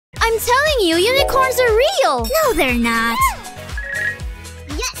I'm telling you, unicorns are real! No, they're not.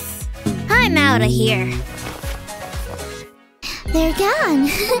 Yes! I'm out of here. They're gone.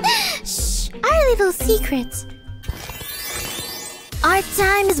 Shh, our little secret. Art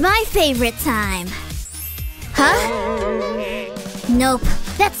time is my favorite time. Huh? Nope,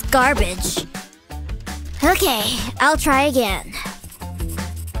 that's garbage. Okay, I'll try again.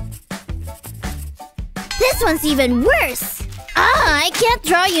 This one's even worse! Ah, I can't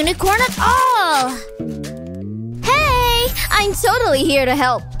draw a unicorn at all! Hey! I'm totally here to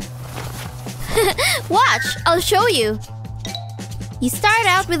help. Watch, I'll show you. You start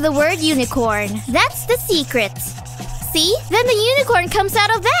out with the word unicorn. That's the secret. See? Then the unicorn comes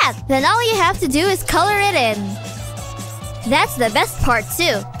out of that. Then all you have to do is color it in. That's the best part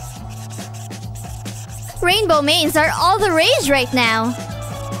too. Rainbow manes are all the rage right now.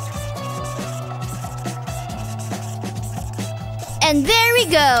 And there we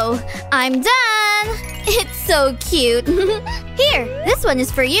go! I'm done! It's so cute! Here, this one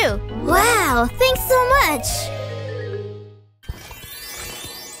is for you! Wow, thanks so much!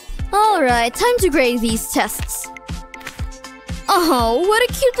 Alright, time to grade these tests. Oh, what a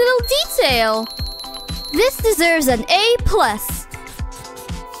cute little detail! This deserves an A+.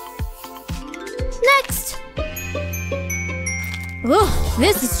 Next! Ugh,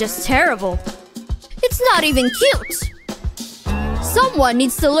 this is just terrible. It's not even cute! Someone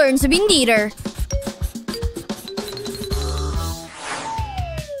needs to learn to be neater.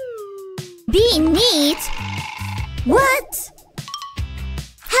 Be neat? What?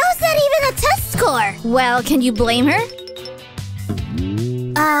 How's that even a test score? Well, can you blame her?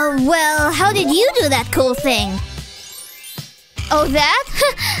 Well, how did you do that cool thing? Oh, that?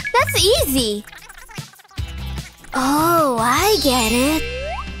 That's easy. Oh, I get it.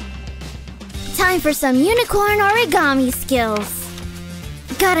 Time for some unicorn origami skills.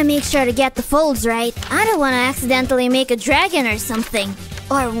 Gotta make sure to get the folds right. I don't want to accidentally make a dragon or something.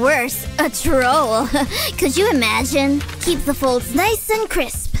 Or worse, a troll. Could you imagine? Keep the folds nice and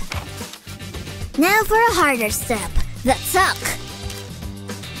crisp. Now for a harder step, the tuck.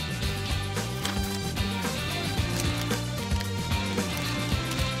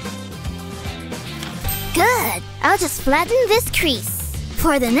 Good. I'll just flatten this crease.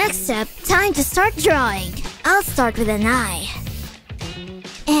 For the next step, time to start drawing. I'll start with an eye.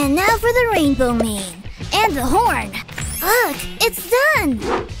 And now for the rainbow mane. And the horn. Look, it's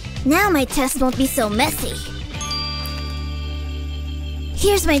done! Now my test won't be so messy.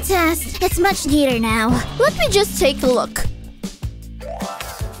 Here's my test. It's much neater now. Let me just take a look.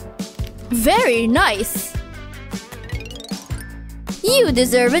 Very nice. You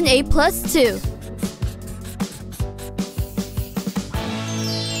deserve an A+ too.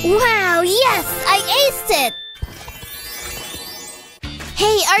 Wow, yes! I aced it!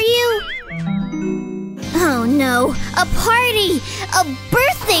 Hey, are you... Oh no, a party! A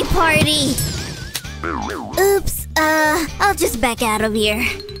birthday party! Oops, I'll just back out of here.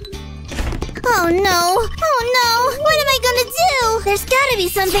 Oh no! What am I gonna do? There's gotta be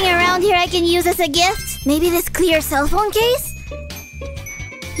something around here I can use as a gift. Maybe this clear cell phone case?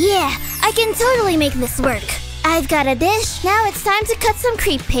 Yeah, I can totally make this work. I've got a dish. Now it's time to cut some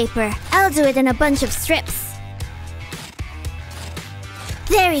crepe paper. I'll do it in a bunch of strips.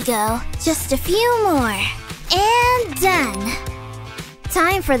 There we go. Just a few more. And done.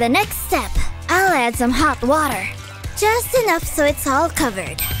 Time for the next step. I'll add some hot water. Just enough so it's all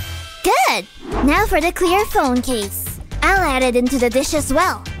covered. Good! Now for the clear phone case. I'll add it into the dish as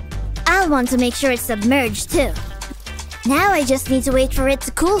well. I'll want to make sure it's submerged too. Now I just need to wait for it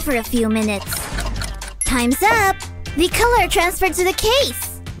to cool for a few minutes. Time's up! The color transferred to the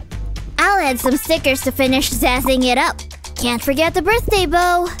case. I'll add some stickers to finish zazzing it up. Can't forget the birthday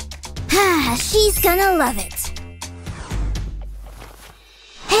bow. She's gonna love it.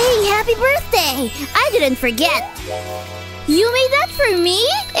 Hey, happy birthday! I didn't forget. You made that for me?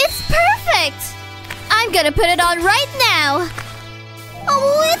 It's perfect! I'm gonna put it on right now.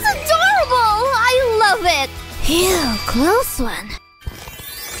 Oh, it's adorable! I love it! Phew, close one.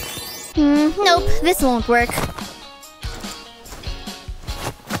 Nope, this won't work.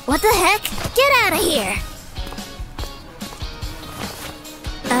 What the heck? Get out of here!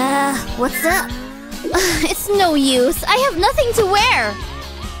 What's up? It's no use. I have nothing to wear.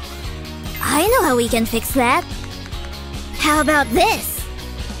 I know how we can fix that. How about this?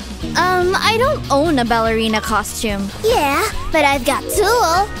 I don't own a ballerina costume. Yeah, but I've got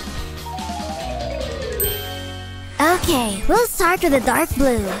tulle. Okay, we'll start with a dark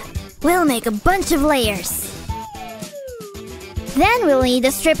blue. We'll make a bunch of layers. Then we'll need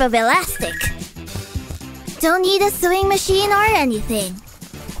a strip of elastic. Don't need a sewing machine or anything.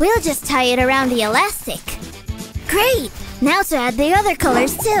 We'll just tie it around the elastic. Great! Now to add the other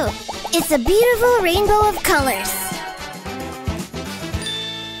colors too. It's a beautiful rainbow of colors.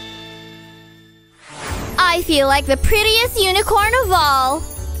 I feel like the prettiest unicorn of all.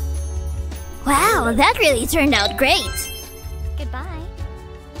 Wow, that really turned out great. Goodbye.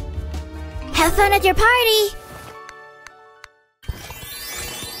 Have fun at your party.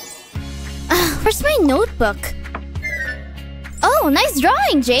 Where's my notebook? Oh, nice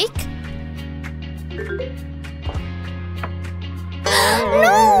drawing, Jake.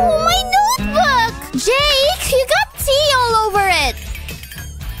 No, my notebook! Jake, you got tea all over it.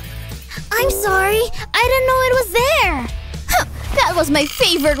 I'm sorry. I didn't know it was there. Huh, that was my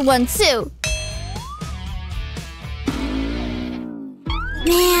favorite one, too.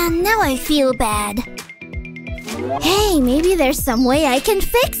 Man, now I feel bad. Hey, maybe there's some way I can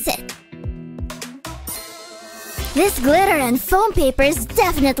fix it. This glitter and foam paper is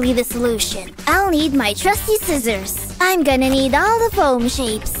definitely the solution. I'll need my trusty scissors. I'm gonna need all the foam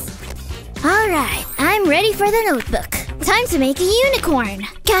shapes. Alright, I'm ready for the notebook. Time to make a unicorn.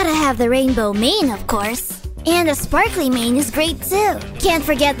 Gotta have the rainbow mane, of course. And a sparkly mane is great too. Can't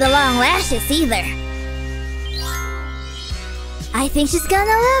forget the long lashes either. I think she's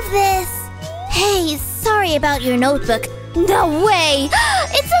gonna love this. Hey, sorry about your notebook. No way!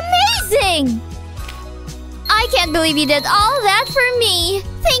 It's amazing! I can't believe you did all that for me.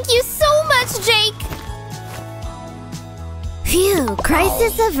 Thank you so much, Jake. Phew,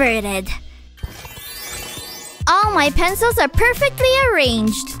 crisis averted. All my pencils are perfectly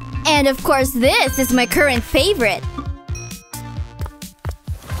arranged. And of course, this is my current favorite.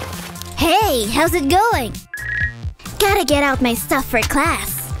 Hey, how's it going? Gotta get out my stuff for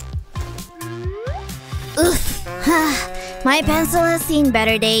class. Oof. My pencil has seen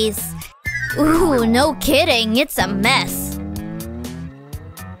better days. Ooh, no kidding, it's a mess.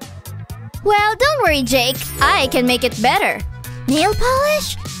 Well, don't worry, Jake. I can make it better. Nail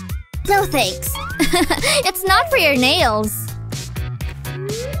polish? No thanks. It's not for your nails.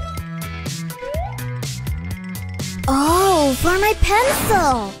 Oh, for my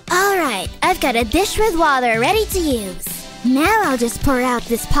pencil. Alright, I've got a dish with water ready to use. Now I'll just pour out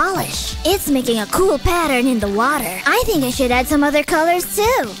this polish. It's making a cool pattern in the water. I think I should add some other colors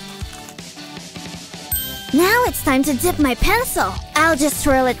too. Now it's time to dip my pencil. I'll just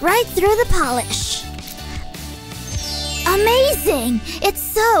swirl it right through the polish. Amazing! It's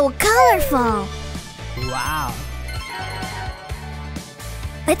so colorful! Wow!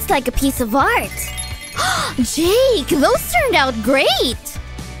 It's like a piece of art. Jake, those turned out great!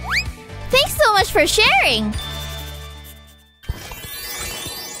 Thanks so much for sharing!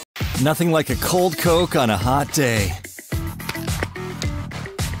 Nothing like a cold Coke on a hot day.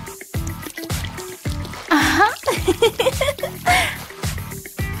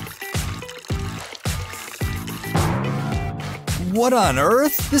 What on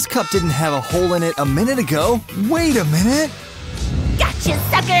earth? This cup didn't have a hole in it a minute ago. Wait a minute. Gotcha,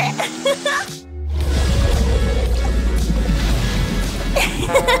 sucker!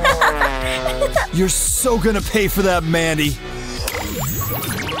 You're so gonna pay for that, Mandy.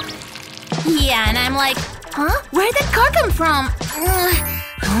 Yeah, and I'm like, huh? Where'd that car come from?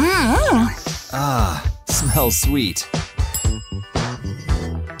 Ah, smells sweet.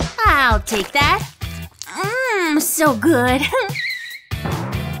 I'll take that. So good.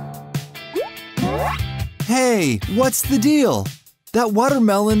 Hey, what's the deal? That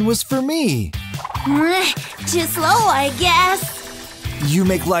watermelon was for me. Too slow, I guess. You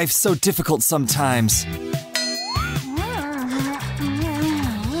make life so difficult sometimes.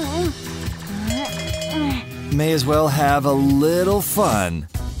 May as well have a little fun.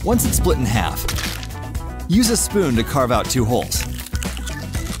 Once it's split in half, use a spoon to carve out 2 holes.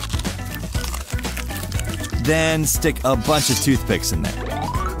 Then stick a bunch of toothpicks in there.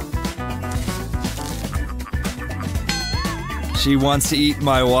 She wants to eat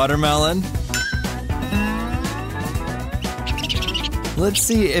my watermelon. Let's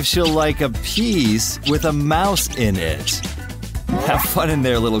see if she'll like a piece with a mouse in it. Have fun in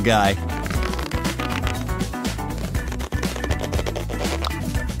there, little guy.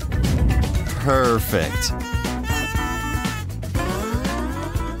 Perfect.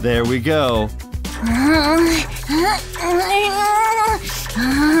 There we go.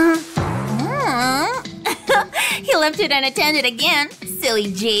 He left it unattended again.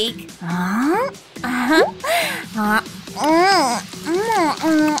 Silly Jake.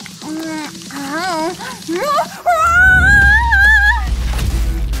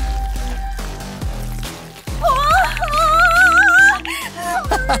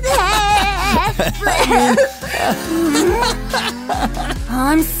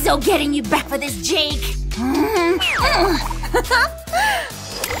 I'm so getting you back for this, Jake!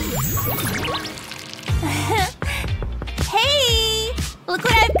 Hey! Look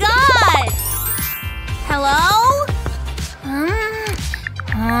what I've got! Hello?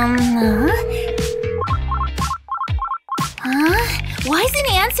 Why isn't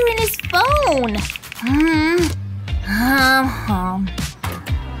he answering his phone?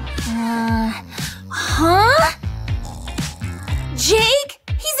 Huh? Jake?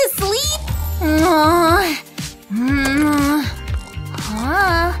 He's asleep?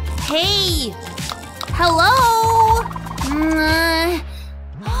 Hey! Hello?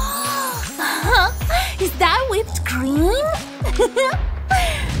 Is that whipped cream?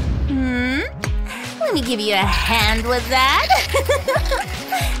 Let me give you a hand with that.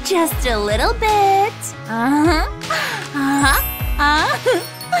 Just a little bit.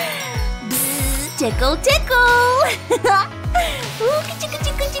 Bzz, tickle, tickle. Ooh, ka-chicka,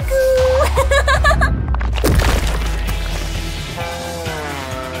 chicka, chicka.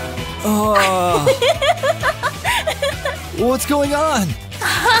 Oh. What's going on?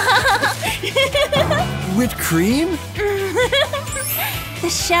 Whipped cream? The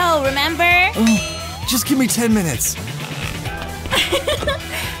show, remember? Just give me 10 minutes.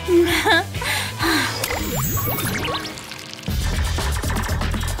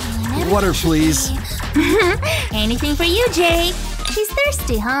 Water, please. Anything for you, Jake. She's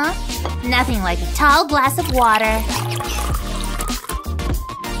thirsty, huh? Nothing like a tall glass of water.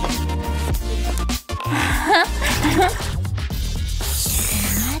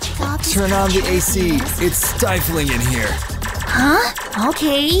 Turn on the AC. It's stifling in here. Huh?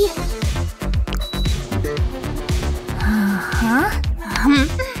 Okay.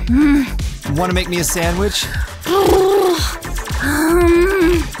 Want to make me a sandwich?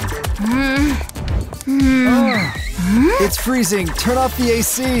 It's freezing. Turn off the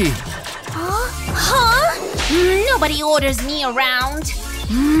AC. Huh? Nobody orders me around.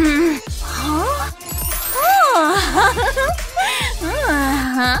 Huh?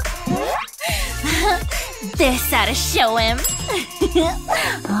 This ought to show him.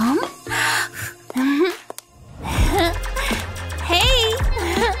 Hey!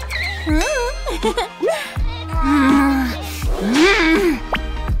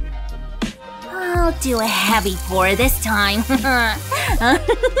 I'll do a heavy pour this time.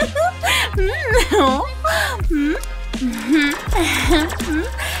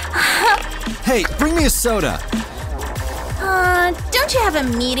 Hey, bring me a soda. Don't you have a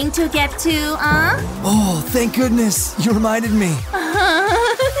meeting to get to, Oh, thank goodness. You reminded me.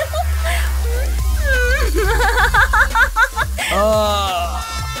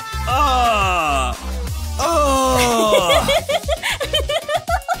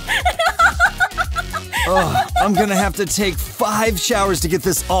 I'm gonna have to take 5 showers to get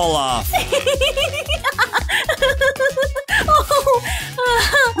this all off.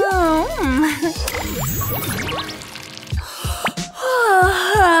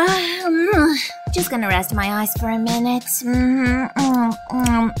 Just gonna rest my eyes for a minute.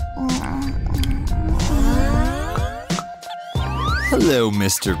 Hello,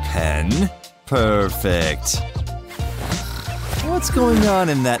 Mr. Penn. Perfect. What's going on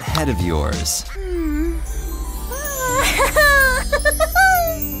in that head of yours?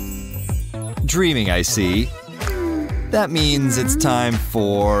 Dreaming, I see. That means it's time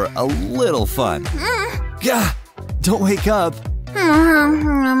for a little fun. Gah! Don't wake up.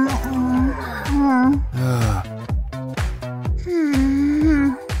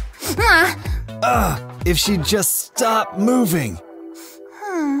 If she'd just stop moving.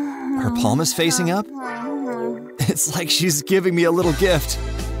 Her palm is facing up? It's like she's giving me a little gift.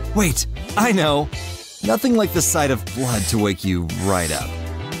 Wait, I know. Nothing like the sight of blood to wake you right up.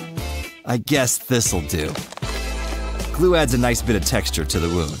 I guess this'll do. Glue adds a nice bit of texture to the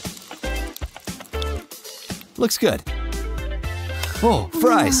wound. Looks good. Oh,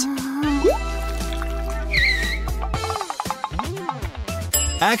 fries!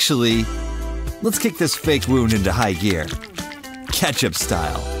 Actually, let's kick this faked wound into high gear. Ketchup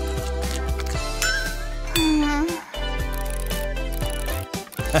style.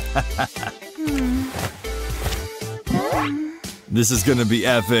 This is gonna be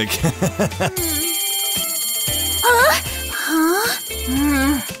epic.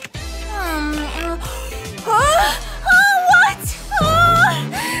 What?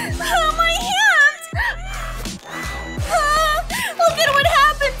 My hand! Look at what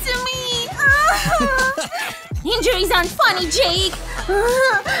happened to me! Injuries aren't funny, Jake!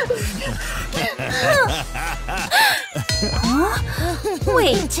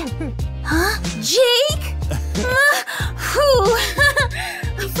 Wait. Jake?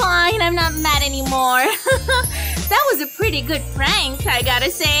 anymore. That was a pretty good prank, I gotta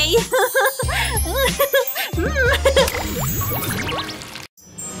say.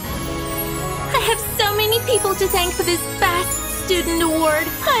 I have so many people to thank for this Best Student Award.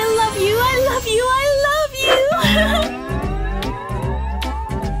 I love you, I love you, I love you!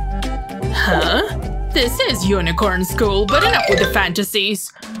 Huh? This is Unicorn School, but enough with the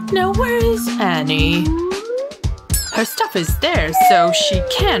fantasies. Now where is Annie? Her stuff is there, so she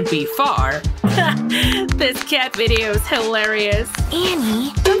can't be far. This cat video is hilarious.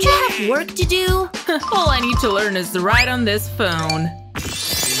 Annie, don't you have work to do? All I need to learn is to write on this phone.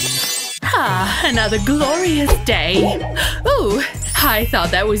 Ah, another glorious day. Ooh, I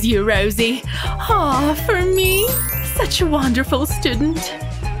thought that was you, Rosie. Aw, for me? Such a wonderful student.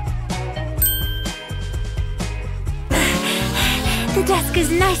 The desk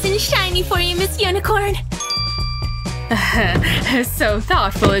is nice and shiny for you, Miss Unicorn. So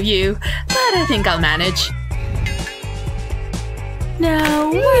thoughtful of you, but I think I'll manage. Now,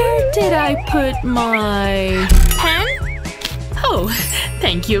 where did I put my… Pen? Oh,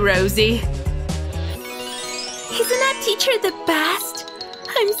 thank you, Rosie. Isn't that teacher the best?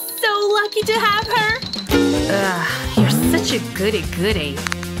 I'm so lucky to have her. You're such a goody-goody.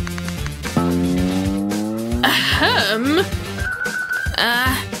 Ahem.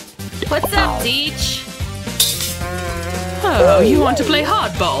 What's up, Teach? Oh, you want to play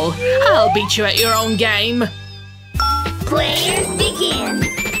hardball? I'll beat you at your own game. Players begin.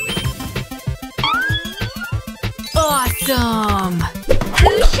 Awesome!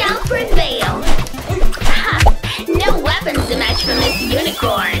 Who shall prevail? Ha! No weapons to match for Miss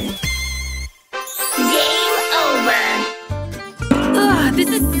Unicorn. Game over. This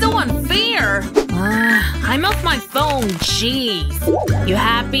is so unfair! I'm off my phone, jeez. You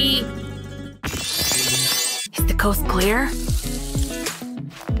happy? Is the coast clear?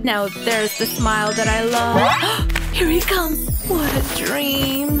 Now there's the smile that I love. Here he comes! What a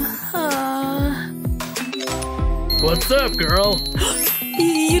dream. What's up, girl?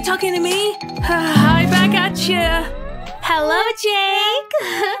 You talking to me? Hi, back at ya. Hello, Jake.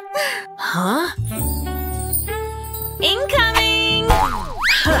 Huh? Incoming.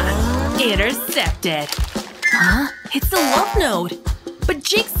 Intercepted. Huh? It's a love note. But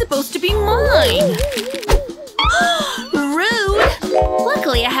Jake's supposed to be mine. Rude.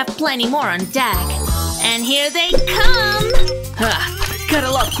 Luckily, I have plenty more on deck. And here they come.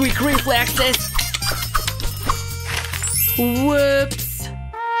 Gotta love quick reflexes. Whoops.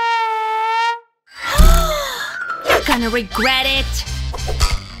 You're gonna regret it.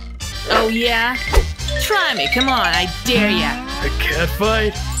 Oh yeah? Try me, come on, I dare ya. A cat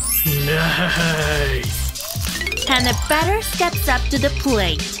fight? Nice! And the batter steps up to the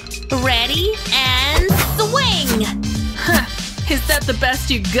plate. Ready and swing! Is that the best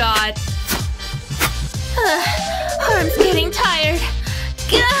you got? Arm's getting tired.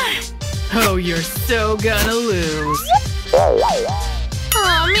 Gah! Oh, you're so gonna lose.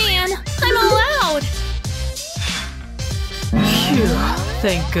 Oh man, I'm all out. Phew,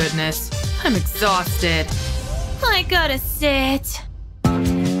 thank goodness. I'm exhausted. I gotta sit.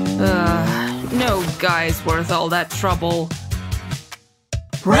 No guy's worth all that trouble.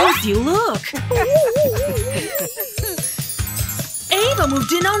 Rosie, look! Ava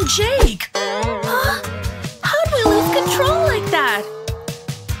moved in on Jake! How'd we lose control like that?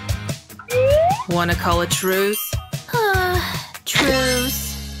 Wanna call a truce?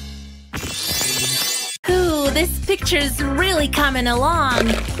 Truce. Ooh, this picture's really coming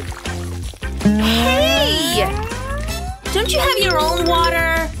along. Hey! Don't you have your own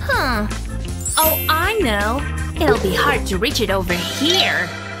water? Huh. Oh, I know. It'll be hard to reach it over here.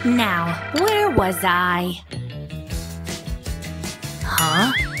 Now, where was I?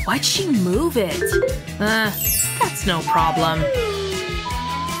 Huh? Why'd she move it? That's no problem.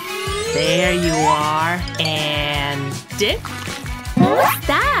 There you are. And dip. What's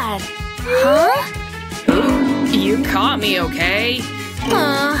that? Huh? Ooh, you caught me, okay?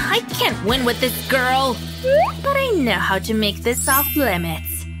 I can't win with this girl. But I know how to make this off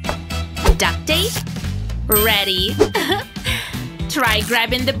limits. Duct tape? Ready. Try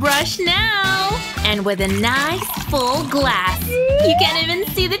grabbing the brush now. And with a nice full glass. You can't even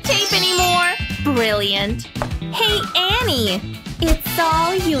see the tape anymore. Brilliant. Hey, Annie. It's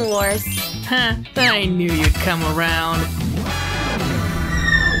all yours. Huh, I knew you'd come around.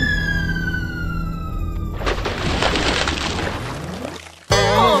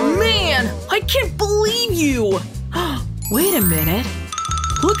 Oh man! I can't believe you! Wait a minute.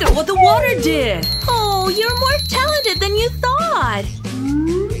 Look at what the water did! Oh, you're more talented than you thought.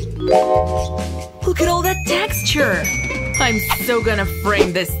 Look at all that texture! I'm so gonna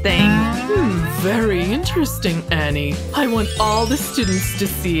frame this thing. Very interesting, Annie. I want all the students to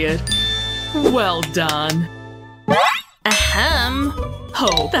see it. Well done. Ahem.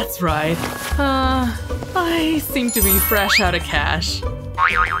 Oh, that's right. I seem to be fresh out of cash.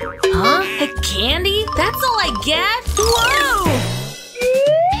 Huh? A candy? That's all I get? Whoa!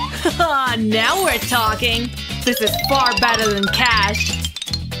 Now we're talking. This is far better than cash.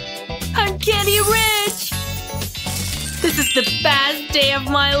 I'm candy rich! This is the best day of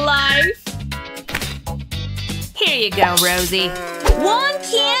my life. Here you go, Rosie. One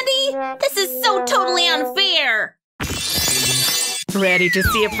candy? This is so totally unfair. Ready to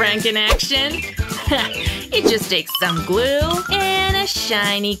see a prank in action? It just takes some glue and a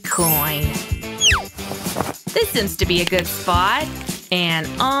shiny coin. This seems to be a good spot. And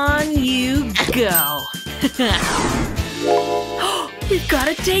on you go. We've got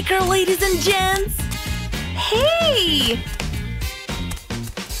to take her, ladies and gents. Hey!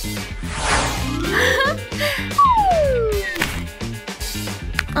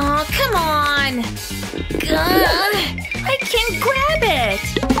 Oh, come on! I can't grab it!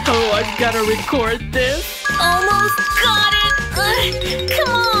 Oh, I've got to record this. Almost got it!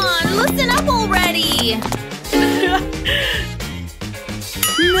 Come on, loosen up already!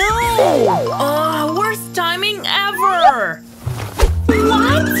 No! Worst timing ever!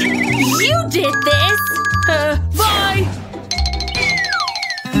 What? You did this? Bye!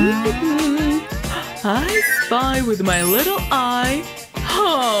 I spy with my little eye.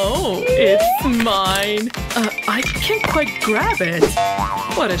 Oh, it's mine. I can't quite grab it.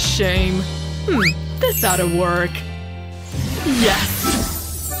 What a shame. This ought to work. Yes!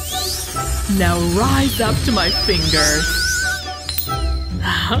 Now rise up to my fingers.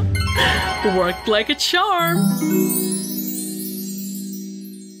 Worked like a charm.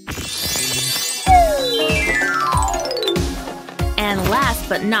 And last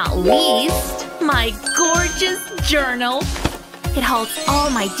but not least, my gorgeous journal. It holds all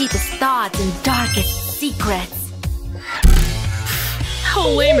my deepest thoughts and darkest secrets. How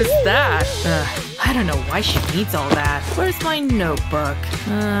lame is that? I don't know why she needs all that. Where's my notebook?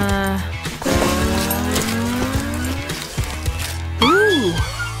 Ooh!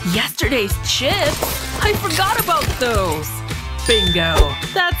 Yesterday's chips! I forgot about those! Bingo!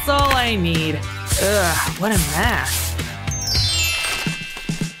 That's all I need. Ugh, what a mess.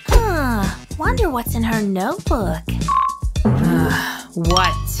 Wonder what's in her notebook.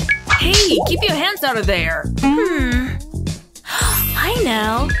 What? Hey, keep your hands out of there! I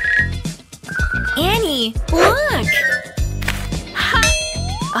know. Annie, look! Ha!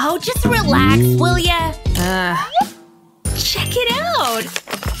 Oh, just relax, will ya? Check it out!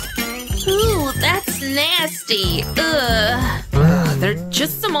 Ooh, that's nasty. Ugh. They're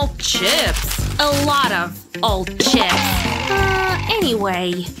just some old chips. A lot of old chips.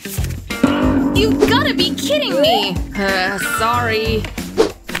 Anyway. You've gotta be kidding me! Sorry.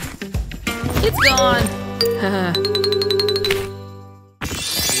 It's gone.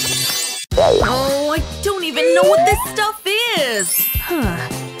 Oh, I don't even know what this stuff is!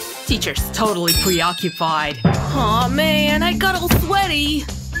 Teacher's totally preoccupied. Aw, man, I got all sweaty.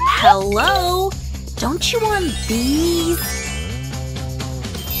 Hello? Don't you want these?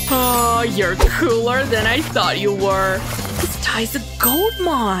 Oh, you're cooler than I thought you were. This tie's a gold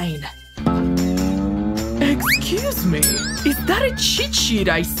mine. Excuse me, is that a cheat sheet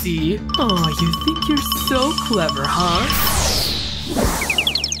I see? Oh, you think you're so clever, huh?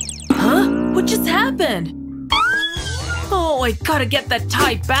 Huh? What just happened? Oh, I gotta get that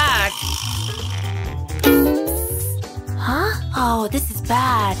tie back. Huh? Oh, this is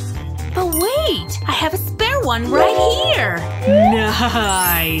bad. But wait, I have a spare one right here.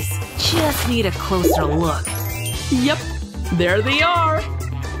 Nice. Just need a closer look. Yep, there they are.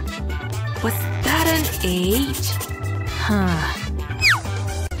 Was that an 8? Huh.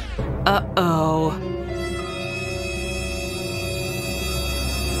 Uh-oh.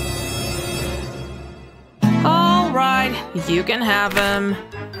 All right, you can have him.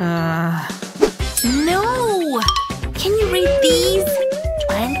 No! Can you read these?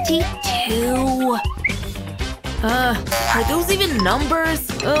 22. Are those even numbers?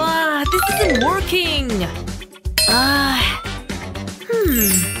 This isn't working.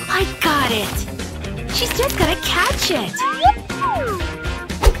 I got it. She's just gotta catch it.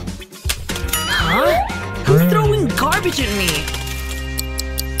 Huh? Who's throwing garbage at me?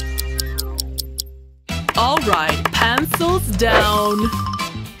 Alright, pencils down.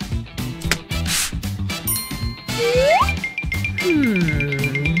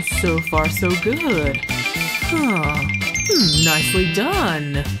 So far so good. Nicely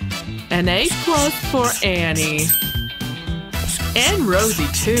done. An A+ for Annie. And rosy,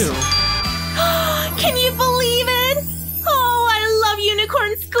 too. Can you believe it? Oh, I love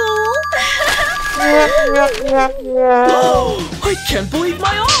unicorn school! Oh, I can't believe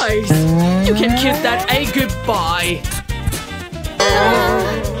my eyes! You can kiss that A goodbye!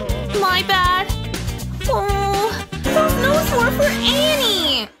 My bad. Oh, those notes were for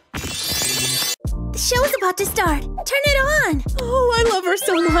Annie! The show is about to start. Turn it on! Oh, I love her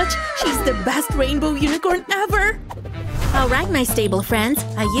so much. She's the best rainbow unicorn ever! Alright, my stable friends.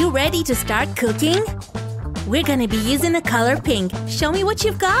 Are you ready to start cooking? We're gonna be using the color pink. Show me what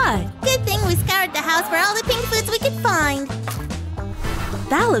you've got. Good thing we scoured the house for all the pink foods we could find.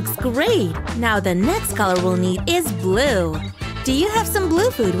 That looks great. Now the next color we'll need is blue. Do you have some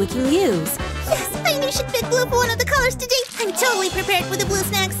blue food we can use? Yes, I knew she'd pick blue for one of the colors today. I'm totally prepared for the blue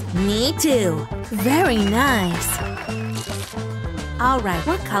snacks. Me too. Very nice. Alright,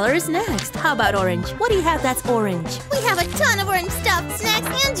 what color is next? How about orange? What do you have that's orange? We have a ton of orange stuff,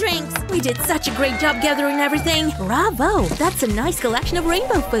 snacks, and drinks. We did such a great job gathering everything. Bravo! That's a nice collection of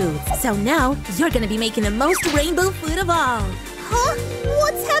rainbow foods. So now, you're gonna be making the most rainbow food of all. Huh?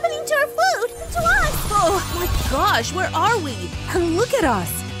 What's happening to our food? To us? Oh my gosh, where are we? Look at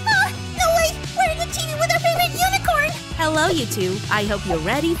us. No way! We're in the TV with our favorite unicorn! Hello, you two. I hope you're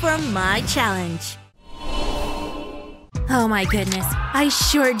ready for my challenge. Oh my goodness, I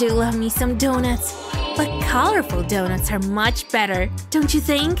sure do love me some donuts. But colorful donuts are much better, don't you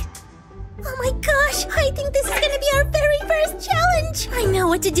think? Oh my gosh, I think this is gonna be our very first challenge! I know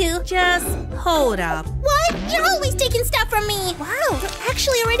what to do. Just hold up. What? You're always taking stuff from me! Wow, you're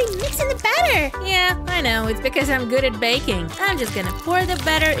actually already mixing the batter! Yeah, I know, it's because I'm good at baking. I'm just gonna pour the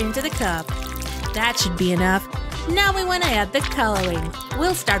batter into the cup. That should be enough. Now we wanna add the coloring.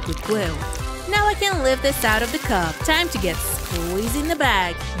 We'll start with blue. Now I can lift this out of the cup. Time to get squeezing the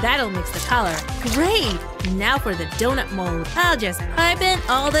bag. That'll mix the color. Great! Now for the donut mold. I'll just pipe in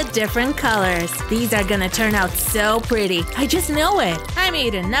all the different colors. These are gonna turn out so pretty. I just know it. I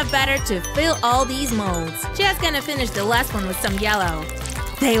made enough batter to fill all these molds. Just gonna finish the last one with some yellow.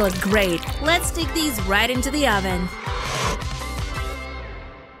 They look great. Let's stick these right into the oven.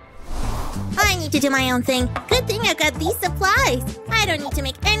 I need to do my own thing. Good thing I got these supplies. I don't need to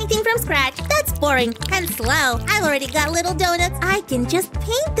make anything from scratch. That's boring and slow. I've already got little donuts. I can just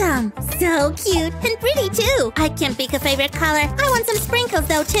paint them. So cute and pretty too. I can pick a favorite color. I want some sprinkles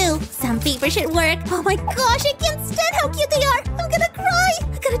though too. Some paper should work. Oh my gosh, I can't stand how cute they are. I'm gonna cry.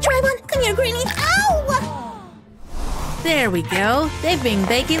 I gotta try one. Come here, Greenie. Ow! There we go. They've been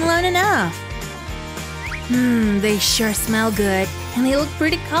baking long enough. They sure smell good. And they look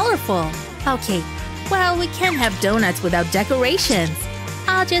pretty colorful. Okay, well, we can't have donuts without decorations.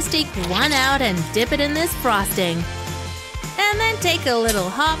 I'll just take one out and dip it in this frosting. And then take a little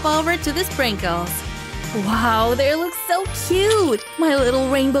hop over to the sprinkles. Wow, they look so cute! My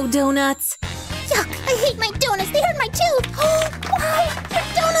little rainbow donuts. Yuck, I hate my donuts, they hurt my tooth! Oh, wow, your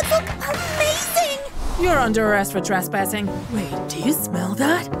donuts look amazing! You're under arrest for trespassing. Wait, do you smell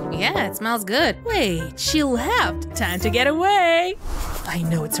that? Yeah, it smells good. Wait, she left. Time to get away. I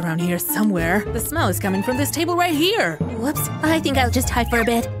know it's around here somewhere. The smell is coming from this table right here. Whoops, I think I'll just hide for a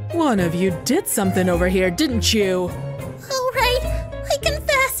bit. One of you did something over here, didn't you? All right, I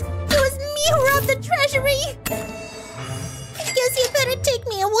confess. It was me who robbed the treasury. I guess you better take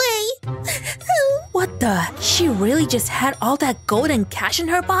me away. What the? She really just had all that gold and cash in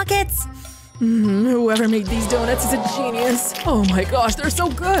her pockets? Whoever made these donuts is a genius. Oh my gosh, they're so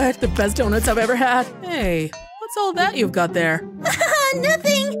good. The best donuts I've ever had. Hey, what's all that you've got there?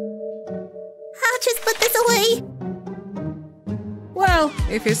 Nothing. I'll just put this away. Well,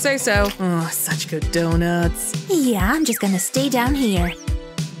 if you say so. Oh, such good donuts. Yeah, I'm just gonna stay down here.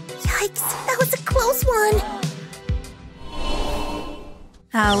 Yikes, that was a close one.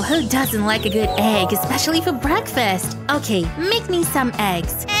 Oh, who doesn't like a good egg, especially for breakfast? Okay, make me some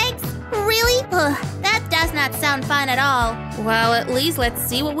eggs. Eggs? Really? Ugh, that does not sound fun at all. Well, at least let's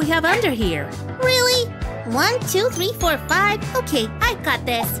see what we have under here. Really? 1, 2, 3, 4, 5. Okay, I've got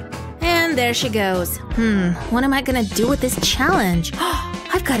this. And there she goes. What am I gonna do with this challenge?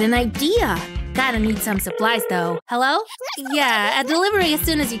 I've got an idea. Gotta need some supplies though. Hello? Yeah, a delivery as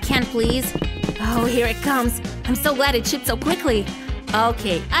soon as you can, please. Oh, here it comes. I'm so glad it shipped so quickly.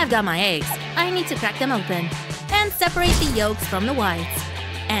 Okay, I've got my eggs. I need to crack them open and separate the yolks from the whites.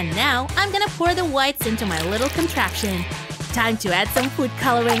 And now I'm gonna pour the whites into my little contraption. Time to add some food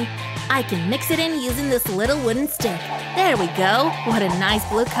coloring. I can mix it in using this little wooden stick. There we go. What a nice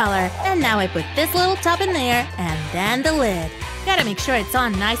blue color. And now I put this little top in there and then the lid. Gotta make sure it's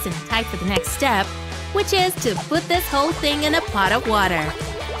on nice and tight for the next step, which is to put this whole thing in a pot of water.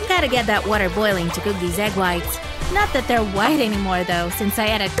 Gotta get that water boiling to cook these egg whites. Not that they're white anymore though, since I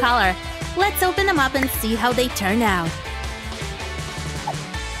added color. Let's open them up and see how they turn out.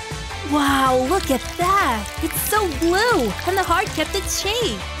 Wow, look at that! It's so blue! And the heart kept its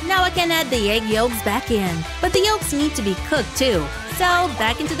shape! Now I can add the egg yolks back in. But the yolks need to be cooked too. So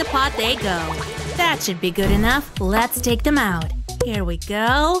back into the pot they go. That should be good enough. Let's take them out. Here we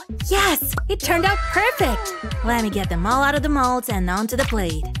go. Yes! It turned out perfect! Let me get them all out of the molds and onto the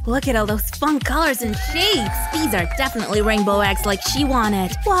plate. Look at all those fun colors and shapes! These are definitely rainbow eggs like she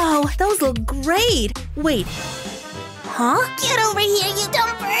wanted. Wow, those look great! Wait. Huh? Get over here, you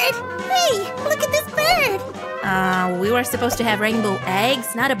dumb bird! Hey, look at this bird! We were supposed to have rainbow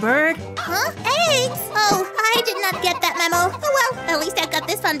eggs, not a bird. Huh? Eggs? Oh, I did not get that memo. Oh well, at least I got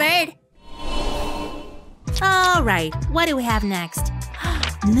this fun bird. Alright, what do we have next?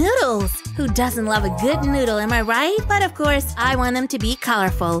 Noodles! Who doesn't love a good noodle, am I right? But of course, I want them to be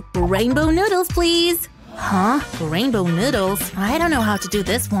colorful. Rainbow noodles, please! Huh? Rainbow noodles? I don't know how to do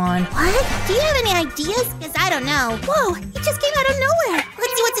this one. What? Do you have any ideas? Because I don't know. Whoa, it just came out of nowhere.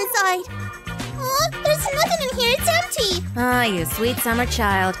 Let's see what's inside. There's nothing in here. It's empty. Ah, you sweet summer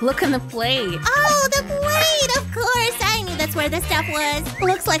child. Look on the plate. Oh, the plate! Of course. I knew that's where the stuff was.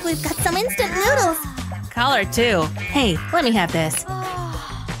 Looks like we've got some instant noodles. Color too. Hey, let me have this.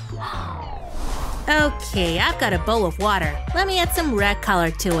 Okay, I've got a bowl of water. Let me add some red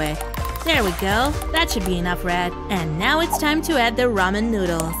color to it. There we go. That should be enough red. And now it's time to add the ramen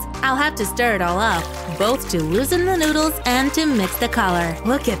noodles. I'll have to stir it all up, both to loosen the noodles and to mix the color.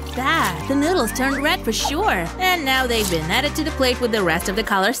 Look at that! The noodles turned red for sure. And now they've been added to the plate with the rest of the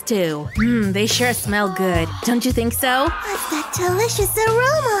colors too. They sure smell good. Don't you think so? What's that delicious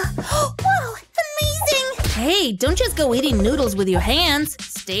aroma? Whoa, amazing! Hey, don't just go eating noodles with your hands.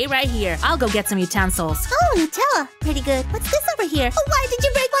 Stay right here. I'll go get some utensils. Oh, Nutella. Pretty good. What's this over here? Oh, why did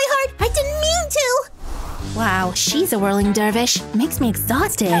you break my heart? I didn't mean to! Wow, she's a whirling dervish. Makes me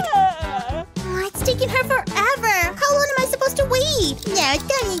exhausted. It's taking her forever. How long am I supposed to wait? No,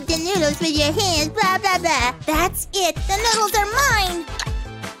 don't eat the noodles with your hands. Blah, blah, blah. That's it. The noodles are mine.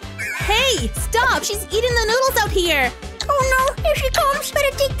 Hey, stop. She's eating the noodles out here. Oh no, here she comes.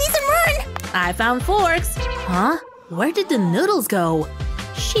 Better take these and run. I found forks. Huh? Where did the noodles go?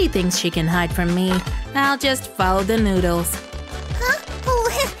 She thinks she can hide from me. I'll just follow the noodles. Huh?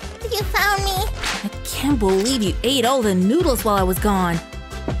 Oh, you found me. I can't believe you ate all the noodles while I was gone.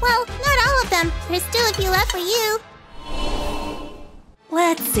 Well, not all of them. There's still a few left for you.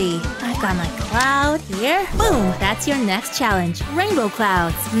 Let's see. I've got my cloud here. Boom! That's your next challenge. Rainbow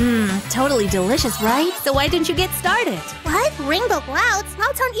clouds. Totally delicious, right? So why didn't you get started? What? Rainbow clouds?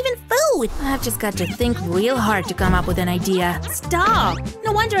 Clouds aren't even food. I've just got to think real hard to come up with an idea. Stop!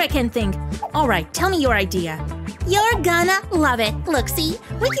 No wonder I can think. Alright, tell me your idea. You're gonna love it. Look, see?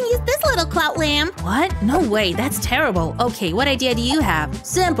 We can use this little clout lamp. What? No way, that's terrible. Okay, what idea do you have?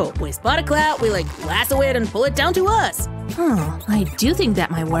 Simple. We spot a clout, we lasso it and pull it down to us. I do think that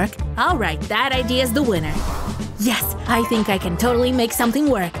might work. Alright, that idea is the winner. Yes, I think I can totally make something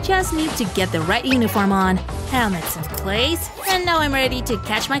work. Just need to get the right uniform on. Helmet's in place. And now I'm ready to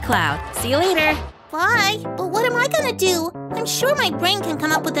catch my cloud. See you later. Bye. But what am I gonna do? I'm sure my brain can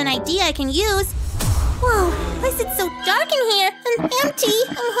come up with an idea I can use. Whoa, why is it so dark in here and empty?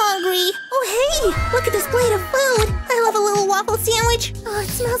 I'm hungry. Oh, hey, look at this plate of food. I love a little waffle sandwich. Oh, it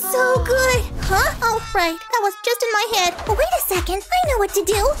smells so good. Huh? Oh, right, that was just in my head. Oh, wait a second, I know what to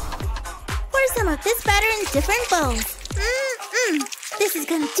do. Pour some of this batter in different bowls. This is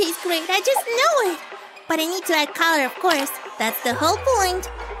gonna taste great, I just know it. But I need to add color, of course. That's the whole point.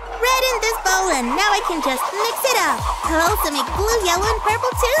 Red in this bowl, and now I can just mix it up. I'll also make blue, yellow, and purple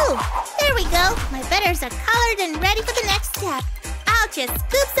too. There we go. My batters are colored and ready for the next step. I'll just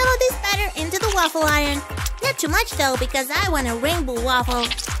scoop some of this batter into the waffle iron. Not too much though, because I want a rainbow waffle.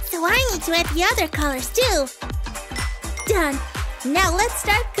 So I need to add the other colors too. Done. Now let's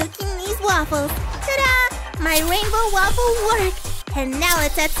start cooking these waffles. Ta-da! My rainbow waffle worked. And now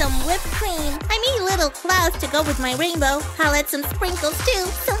let's add some whipped cream. I made little clouds to go with my rainbow. I'll add some sprinkles too.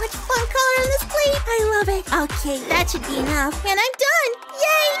 So much fun color on this plate. I love it. Okay, that should be enough. And I'm done.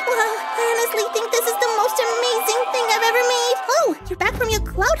 Yay! Well, I honestly think this is the most amazing thing I've ever made. Oh, you're back from your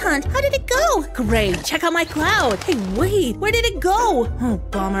cloud hunt. How did it go? Great, check out my cloud. Hey, wait, where did it go? Oh,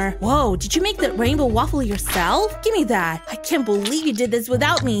 bummer. Whoa, did you make that rainbow waffle yourself? Give me that. I can't believe you did this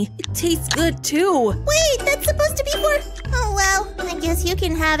without me. It tastes good too. Wait, that's supposed to be for... Oh, well, I guess you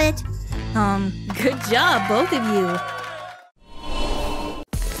can have it. Good job, both of you.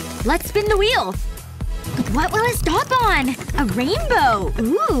 Let's spin the wheel. What will it stop on? A rainbow.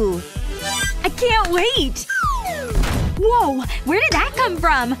 Ooh. I can't wait. Whoa, where did that come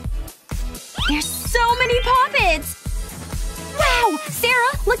from? There's so many poppets! Wow!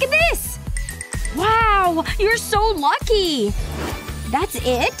 Sarah, look at this! Wow! You're so lucky! That's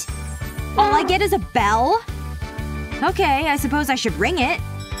it? All I get is a bell? Okay, I suppose I should ring it.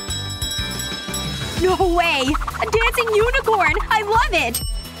 No way! A dancing unicorn! I love it!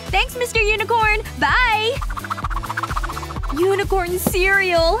 Thanks, Mr. Unicorn! Bye! Unicorn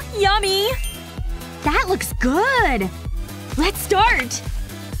cereal! Yummy! That looks good! Let's start!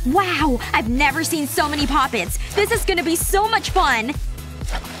 Wow! I've never seen so many poppets! This is gonna be so much fun!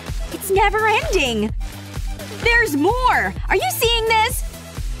 It's never ending! There's more! Are you seeing this?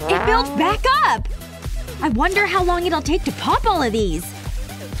 It builds back up! I wonder how long it'll take to pop all of these.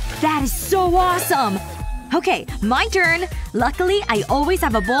 That is so awesome! Okay, my turn. Luckily, I always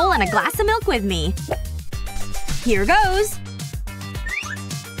have a bowl and a glass of milk with me. Here goes.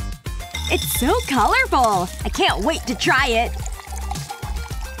 It's so colorful! I can't wait to try it.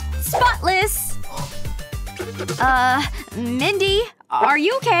 Spotless! Mindy? Are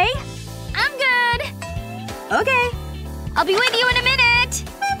you okay? I'm good! Okay. I'll be with you in a minute!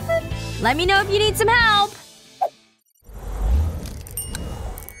 Let me know if you need some help.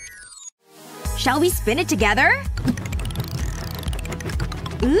 Shall we spin it together?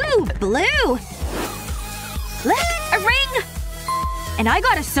 Ooh, blue! Look! A ring! And I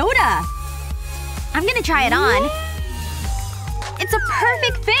got a soda! I'm gonna try it on. It's a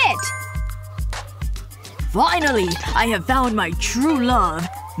perfect fit! Finally! I have found my true love.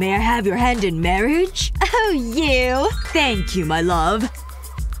 May I have your hand in marriage? Oh, you! Thank you, my love.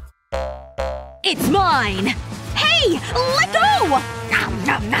 It's mine! Hey! Let go! Nom,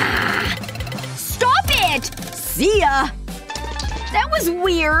 nom, nom. Stop it! See ya! That was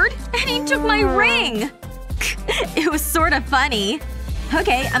weird. And he took my ring! It was sort of funny.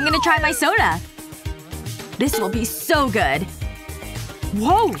 Okay, I'm gonna try my soda. This will be so good.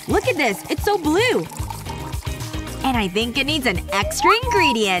 Whoa! Look at this! It's so blue! And I think it needs an extra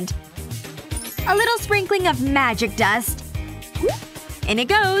ingredient. A little sprinkling of magic dust. In it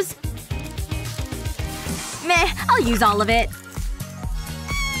goes. Meh, I'll use all of it.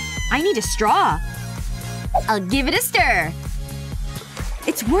 I need a straw. I'll give it a stir.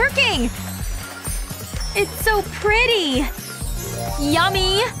 It's working! It's so pretty!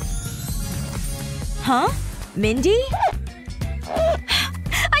 Yummy! Huh? Mindy?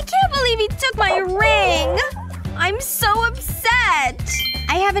 I can't believe he took my ring! I'm so upset!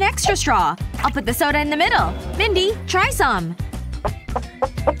 I have an extra straw. I'll put the soda in the middle. Mindy, try some.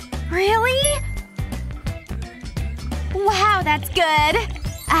 Really? Wow, that's good.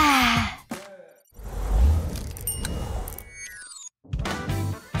 Ah.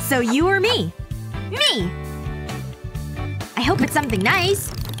 So you or me? Me! I hope it's something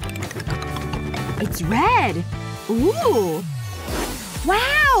nice. It's red. Ooh.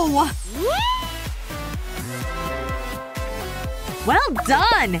 Wow! Well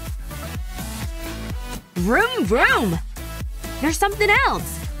done! Vroom vroom! There's something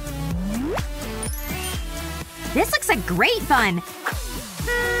else. This looks like great fun!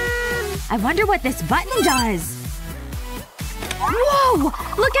 I wonder what this button does. Whoa!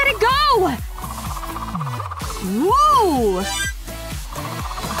 Look at it go! Whoa!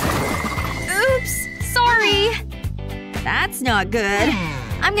 Oops! Sorry! That's not good.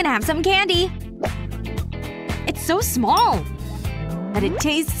 I'm gonna have some candy. It's so small. But it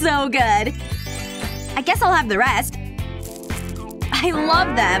tastes so good. I guess I'll have the rest. I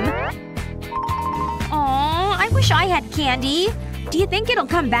love them. Aw, I wish I had candy. Do you think it'll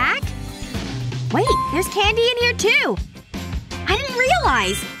come back? Wait, there's candy in here too! I didn't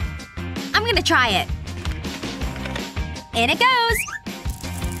realize! I'm gonna try it. In it goes!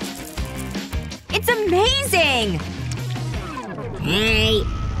 It's amazing! Hey!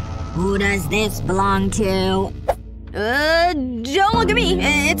 Who does this belong to? Don't look at me.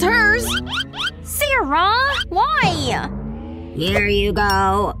 It's hers. Sarah! Why? Here you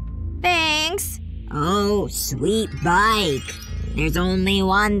go. Thanks. Oh, sweet bike. There's only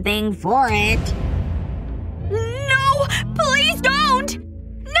one thing for it. No! Please don't!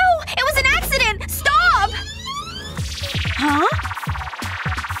 No! It was an accident! Stop! Huh?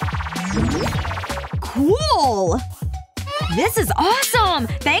 Cool! This is awesome!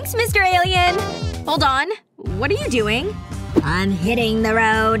 Thanks, Mr. Alien! Hold on. What are you doing? I'm hitting the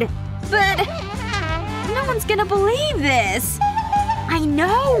road. But… no one's gonna believe this! I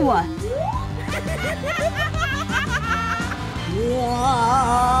know! Whoa!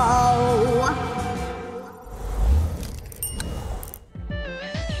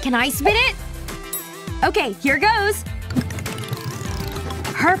 Can I spin it? Okay, here goes.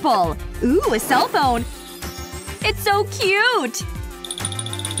 Purple. Ooh, a cell phone. It's so cute!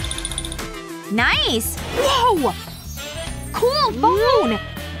 Nice! Whoa! Cool phone!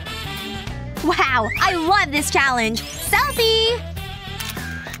 Wow, I love this challenge! Selfie!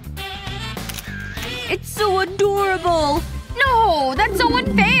 It's so adorable! No, that's so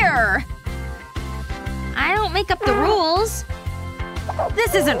unfair! I don't make up the rules.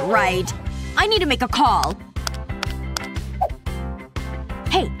 This isn't right. I need to make a call.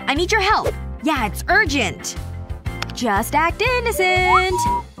 Hey, I need your help. Yeah, it's urgent. Just act innocent.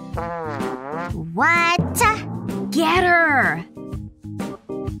 What? Get her!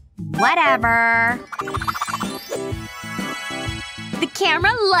 Whatever. The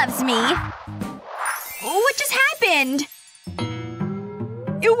camera loves me. What just happened?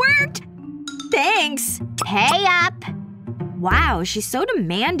 It worked! Thanks. Pay up. Wow, she's so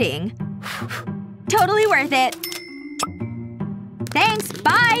demanding. Totally worth it. Thanks,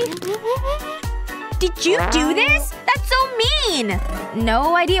 bye! Did you do this? That's so mean!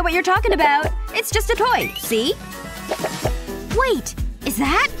 No idea what you're talking about. It's just a toy, see? Wait, is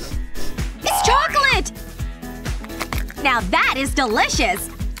that… It's chocolate! Now that is delicious!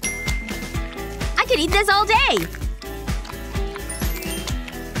 I could eat this all day!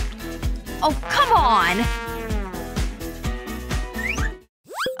 Oh, come on!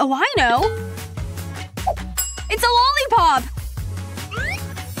 Oh, I know! It's a lollipop!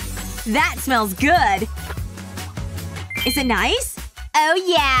 That smells good! Is it nice? Oh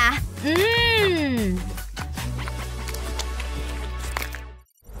yeah! Mmm!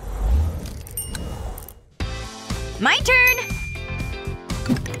 My turn!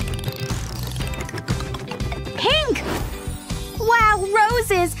 Pink! Wow,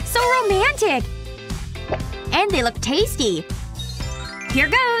 roses! So romantic! And they look tasty. Here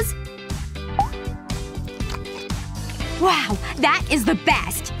goes! Wow, that is the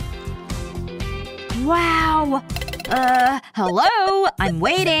best! Wow. Hello? I'm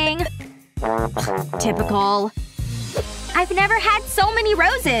waiting. Typical. I've never had so many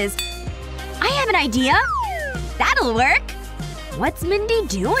roses. I have an idea. That'll work. What's Mindy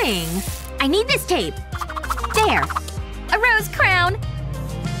doing? I need this tape. There. A rose crown.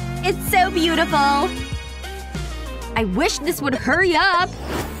 It's so beautiful. I wish this would hurry up.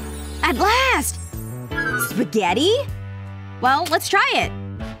 At last! Spaghetti? Well, let's try it.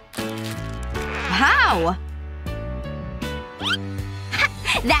 How?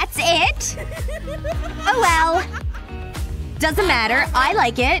 That's it? Oh well. Doesn't matter. I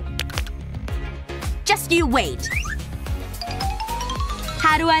like it. Just you wait.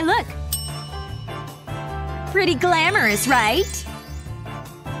 How do I look? Pretty glamorous, right?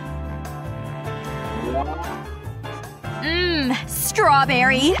 Mmm,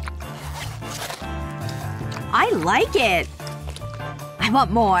 strawberry. I like it. I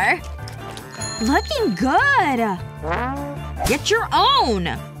want more. Looking good. Get your own.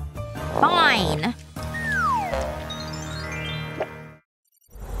 Fine.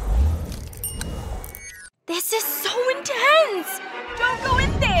 This is so intense! Don't go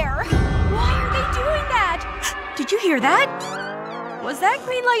in there! Why are they doing that? Did you hear that? Was that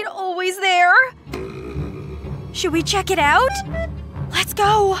green light always there? Should we check it out? Let's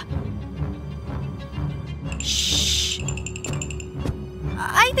go! Shh.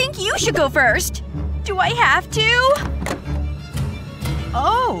 I think you should go first. Do I have to?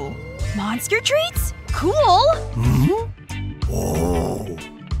 Oh. Monster treats? Cool! Oh.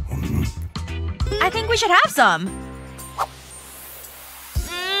 I think we should have some.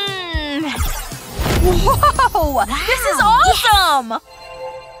 Whoa! Wow, this is awesome!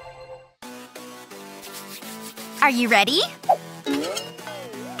 Yes. Are you ready?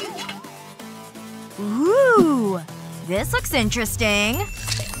 Ooh. This looks interesting.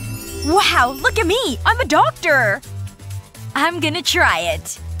 Wow, look at me! I'm a doctor! I'm gonna try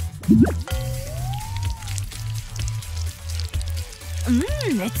it.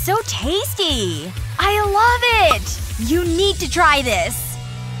 It's so tasty! I love it! You need to try this.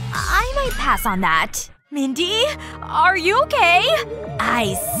 I might pass on that. Mindy? Are you okay?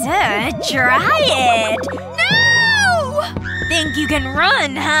 I said try it! No! Think you can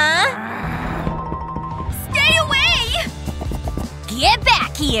run, huh? Stay away! Get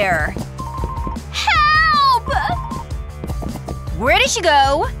back here! Help! Where did she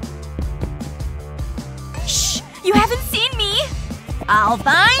go? Shh! You haven't seen me! I'll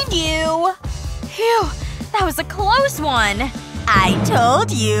find you! Phew, that was a close one. I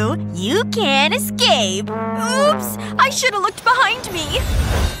told you, you can't escape. Oops! I should've looked behind me.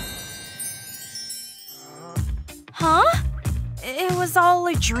 Huh? It was all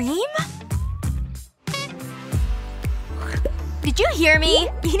a dream? Did you hear me?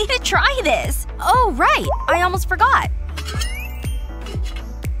 You need to try this. Oh, right. I almost forgot.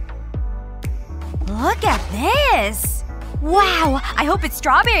 Look at this! Wow! I hope it's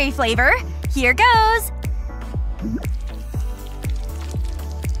strawberry flavor. Here goes!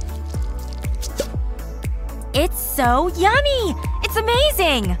 It's so yummy! It's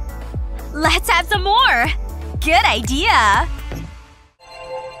amazing! Let's have some more! Good idea!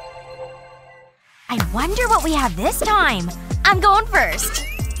 I wonder what we have this time. I'm going first.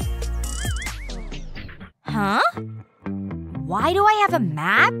 Huh? Why do I have a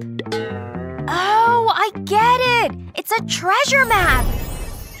map? Oh, I get it! It's a treasure map!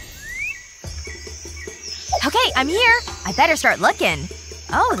 Okay, I'm here. I better start looking.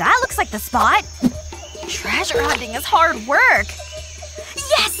 Oh, that looks like the spot. Treasure hunting is hard work.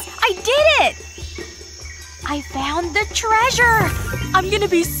 Yes! I did it! I found the treasure! I'm gonna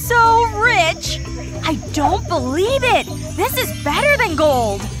be so rich! I don't believe it! This is better than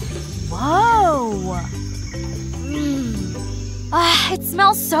gold! Whoa! It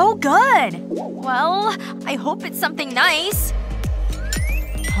smells so good! Well, I hope it's something nice.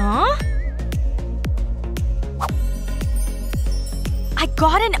 Huh? I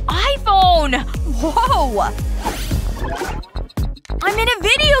got an iPhone! Whoa! I'm in a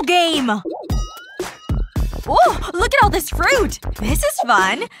video game! Oh, look at all this fruit! This is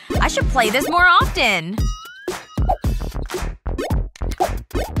fun! I should play this more often.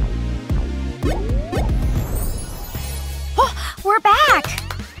 Oh, we're back!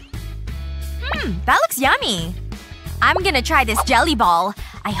 That looks yummy. I'm gonna try this jelly ball.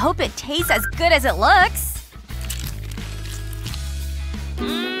 I hope it tastes as good as it looks.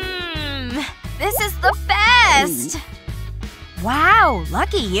 This is the best! Wow,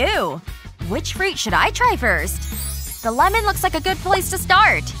 lucky you. Which fruit should I try first? The lemon looks like a good place to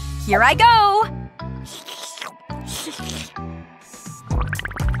start. Here I go!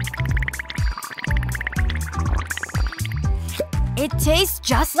 It tastes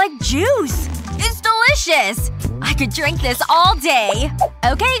just like juice! It's delicious! I could drink this all day.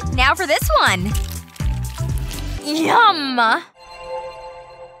 Okay, now for this one. Yum!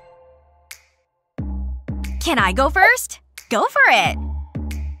 Can I go first? Go for it!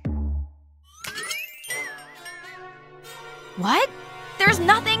 What? There's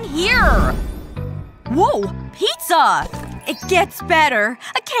nothing here! Whoa! Pizza! It gets better!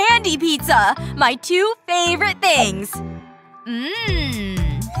 A candy pizza! My two favorite things!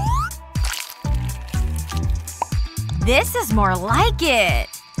 This is more like it!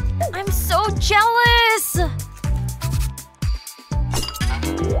 I'm so jealous!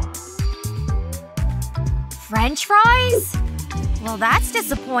 French fries? Well, that's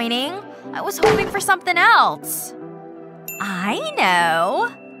disappointing. I was hoping for something else. I know.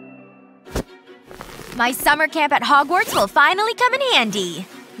 My summer camp at Hogwarts will finally come in handy.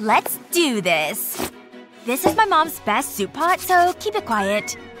 Let's do this. This is my mom's best soup pot, so keep it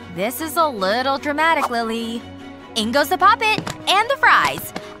quiet. This is a little dramatic, Lily. In goes the poppet and the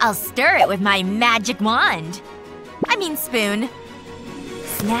fries. I'll stir it with my magic wand. I mean spoon.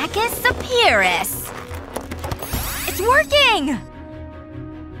 Snackus Appearus. It's working!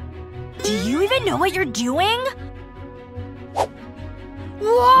 Do you even know what you're doing?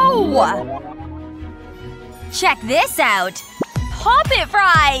 Whoa! Check this out! Poppet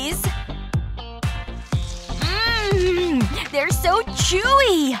fries! They're so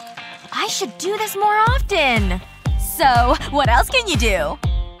chewy! I should do this more often. So, what else can you do?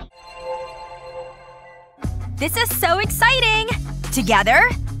 This is so exciting! Together,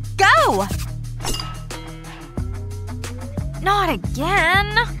 go! Not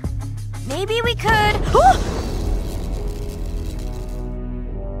again. Maybe we could…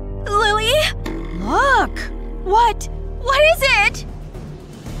 Lily? Look! What? What is it?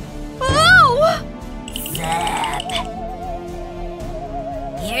 Oh! Zap.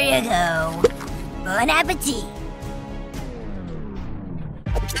 Here you go. Bon appetit.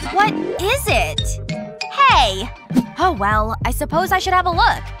 What is it? Hey! Oh well, I suppose I should have a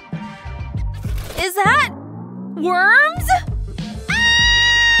look. Is that… worms?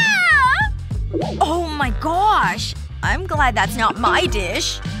 Ah! Oh my gosh! I'm glad that's not my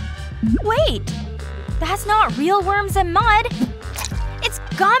dish. Wait. That's not real worms and mud. It's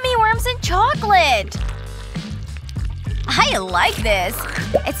gummy worms and chocolate! I like this.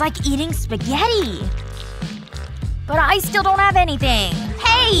 It's like eating spaghetti. But I still don't have anything.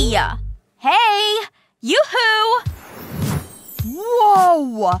 Hey! Hey! Yoo-hoo!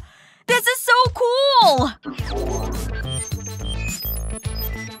 Whoa! This is so cool!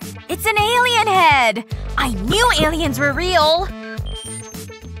 It's an alien head! I knew aliens were real!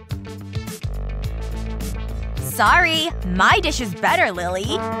 Sorry, my dish is better,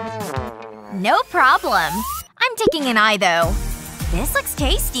 Lily. No problem. I'm taking an eye, though. This looks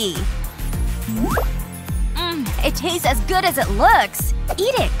tasty. It tastes as good as it looks.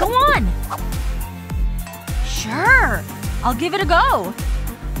 Eat it. Go on. Sure. I'll give it a go.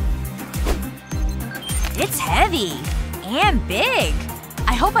 It's heavy. And big.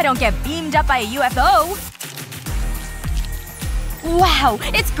 I hope I don't get beamed up by a UFO. Wow,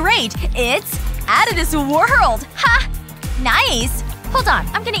 it's great! It's out of this world! Ha! Nice! Hold on,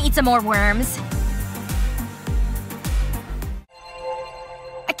 I'm gonna eat some more worms.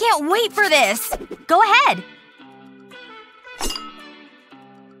 I can't wait for this! Go ahead!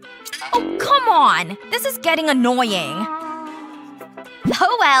 Oh, come on! This is getting annoying.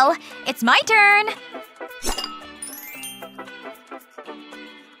 Oh well, it's my turn!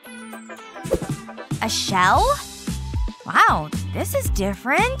 A shell? Wow, this is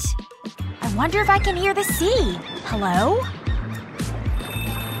different. I wonder if I can hear the sea. Hello?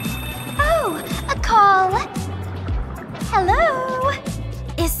 Oh, a call. Hello?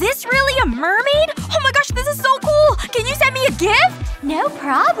 Is this really a mermaid? Oh my gosh, this is so cool! Can you send me a gift? No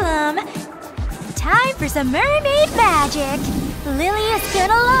problem. Time for some mermaid magic. Lily is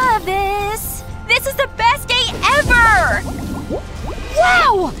gonna love this. This is the best day ever!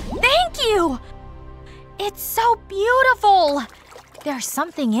 Wow! Thank you! It's so beautiful! There's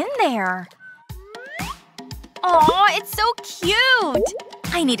something in there. Aw, it's so cute!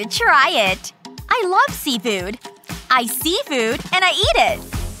 I need to try it. I love seafood. I see food and I eat it.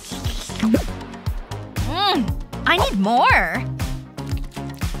 I need more.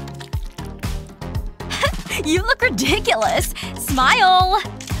 You look ridiculous. Smile.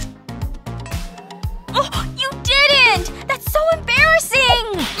 Oh, you didn't! That's so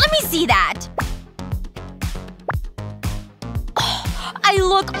embarrassing! Let me see that. Oh, I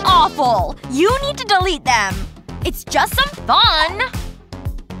look awful. You need to delete them. It's just some fun.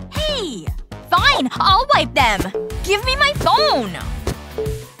 Hey! Fine, I'll wipe them. Give me my phone.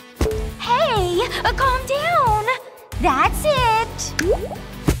 Hey, calm down. That's it.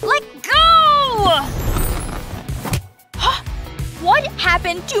 Let go! What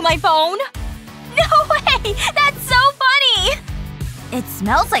happened to my phone? No way! That's so funny! It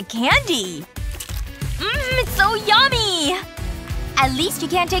smells like candy. It's so yummy! At least you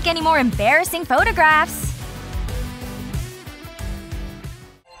can't take any more embarrassing photographs.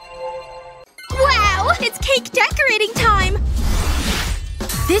 Wow! It's cake decorating time!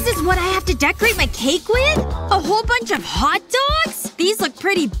 This is what I have to decorate my cake with? A whole bunch of hot dogs? These look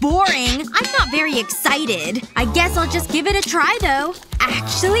pretty boring. I'm not very excited. I guess I'll just give it a try, though.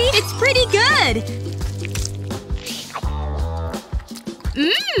 Actually, it's pretty good.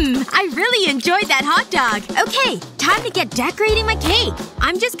 I really enjoyed that hot dog. Okay, time to get decorating my cake.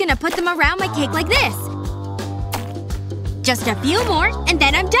 I'm just gonna put them around my cake like this. Just a few more, and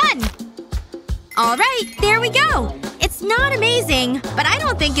then I'm done. Alright, there we go. It's not amazing, but I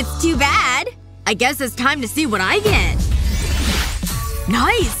don't think it's too bad. I guess it's time to see what I get.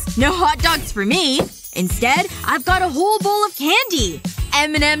 Nice! No hot dogs for me. Instead, I've got a whole bowl of candy.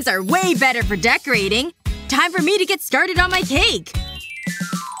 M&Ms are way better for decorating. Time for me to get started on my cake.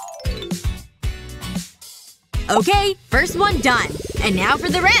 Okay, first one done. And now for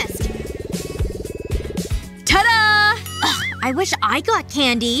the rest. Ta-da! Ugh, I wish I got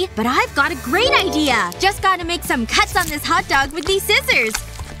candy, but I've got a great idea. Just gotta make some cuts on this hot dog with these scissors.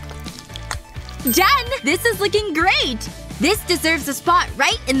 Done! This is looking great! This deserves a spot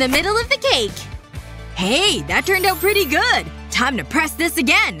right in the middle of the cake. Hey, that turned out pretty good. Time to press this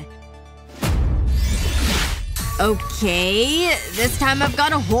again. Okay, this time I've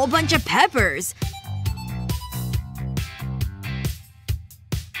got a whole bunch of peppers.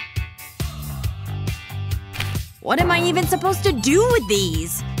 What am I even supposed to do with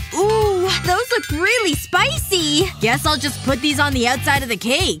these? Ooh, those look really spicy! Guess I'll just put these on the outside of the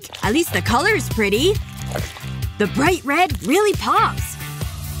cake. At least the color's pretty. The bright red really pops.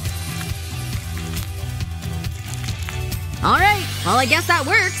 Alright, well I guess that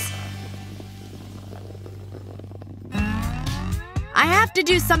works. I have to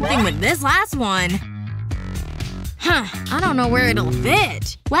do something with this last one. Huh, I don't know where it'll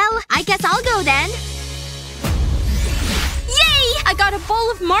fit. Well, I guess I'll go then. Yay! I got a bowl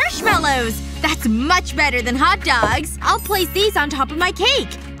of marshmallows! That's much better than hot dogs. I'll place these on top of my cake.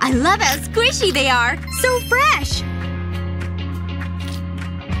 I love how squishy they are. So fresh!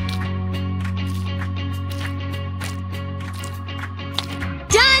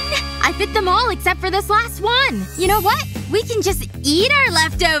 Done! I fit them all except for this last one. You know what? We can just eat our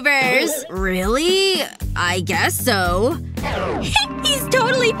leftovers. Really? I guess so. He's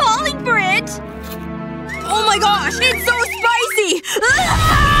totally falling for it! Oh my gosh! It's so spicy!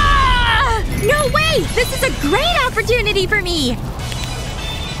 Ah! No way! This is a great opportunity for me!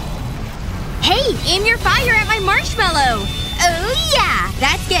 Hey, aim your fire at my marshmallow! Oh yeah!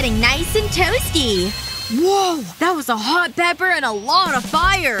 That's getting nice and toasty. Whoa! That was a hot pepper and a lot of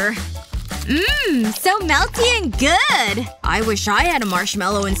fire. Mmm, so melty and good! I wish I had a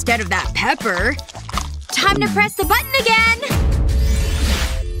marshmallow instead of that pepper. Time to press the button again!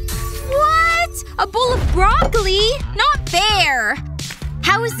 What? A bowl of broccoli? Not fair!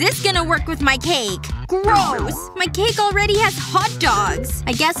 How is this gonna work with my cake? Gross! My cake already has hot dogs.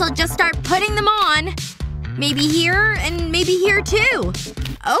 I guess I'll just start putting them on. Maybe here, and maybe here too.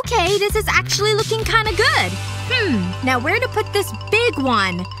 Okay, this is actually looking kinda good. Now where to put this big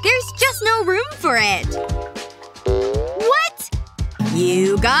one? There's just no room for it. What?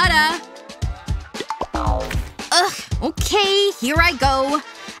 You gotta. Ugh, okay, here I go.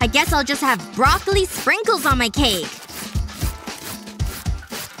 I guess I'll just have broccoli sprinkles on my cake.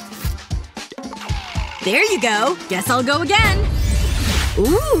 There you go. Guess I'll go again.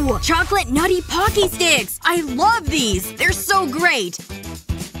 Ooh, chocolate nutty Pocky Sticks! I love these! They're so great!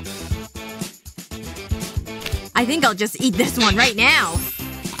 I think I'll just eat this one right now.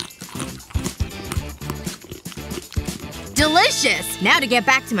 Delicious! Now to get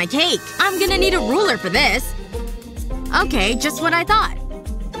back to my cake. I'm gonna need a ruler for this. Okay, just what I thought.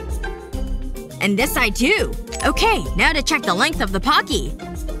 And this side too. Okay, now to check the length of the Pocky.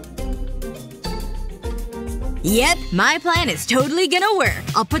 Yep, my plan is totally gonna work.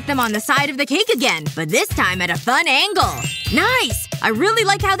 I'll put them on the side of the cake again, but this time at a fun angle. Nice! I really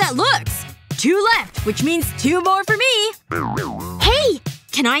like how that looks. 2 left, which means 2 more for me. Hey!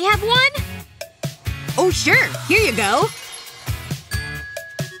 Can I have one? Oh sure, here you go.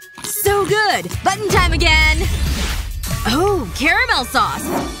 So good! Button time again! Oh, caramel sauce.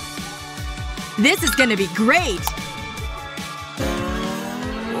 This is gonna be great.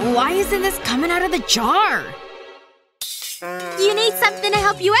 Why isn't this coming out of the jar? You need something to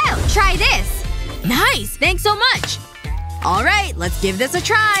help you out. Try this. Nice! Thanks so much. Alright, let's give this a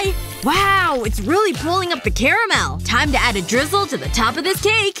try. Wow, it's really pulling up the caramel. Time to add a drizzle to the top of this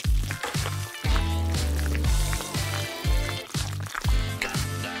cake.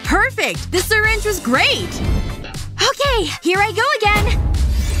 Perfect! This syringe was great! Okay, here I go again.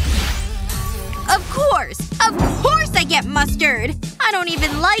 Of course I get mustard! I don't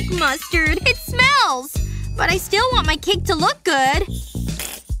even like mustard. It smells! But I still want my cake to look good.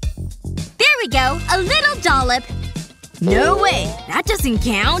 There we go. A little dollop. No way. That doesn't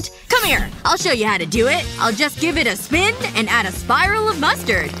count. Come here. I'll show you how to do it. I'll just give it a spin and add a spiral of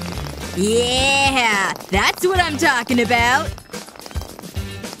mustard. Yeah! That's what I'm talking about.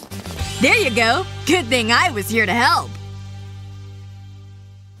 There you go. Good thing I was here to help.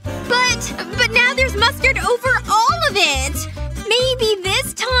 But now there's mustard over all of it! Maybe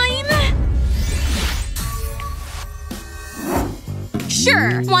this time?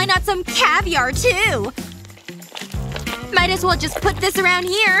 Sure, why not some caviar too? Might as well just put this around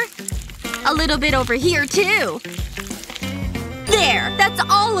here. A little bit over here too. There! That's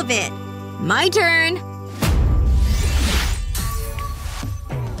all of it! My turn.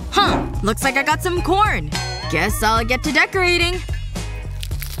 Huh. Looks like I got some corn. Guess I'll get to decorating.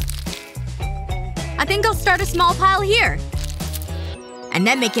 I think I'll start a small pile here. And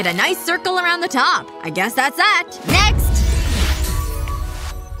then make it a nice circle around the top. I guess that's that. Next!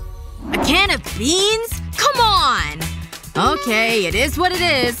 A can of beans? Come on! Okay, it is what it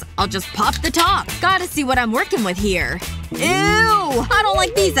is. I'll just pop the top. Gotta see what I'm working with here. Ew! I don't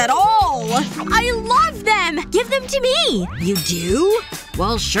like these at all! I love them! Give them to me! You do?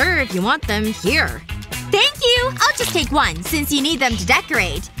 Well, sure, if you want them. Here. Thank you! I'll just take one, since you need them to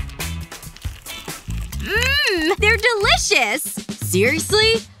decorate. Mmm! They're delicious!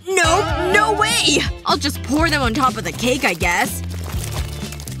 Seriously? Nope! No way! I'll just pour them on top of the cake, I guess.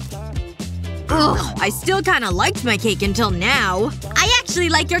 Ugh, I still kinda liked my cake until now. I actually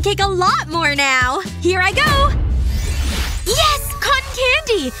like your cake a lot more now. Here I go! Yes! Cotton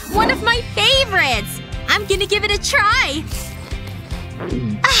candy! One of my favorites! I'm gonna give it a try.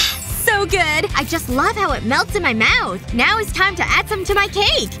 Ah, so good! I just love how it melts in my mouth. Now it's time to add some to my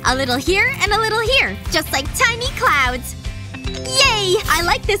cake. A little here and a little here. Just like tiny clouds. Yay! I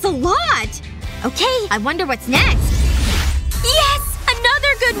like this a lot! Okay, I wonder what's next. Yes!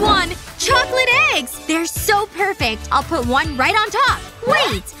 Another good one! Chocolate eggs! They're so perfect. I'll put one right on top.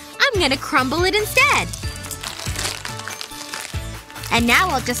 Wait! I'm gonna crumble it instead. And now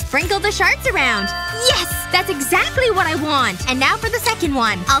I'll just sprinkle the shards around. Yes! That's exactly what I want! And now for the second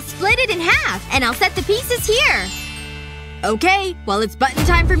one. I'll split it in half. And I'll set the pieces here. Okay. Well, it's button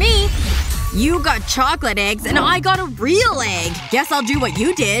time for me. You got chocolate eggs and I got a real egg. Guess I'll do what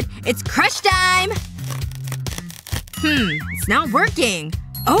you did. It's crush time! It's not working.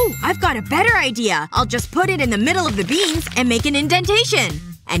 Oh, I've got a better idea. I'll just put it in the middle of the beans and make an indentation.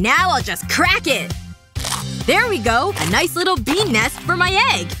 And now I'll just crack it. There we go. A nice little bean nest for my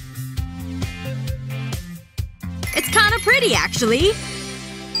egg. It's kinda pretty, actually.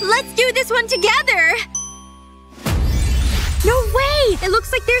 Let's do this one together! No way! It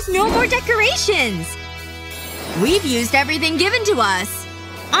looks like there's no more decorations! We've used everything given to us.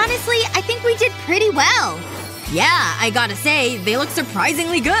 Honestly, I think we did pretty well. Yeah, I gotta say, they look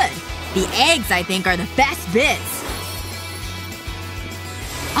surprisingly good. The eggs, I think, are the best bits.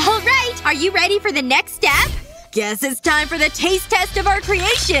 Alright, are you ready for the next step? Guess it's time for the taste test of our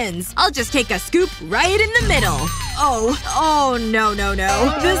creations! I'll just take a scoop right in the middle. Oh no.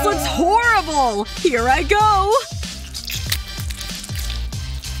 This looks horrible! Here I go!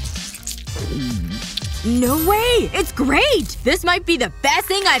 No way! It's great! This might be the best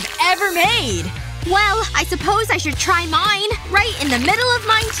thing I've ever made! Well, I suppose I should try mine. Right in the middle of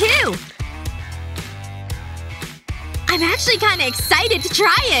mine, too. I'm actually kinda excited to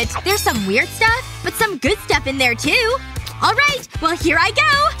try it. There's some weird stuff, but some good stuff in there, too. Alright, well here I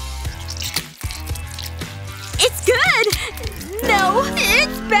go! It's good! No,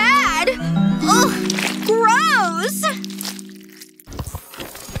 it's bad! Ugh, gross!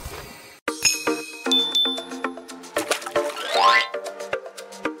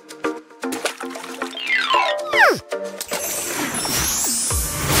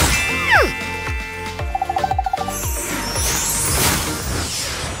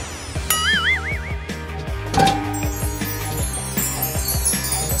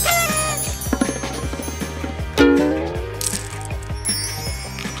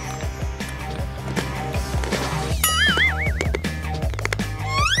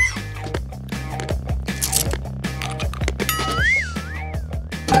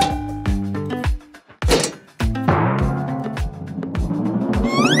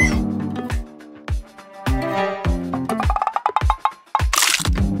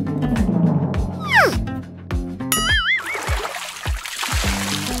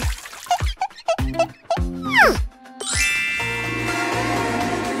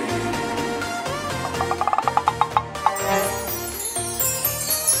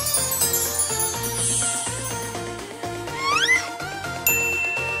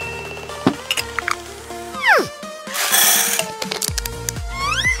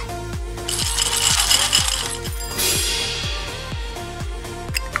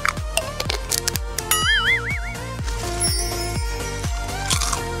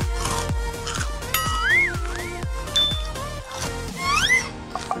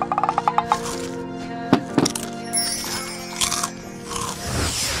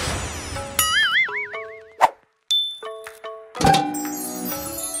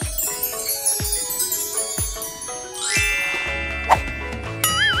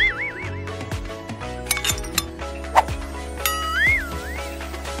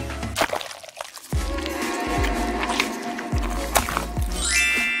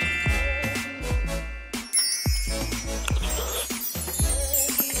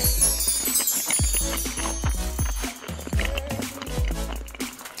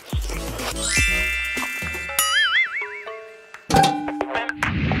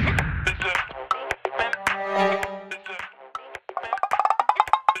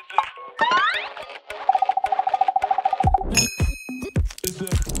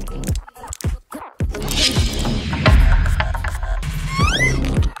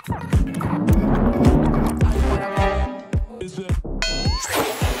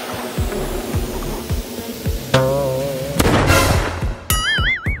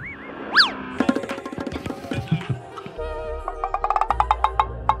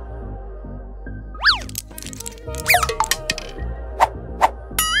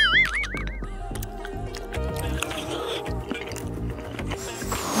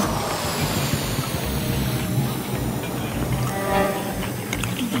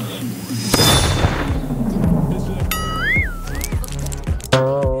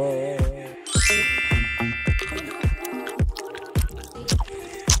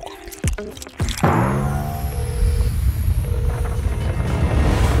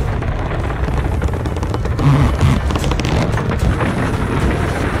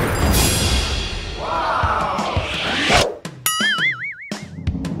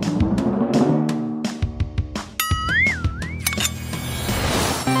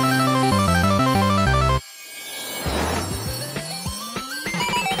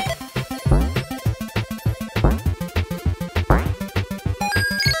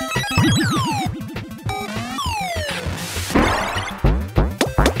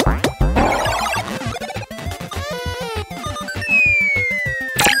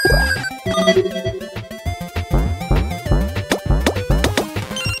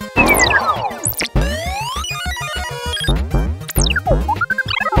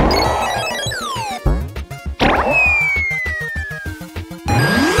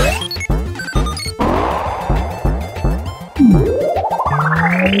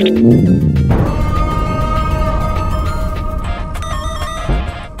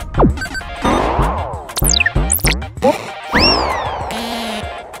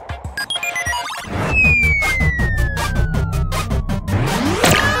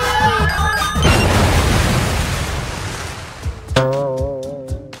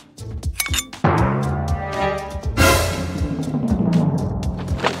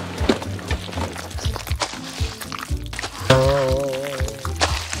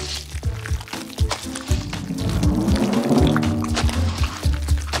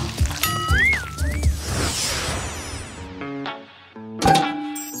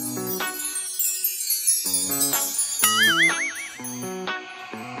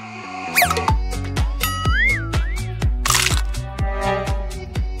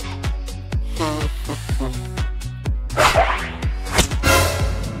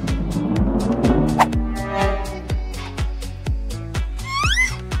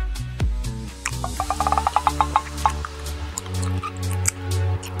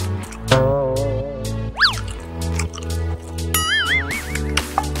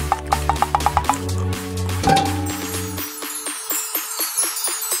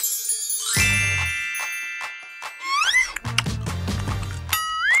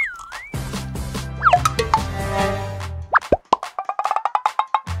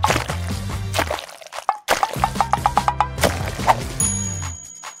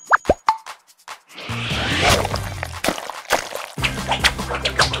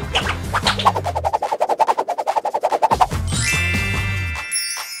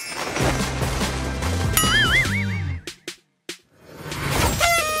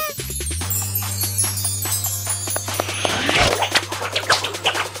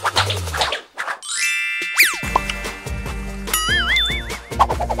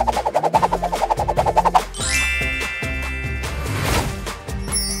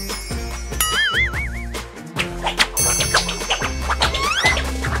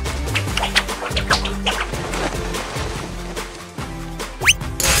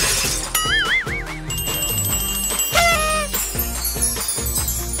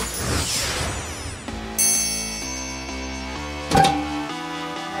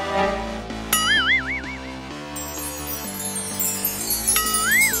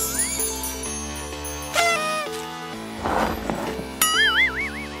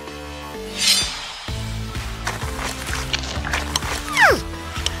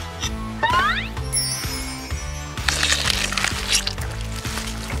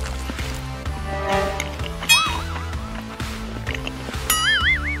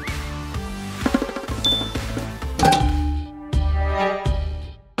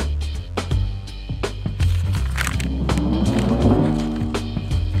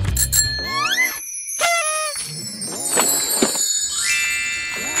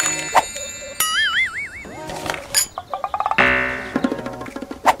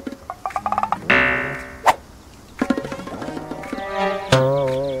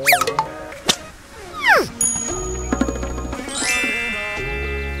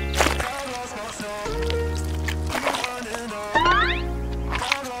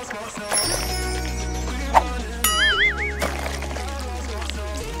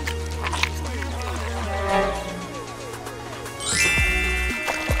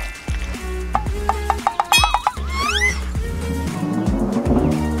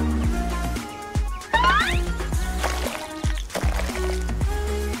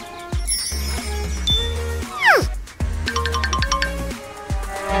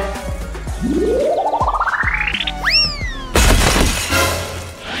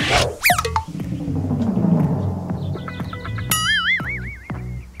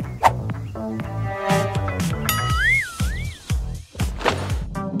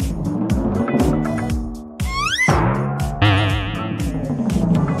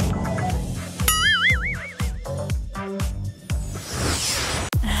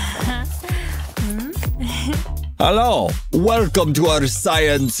 Hello, welcome to our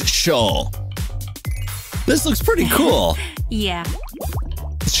science show. This looks pretty cool. Yeah.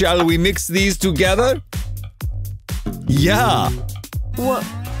 Shall we mix these together? Yeah.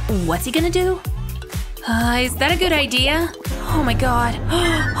 What's he gonna do? Is that a good idea? Oh my god.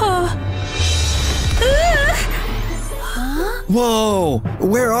 Whoa,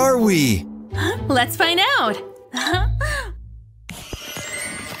 where are we? Let's find out.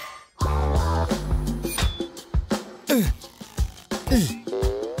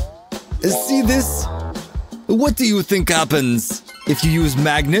 See this? What do you think happens if you use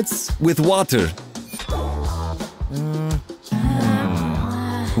magnets with water?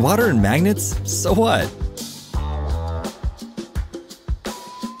 Water and magnets? So what?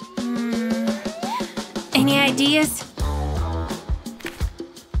 Any ideas?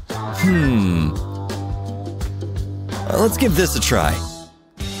 Let's give this a try.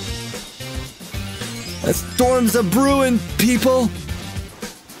 A storm's a brewing, people!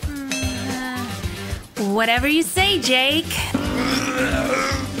 Whatever you say, Jake.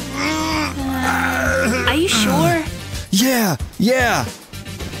 Are you sure? Yeah!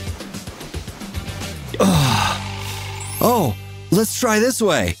 Oh, let's try this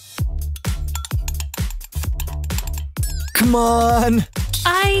way. Come on!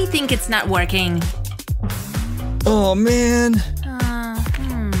 I think it's not working. Oh, man.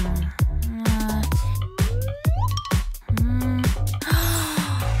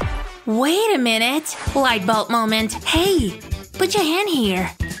 Wait a minute. Light bulb moment. Hey, put your hand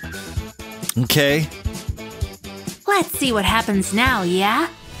here. Okay. Let's see what happens now, yeah?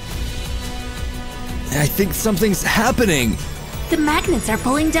 I think something's happening. The magnets are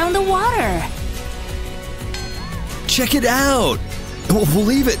pulling down the water. Check it out. We'll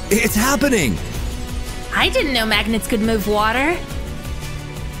believe it. It's happening. I didn't know magnets could move water.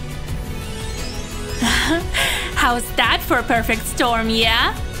 How's that for a perfect storm,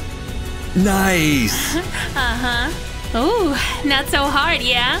 yeah? Nice. Ooh, not so hard,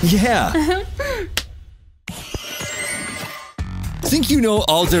 yeah? Yeah. Think you know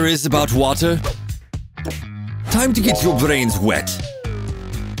all there is about water? Time to get your brains wet.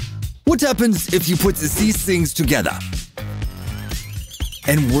 What happens if you put these things together?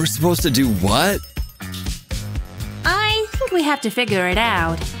 And we're supposed to do what? I think we have to figure it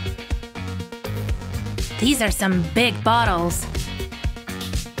out. These are some big bottles.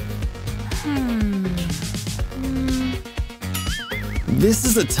 This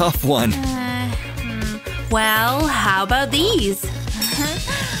is a tough one. Well, how about these?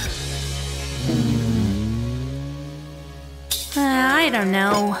 I don't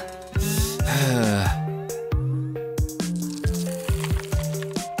know.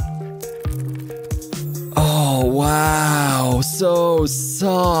 Oh, wow. So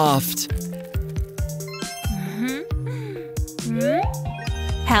soft.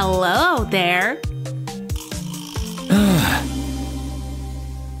 Hello there.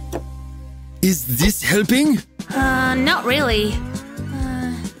 Is this helping? Not really.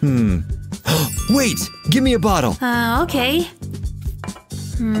 Wait, give me a bottle. Okay.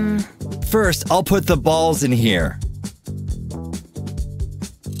 First, I'll put the balls in here.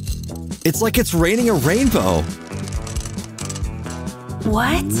 It's like it's raining a rainbow.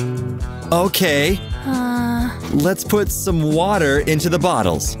 What? Okay. Let's put some water into the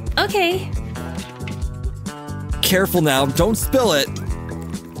bottles. Okay. Careful now, don't spill it.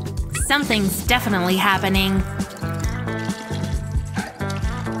 Something's definitely happening.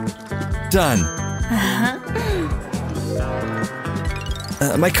 Done.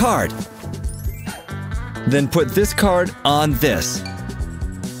 My card. Then put this card on this.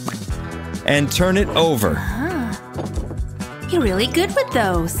 And turn it over. You're really good with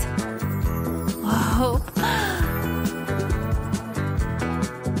those. Whoa.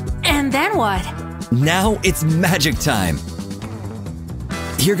 And then what? Now it's magic time.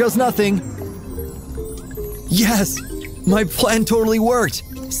 Here goes nothing. Yes, my plan totally worked.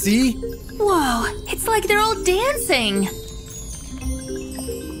 See? Whoa, it's like they're all dancing.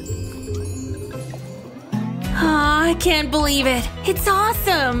 Oh, I can't believe it. It's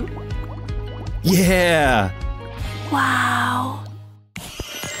awesome. Yeah. Wow.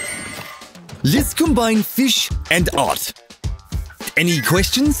 Let's combine fish and art. Any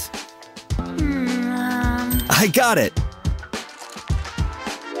questions? I got it.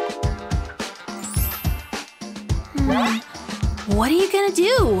 What are you gonna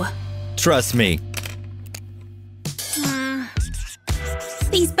do? Trust me.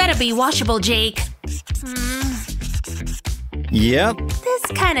 These better be washable, Jake. Yep. This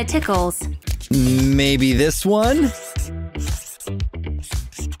kinda tickles. Maybe this one?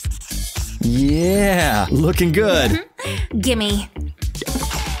 Yeah, looking good. Gimme.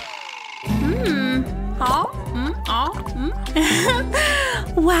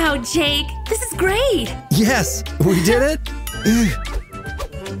 Wow, Jake, this is great. Yes, we did it.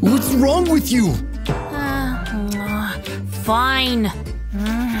 What's wrong with you? Fine.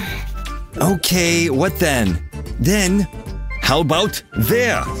 Okay, what then? Then, how about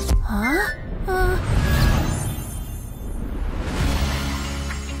there?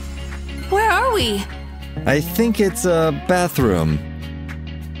 Where are we? I think it's a bathroom.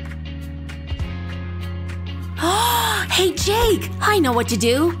 Hey, Jake, I know what to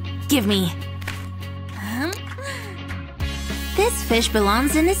do. Give me. This fish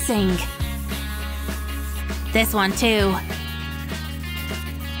belongs in the sink. This one too.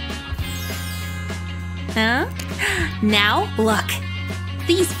 Huh? Now, look.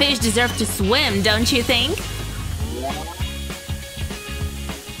 These fish deserve to swim, don't you think?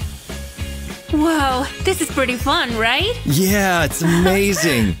 Whoa, this is pretty fun, right? Yeah, it's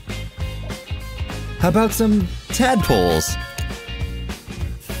amazing. How about some tadpoles?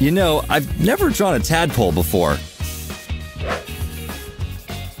 You know, I've never drawn a tadpole before.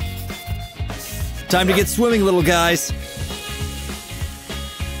 Time to get swimming, little guys.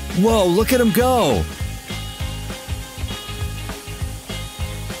 Whoa, look at them go.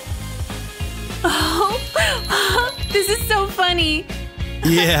 Oh, this is so funny.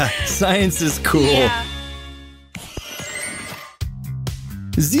 Yeah, science is cool. Yeah.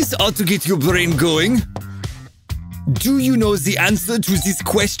 This ought to get your brain going. Do you know the answer to this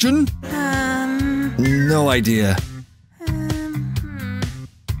question? No idea.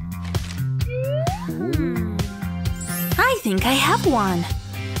 I think I have one.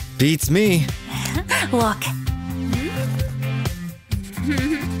 Beats me. Look.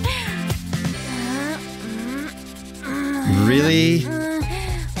 Really?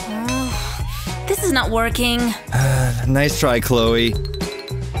 This is not working. Nice try, Chloe.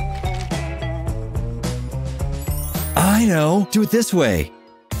 I know. Do it this way.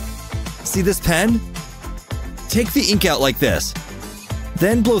 See this pen? Take the ink out like this.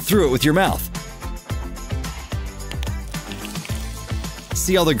 Then blow through it with your mouth.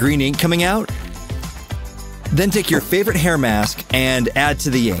 See all the green ink coming out? Then take your favorite hair mask and add to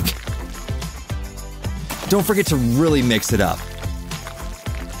the ink. Don't forget to really mix it up.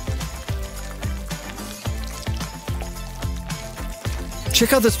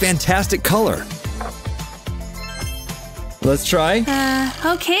 Check out this fantastic color. Let's try.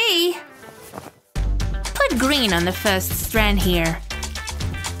 Okay. Put green on the first strand here.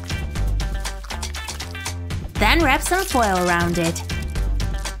 Then wrap some foil around it.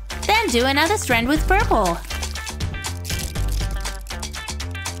 Then do another strand with purple.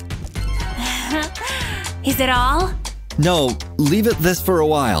 Is it all? No, leave it this for a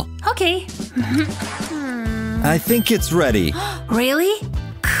while. Okay. I think it's ready. Really?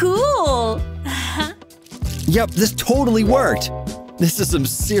 Cool! Yep, this totally worked. This is some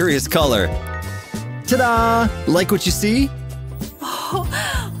serious color. Ta-da! Like what you see? Oh,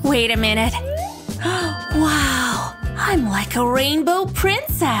 wait a minute. Wow, I'm like a rainbow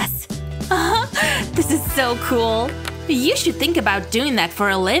princess. This is so cool. You should think about doing that for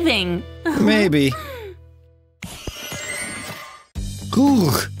a living. Maybe.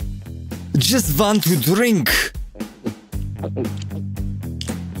 Ooh, just want to drink.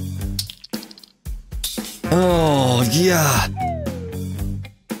 Oh, yeah.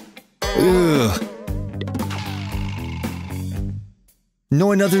 Ugh.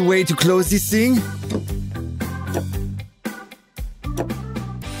 Know another way to close this thing?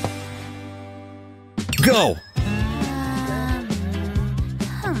 Go!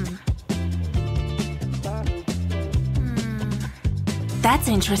 That's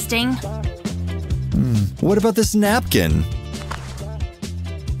interesting. What about this napkin?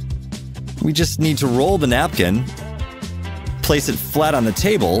 We just need to roll the napkin, place it flat on the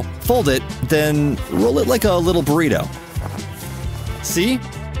table, fold it, then roll it like a little burrito. See?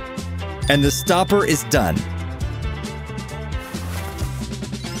 And the stopper is done.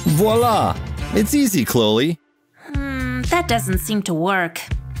 Voila! It's easy, Chloe. That doesn't seem to work.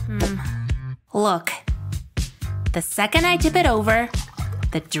 Look. The second I tip it over,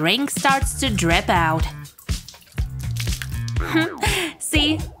 the drink starts to drip out.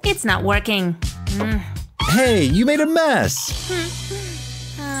 See? It's not working. Hey, you made a mess!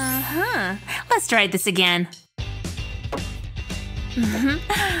 Let's try this again.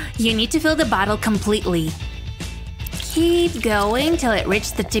 You need to fill the bottle completely. Keep going till it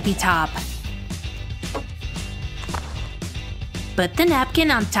reaches the tippy top. Put the napkin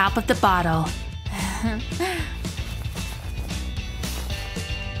on top of the bottle.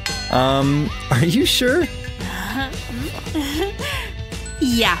 Are you sure?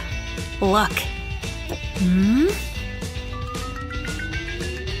 Yeah. Look.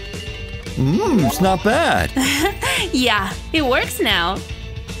 It's not bad. Yeah, it works now.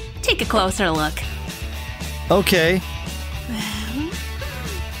 Take a closer look. Okay.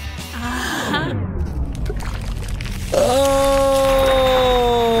 Oh!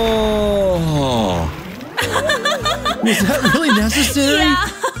 Was that really necessary? Yeah.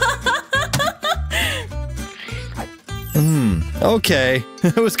 Okay.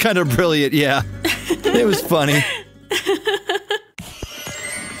 It was kind of brilliant, yeah. It was funny.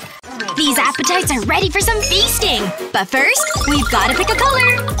 These appetites are ready for some feasting! But first, we've gotta pick a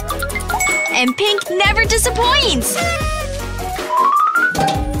color! And pink never disappoints!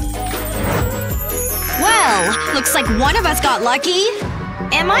 Whoa! Looks like one of us got lucky.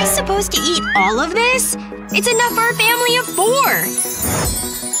 Am I supposed to eat all of this? It's enough for a family of 4.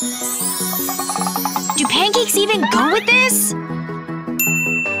 Do pancakes even go with this?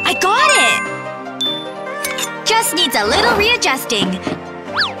 I got it! Just needs a little readjusting.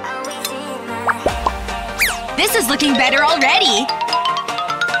 This is looking better already.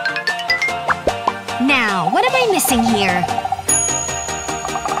 Now, what am I missing here?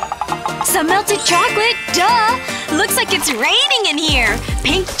 Some melted chocolate, duh! Looks like it's raining in here!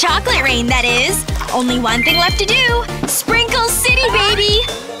 Pink chocolate rain, that is! Only one thing left to do! Sprinkle City, baby!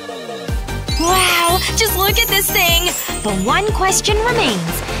 Wow, just look at this thing! But one question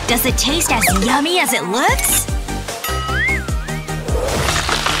remains. Does it taste as yummy as it looks?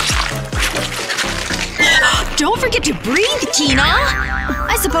 Don't forget to breathe, Tina!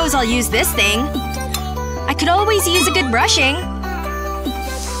 I suppose I'll use this thing. I could always use a good brushing.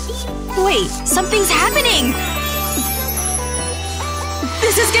 Wait, something's happening!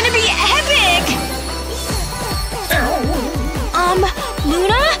 This is gonna be epic!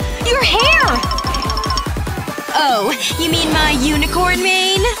 Luna? Your hair! Oh, you mean my unicorn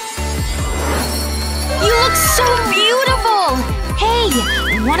mane? You look so beautiful! Hey,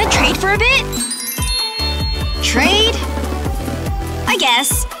 wanna trade for a bit? Trade? I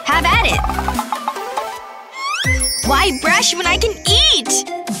guess. Have at it. Why brush when I can eat?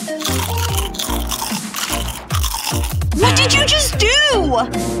 What did you just do?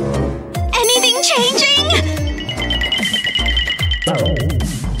 Anything changing?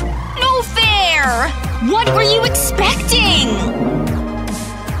 No fair! What were you expecting?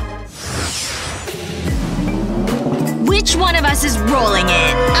 Which one of us is rolling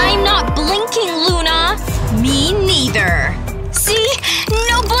it? I'm not blinking, Luna. Me neither. See?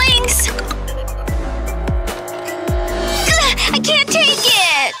 No blinks! Ugh, I can't take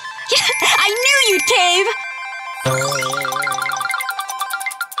it! I knew you'd cave!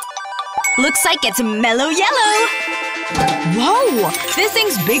 Looks like it's mellow yellow. Whoa! This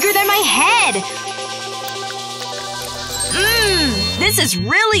thing's bigger than my head! Mmm! This is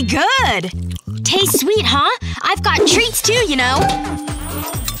really good! Tastes sweet, huh? I've got treats too, you know.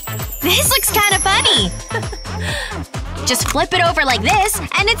 This looks kinda funny. Just flip it over like this,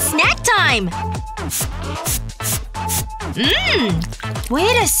 and it's snack time! Mmm!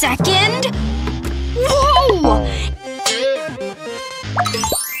 Wait a second… Whoa!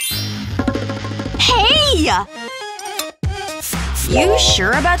 Hey! You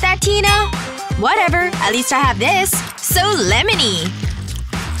sure about that, Tina? Whatever, at least I have this. So lemony.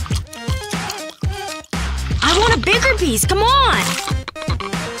 I want a bigger piece, come on!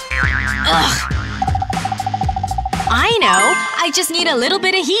 Ugh. I know. I just need a little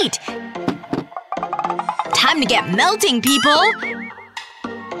bit of heat. Time to get melting, people!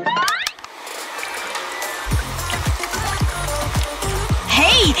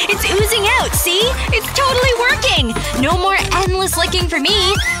 Hey! It's oozing out, see? It's totally working! No more endless licking for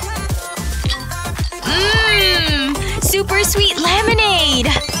me. Mmm! Super sweet lemonade!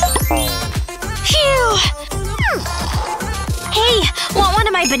 Phew! Hey! Want one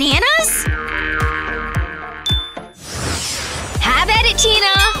of my bananas? Have at it,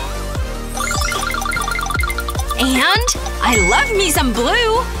 Tina! And I love me some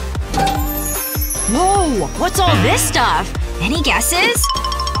blue! Whoa! What's all this stuff? Any guesses?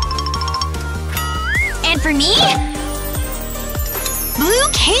 And for me? Blue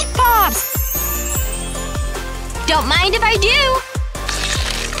cake pops! Don't mind if I do!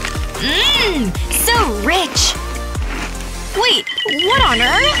 Mmm! So rich! Wait, what on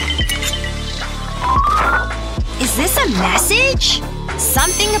earth? Is this a message?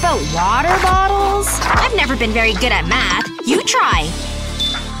 Something about water bottles? I've never been very good at math. You try.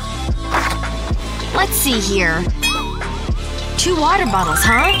 Let's see here. 2 water bottles,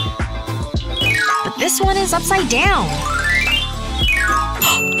 huh? But this one is upside down.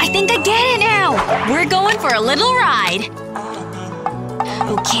 I think I get it now! We're going for a little ride.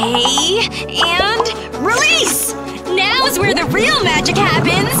 Okay… and… release! Now is where the real magic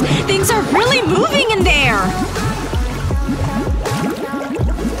happens! Things are really moving in there!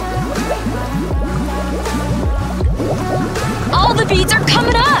 All the beads are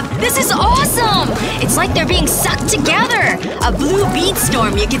coming up! This is awesome! It's like they're being sucked together! A blue bead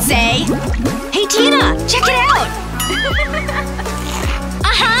storm, you could say. Hey, Tina! Check it out!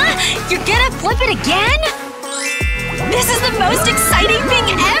 Uh-huh! You're gonna flip it again? This is the most exciting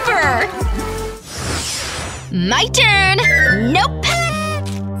thing ever! My turn! Nope!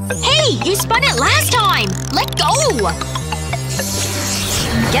 Hey! You spun it last time! Let go!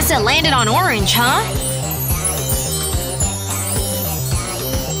 Guess it landed on orange, huh?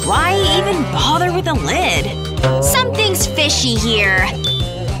 Why even bother with a lid? Something's fishy here.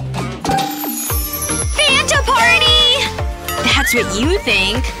 Fanta party! That's what you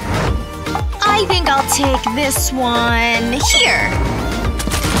think. I think I'll take this one here.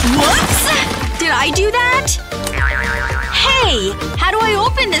 Whoops! Did I do that? Hey! How do I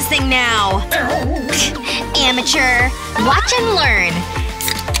open this thing now? Amateur. Watch and learn.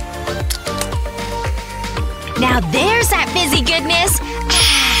 Now there's that fizzy goodness.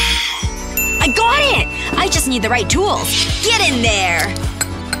 I got it! I just need the right tools. Get in there!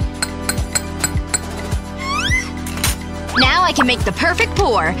 Now I can make the perfect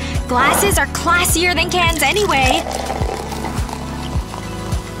pour. Glasses are classier than cans anyway.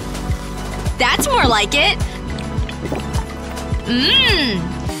 That's more like it. Mmm.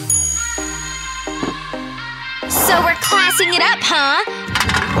 So we're classing it up, huh?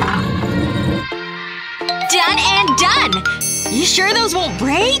 Done and done! You sure those won't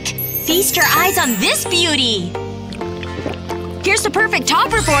break? Feast your eyes on this beauty! Here's the perfect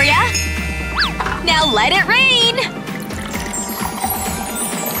topper for ya! Now let it rain!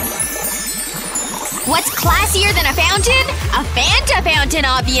 What's classier than a fountain? A Fanta fountain,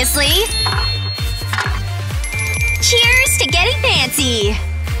 obviously! Cheers to getting fancy!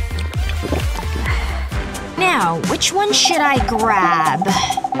 Now, which one should I grab?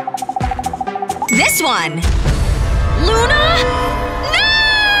 This one! Luna? No!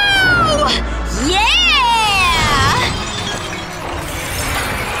 Yeah!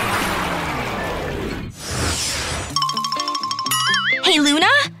 Hey, Luna?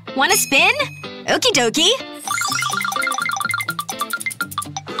 Wanna spin? Okie dokie.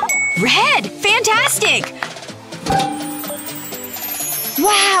 Red! Fantastic!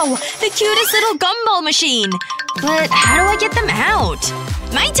 Wow! The cutest little gumball machine! But how do I get them out?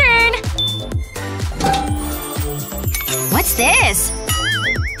 My turn! What's this?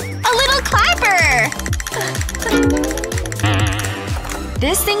 A little clapper!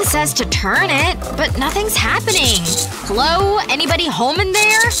 This thing says to turn it, but nothing's happening. Hello? Anybody home in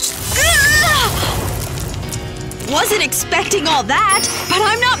there? Ugh! Wasn't expecting all that, but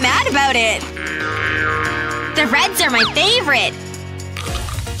I'm not mad about it. The reds are my favorite.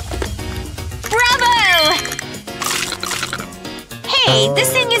 Bravo! Hey, this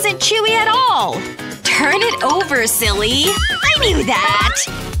thing isn't chewy at all. Turn it over, silly. I knew that.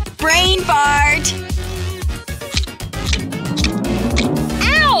 Brain fart.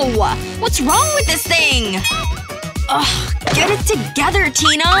 Ow! What's wrong with this thing? Ugh, get it together,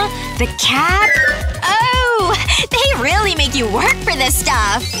 Tina. The cap? Oh! They really make you work for this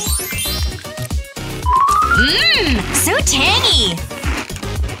stuff. Mmm! So tangy!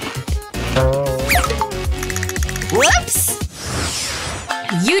 Whoops!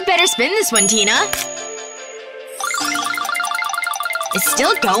 You'd better spin this one, Tina. It's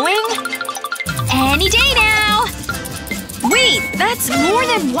still going? Any day now! Wait, that's more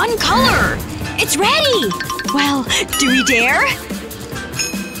than one color! It's ready! Well, do we dare?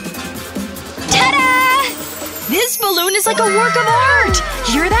 Ta-da! This balloon is like a work of art!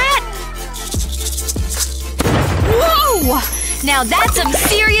 Hear that? Whoa! Now that's some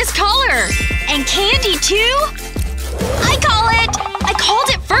serious color! And candy, too? I call it! I called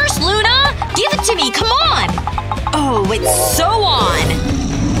it first, Luna! Give it to me, come on! Oh, it's so on!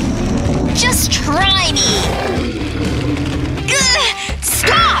 Just try me! Ugh,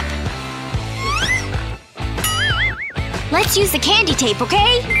 stop! Let's use the candy tape,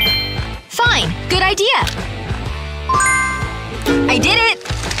 okay? Fine. Good idea. I did it!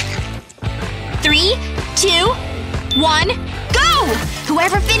 3, 2, 1, go!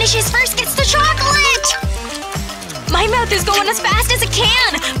 Whoever finishes first gets the chocolate! My mouth is going as fast as it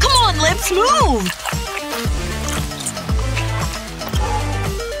can! Come on, lips, move!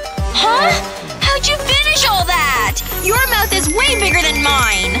 Huh? How'd you finish all that? Your mouth is way bigger than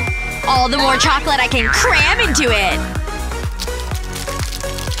mine! All the more chocolate I can cram into it!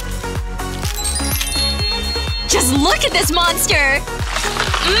 Just look at this monster!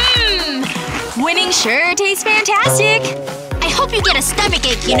 Mmm! Winning sure tastes fantastic! I hope you get a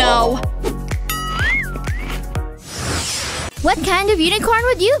stomachache, you know! What kind of unicorn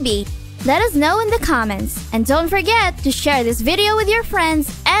would you be? Let us know in the comments. And don't forget to share this video with your friends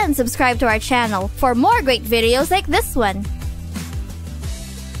and subscribe to our channel for more great videos like this one.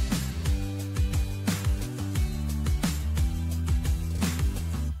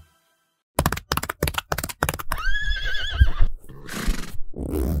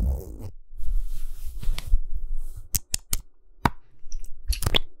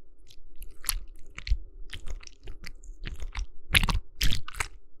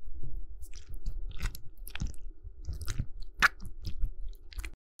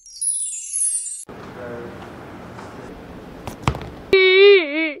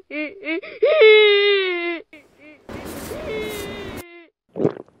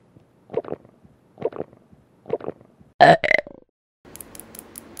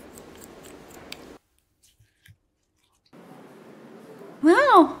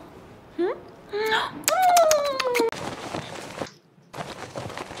 Wow.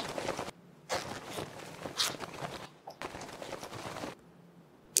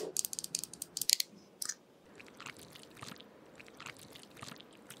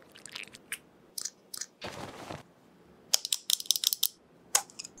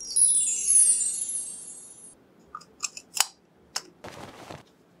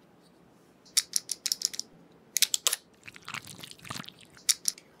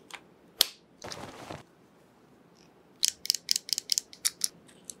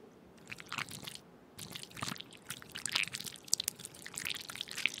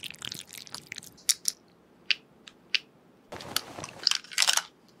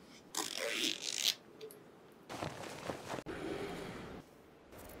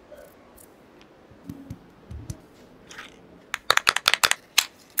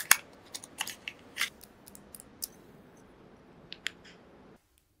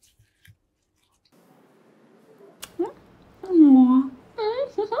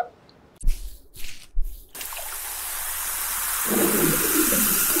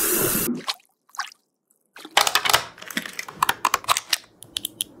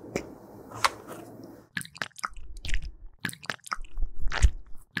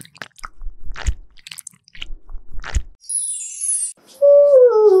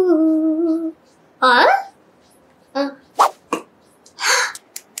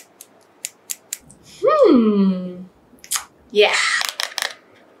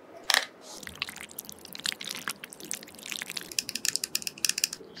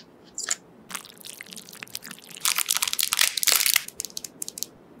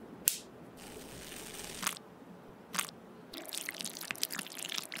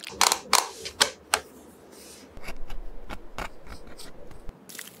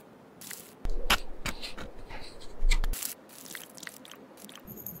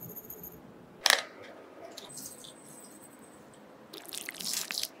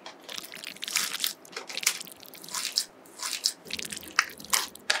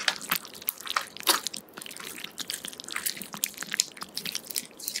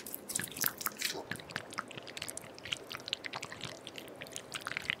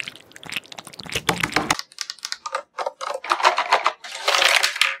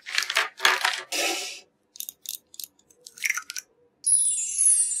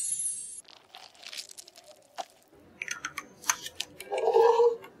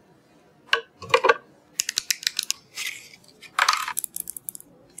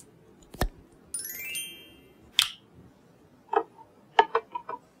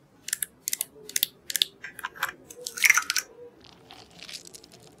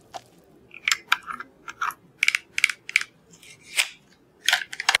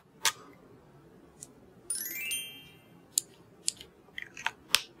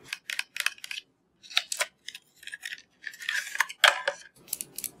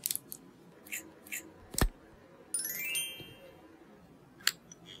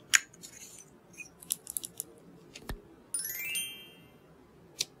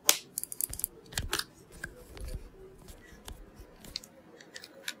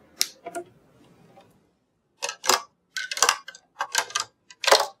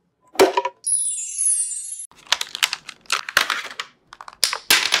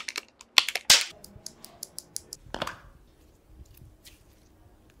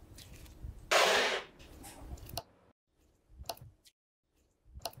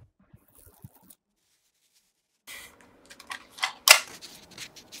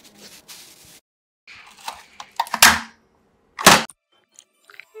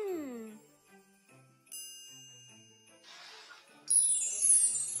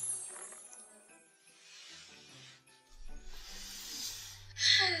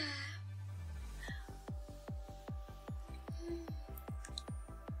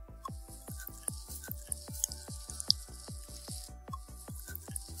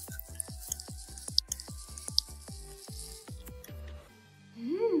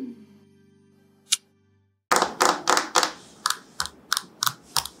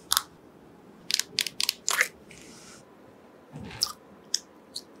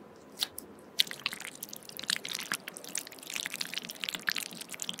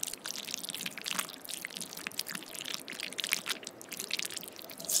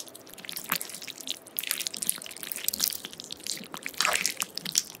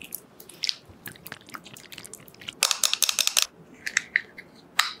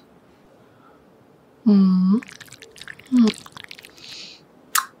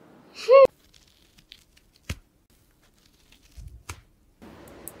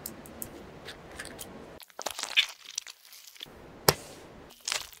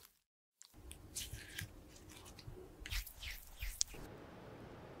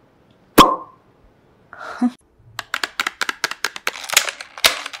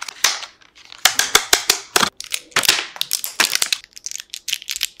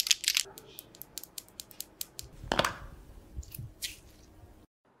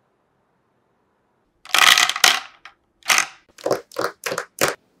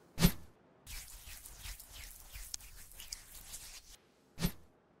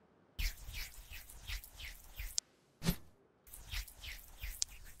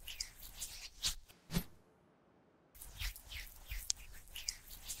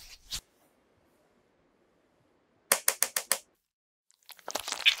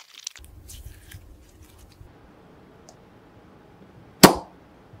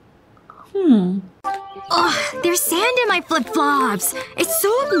 in my flip-flops! It's so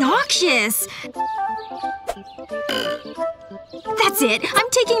obnoxious! That's it! I'm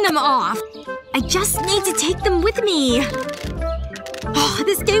taking them off! I just need to take them with me! Oh,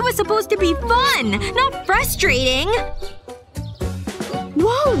 this day was supposed to be fun! Not frustrating!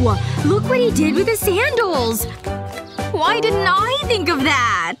 Whoa! Look what he did with his sandals! Why didn't I think of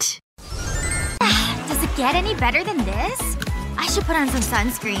that? Does it get any better than this? I should put on some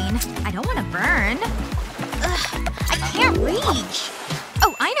sunscreen. I don't want to burn. Ugh, I can't reach.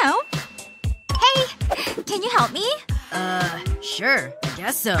 Oh, I know. Hey! Can you help me? Sure. I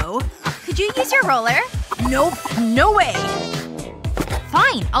guess so. Could you use your roller? Nope. No way!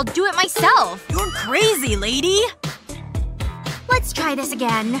 Fine, I'll do it myself. You're crazy, lady! Let's try this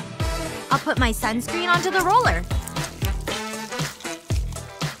again. I'll put my sunscreen onto the roller.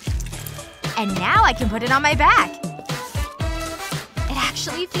 And now I can put it on my back. It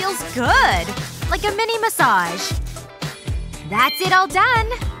actually feels good. Like a mini massage. That's it all done.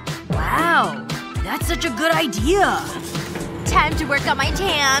 Wow. That's such a good idea. Time to work on my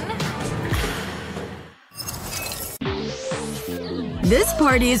tan. This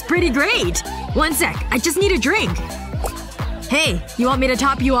party is pretty great. One sec. I just need a drink. Hey, you want me to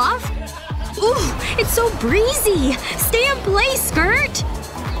top you off? Ooh, it's so breezy! Stay in place, skirt!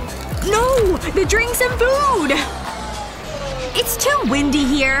 No! The drinks and food! It's too windy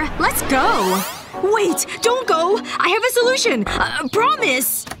here. Let's go. Wait! Don't go! I have a solution!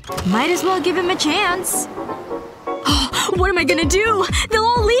 Promise! Might as well give him a chance. What am I gonna do? They'll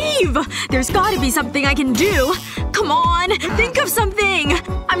all leave! There's gotta be something I can do. Come on! Think of something!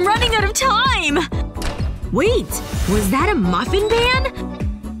 I'm running out of time! Wait. Was that a muffin pan?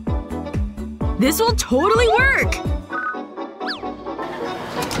 This will totally work!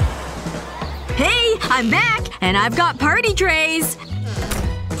 Hey! I'm back! And I've got party trays!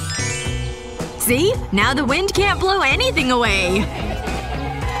 See? Now the wind can't blow anything away.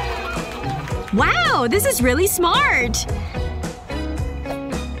 Wow! This is really smart!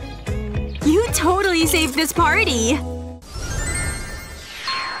 You totally saved this party!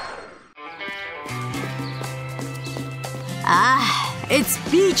 Ah, it's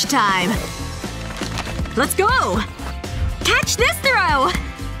beach time. Let's go! Catch this throw!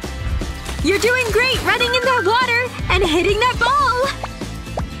 You're doing great running in that water and hitting that ball!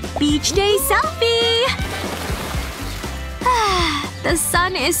 Beach day selfie! Ah, the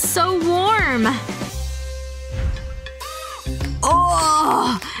sun is so warm.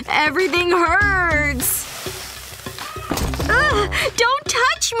 Oh, everything hurts. Ugh, don't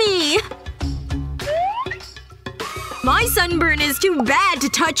touch me! My sunburn is too bad to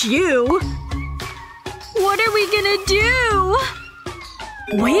touch you. What are we gonna do?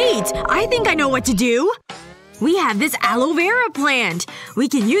 Wait, I think I know what to do. We have this aloe vera plant. We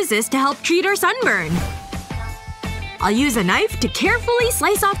can use this to help treat our sunburn. I'll use a knife to carefully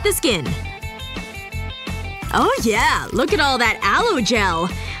slice off the skin. Oh yeah, look at all that aloe gel.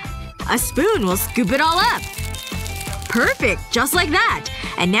 A spoon will scoop it all up. Perfect, just like that.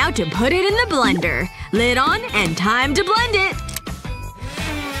 And now to put it in the blender. Lid on and time to blend it.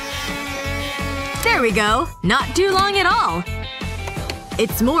 There we go. Not too long at all.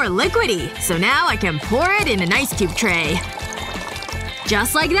 It's more liquidy, so now I can pour it in an ice cube tray.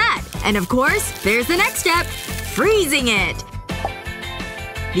 Just like that. And of course, there's the next step. Freezing it.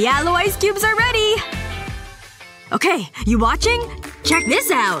 The aloe ice cubes are ready! Okay, you watching? Check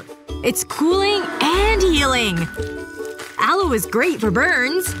this out! It's cooling and healing. Aloe is great for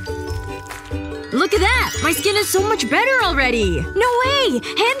burns. Look at that! My skin is so much better already! No way!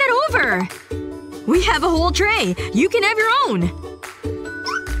 Hand that over! We have a whole tray. You can have your own.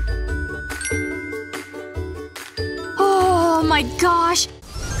 Oh my gosh.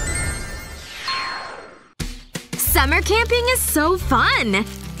 Summer camping is so fun!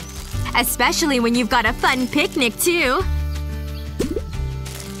 Especially when you've got a fun picnic, too.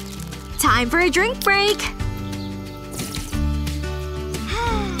 Time for a drink break.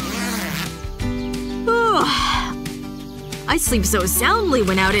 I sleep so soundly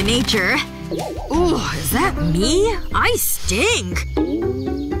when out in nature. Ooh, is that me? I stink!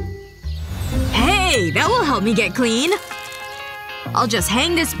 Hey, that will help me get clean. I'll just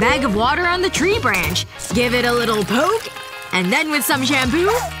hang this bag of water on the tree branch, give it a little poke, and then with some shampoo,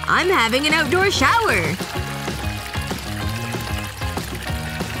 I'm having an outdoor shower.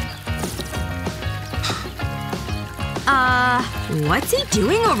 What's he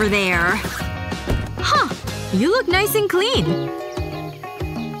doing over there? Huh. You look nice and clean.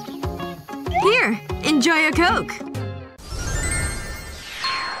 Here, enjoy a Coke.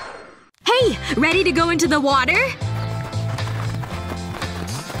 Hey! Ready to go into the water?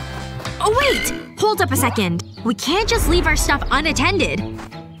 Oh wait! Hold up a second. We can't just leave our stuff unattended.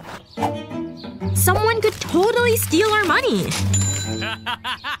 Someone could totally steal our money.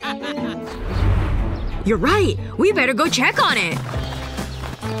 You're right. We better go check on it.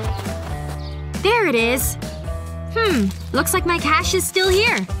 There it is. Looks like my cash is still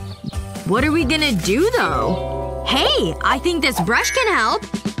here. What are we gonna do, though? Hey! I think this brush can help.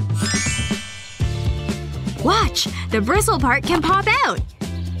 Watch! The bristle part can pop out.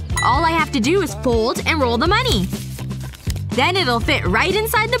 All I have to do is fold and roll the money. Then it'll fit right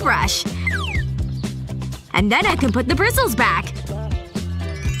inside the brush. And then I can put the bristles back.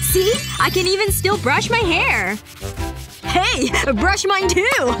 See? I can even still brush my hair. Hey! Brush mine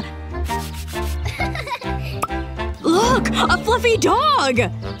too! Look! A fluffy dog!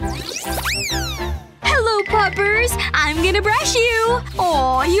 Hello, puppers! I'm gonna brush you!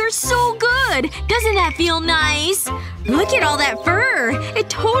 Aw, you're so good! Doesn't that feel nice? Look at all that fur! It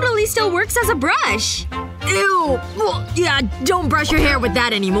totally still works as a brush! Ew! Well, yeah, don't brush your hair with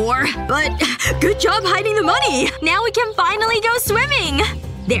that anymore. But good job hiding the money! Now we can finally go swimming!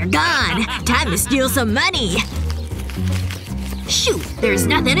 They're gone! Time to steal some money! Shoot! There's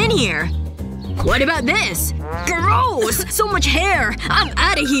nothing in here! What about this? Gross! So much hair! I'm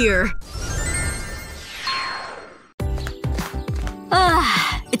outta here!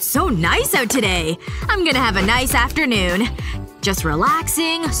 It's so nice out today. I'm gonna have a nice afternoon. Just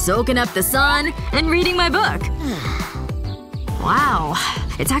relaxing, soaking up the sun, and reading my book. Wow.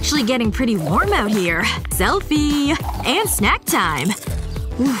 It's actually getting pretty warm out here. Selfie! And snack time.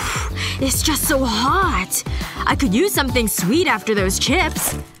 Oof. It's just so hot. I could use something sweet after those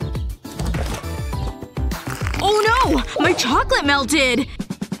chips. Oh no! My chocolate melted!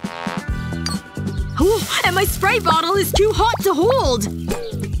 Ooh, and my Sprite bottle is too hot to hold!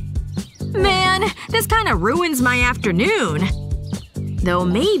 Man, this kinda ruins my afternoon. Though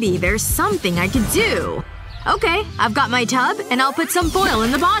maybe there's something I could do. Okay, I've got my tub, and I'll put some foil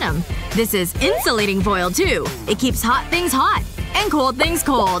in the bottom. This is insulating foil too. It keeps hot things hot. And cold things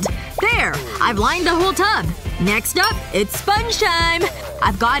cold. There! I've lined the whole tub. Next up, it's sponge time!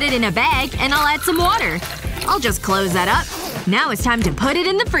 I've got it in a bag, and I'll add some water. I'll just close that up. Now it's time to put it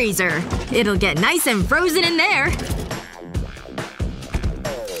in the freezer. It'll get nice and frozen in there.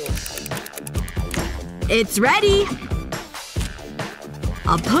 It's ready!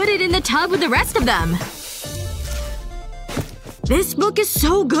 I'll put it in the tub with the rest of them. This book is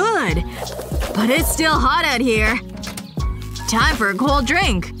so good! But it's still hot out here. Time for a cold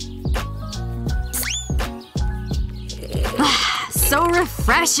drink. So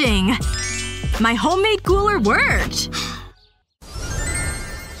refreshing. My homemade cooler worked!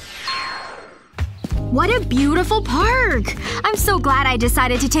 What a beautiful park! I'm so glad I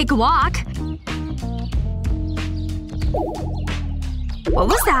decided to take a walk. What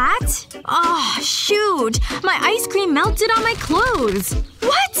was that? Oh, shoot. My ice cream melted on my clothes.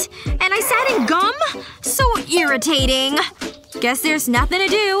 What? And I sat in gum? So irritating. Guess there's nothing to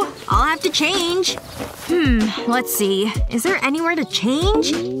do. I'll have to change. Let's see. Is there anywhere to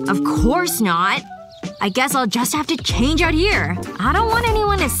change? Of course not. I guess I'll just have to change out here. I don't want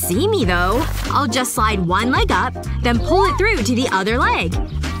anyone to see me, though. I'll just slide one leg up, then pull it through to the other leg.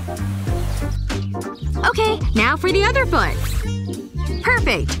 Okay, now for the other foot.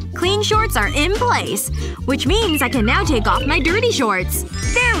 Perfect. Clean shorts are in place. Which means I can now take off my dirty shorts.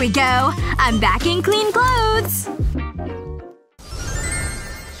 There we go. I'm back in clean clothes.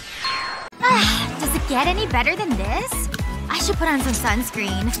 Does it get any better than this? I should put on some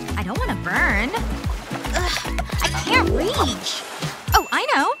sunscreen. I don't want to burn. Ugh, I can't reach. Oh, I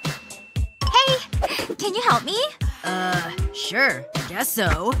know. Hey! Can you help me? Sure. I guess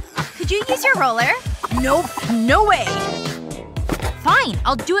so. Could you use your roller? Nope. No way! Fine,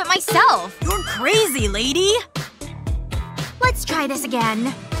 I'll do it myself. You're crazy, lady! Let's try this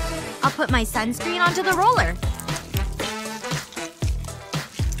again. I'll put my sunscreen onto the roller.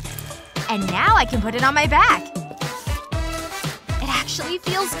 And now I can put it on my back. It actually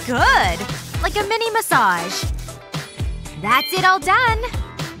feels good. Like a mini massage. That's it all done.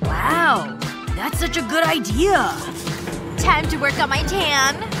 Wow. That's such a good idea. Time to work on my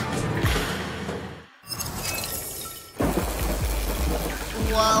tan.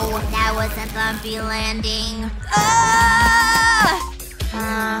 Whoa, that was a bumpy landing.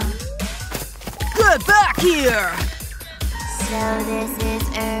 Get back here! So this is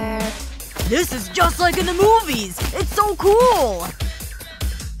Earth. This is just like in the movies! It's so cool!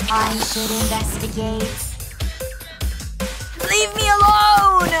 I should investigate. Leave me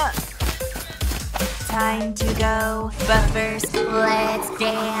alone! Time to go. But first, let's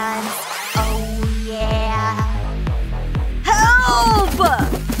dance. Oh yeah. Help!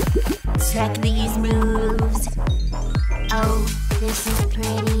 Check these moves.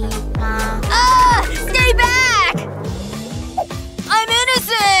 pretty, huh? Ah! Stay back! I'm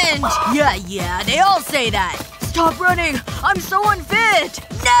innocent! Yeah, they all say that. Stop running! I'm so unfit!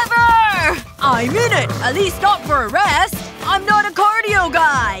 Never! I'm in it! At least not for arrest! I'm not a cardio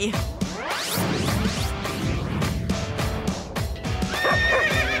guy!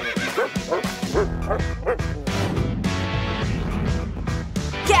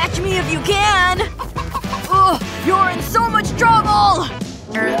 Catch me if you can! Ugh, you're in so much trouble!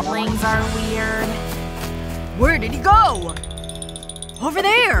 Earthlings are weird. Where did he go? Over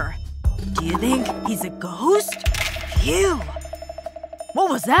there! Do you think he's a ghost? Phew! What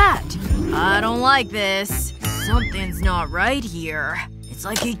was that? I don't like this. Something's not right here. It's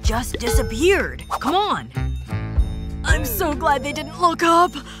like he just disappeared. Come on. I'm so glad they didn't look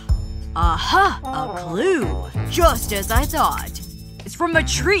up. Aha! A clue. Just as I thought. It's from a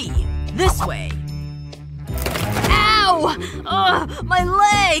tree. This way. Ow! Ugh! My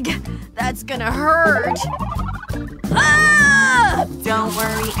leg! That's gonna hurt. Ah! Don't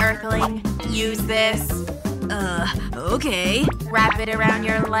worry, Earthling. Use this. Okay. Wrap it around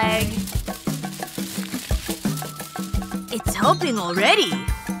your leg. It's helping already.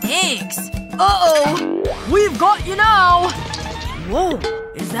 Thanks. Uh-oh! We've got you now! Whoa.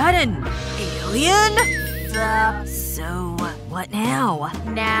 Is that an alien? So, what now?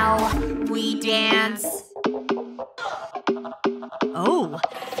 Now, we dance. Oh.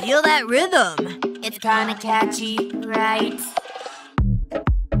 Feel that rhythm. It's kinda catchy, right?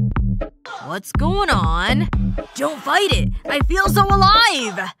 What's going on? Don't fight it! I feel so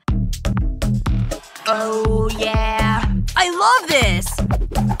alive! Oh, yeah. I love this!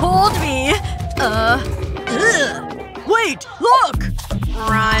 Hold me! Ugh. Wait! Look!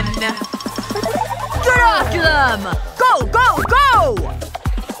 Run. Get after them! Go! Go! Go!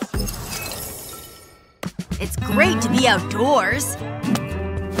 It's great to be outdoors.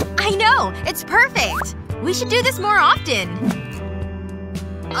 I know! It's perfect! We should do this more often.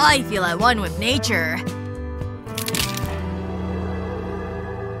 I feel at one with nature.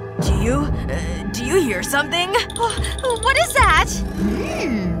 Do you hear something? What is that?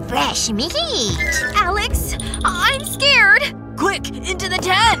 Fresh meat. Alex, I'm scared! Quick, into the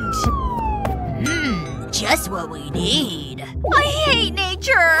tent! Just what we need. I hate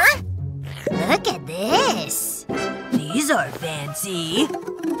nature! Look at this. These are fancy.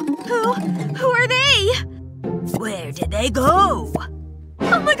 Who are they? Where did they go?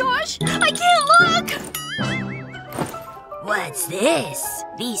 Oh my gosh! I can't look! What's this?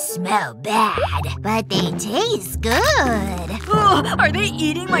 These smell bad, but they taste good. Are they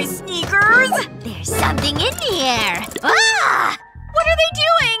eating my sneakers? There's something in here. Ah! What are they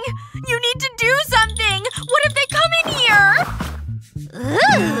doing? You need to do something! What if they come in here?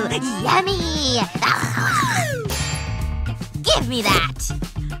 Ooh, yummy! Give me that!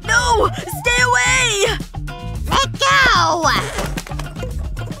 No! Stay away! Let go! Ah!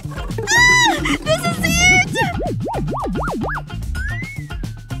 This is it!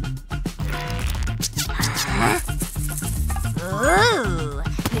 Ooh,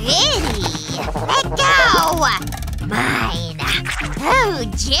 pretty! Let go! Mine! Oh,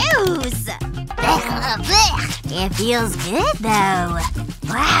 juice! It feels good, though.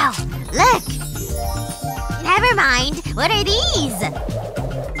 Wow, look! Never mind. What are these?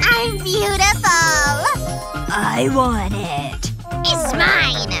 I'm beautiful! I want it. It's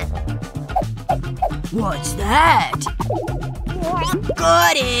mine! What's that?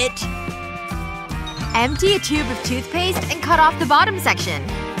 Got it! Empty a tube of toothpaste and cut off the bottom section.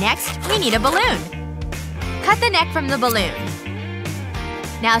 Next, we need a balloon. Cut the neck from the balloon.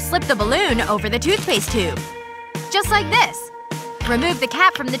 Now slip the balloon over the toothpaste tube. Just like this. Remove the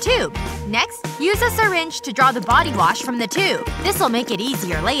cap from the tube. Next, use a syringe to draw the body wash from the tube. This'll make it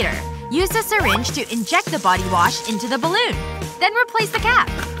easier later. Use the syringe to inject the body wash into the balloon. Then replace the cap.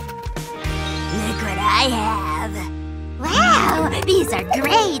 Look what I have. Wow, these are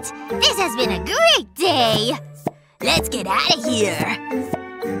great! This has been a great day! Let's get out of here!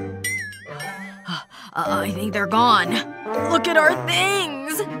 I think they're gone. Look at our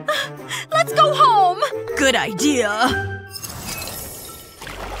things! Let's go home! Good idea.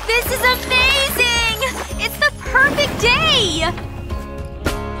 This is amazing! It's the perfect day!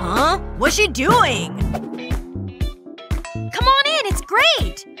 Huh? What's she doing? Come on in, it's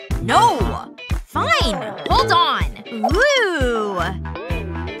great! No! Fine, hold on. Ooh!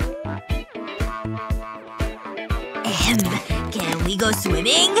 Can we go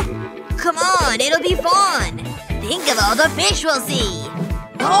swimming? Come on, it'll be fun! Think of all the fish we'll see!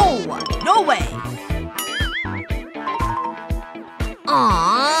 No! No way!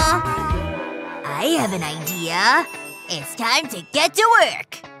 Aww. I have an idea. It's time to get to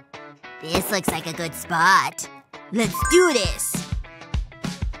work. This looks like a good spot. Let's do this.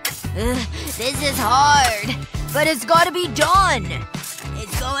 This is hard, but it's gotta be done.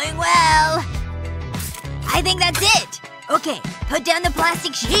 It's going well. I think that's it. Okay, put down the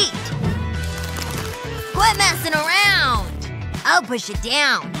plastic sheet. Quit messing around. I'll push it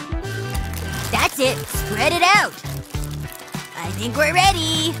down. That's it. Spread it out. I think we're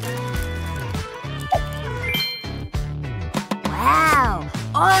ready. Wow.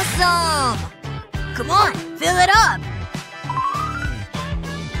 Awesome. Come on, fill it up.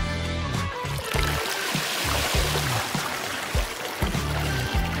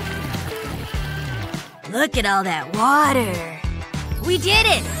 Look at all that water. We did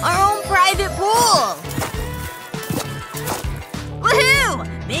it! Our own private pool!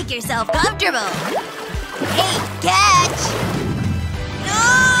 Woohoo! Make yourself comfortable. Hey, catch!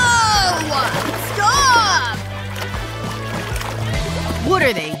 No! Stop! What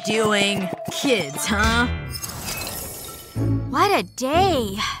are they doing? Kids, huh? What a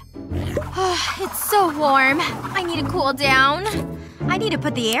day. It's so warm. I need to cool down. I need to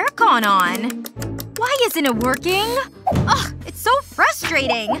put the aircon on. Why isn't it working? Ugh, it's so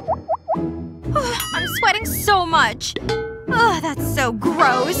frustrating. I'm sweating so much. Ugh, that's so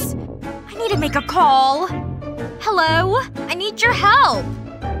gross. I need to make a call. Hello? I need your help.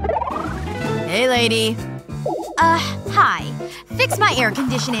 Hey, lady. Hi. Fix my air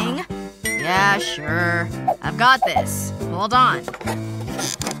conditioning. Yeah, sure. I've got this. Hold on.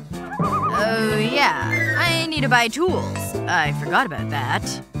 Oh, yeah. I need to buy tools. I forgot about that.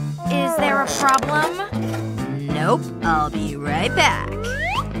 Is there a problem? Nope. I'll be right back.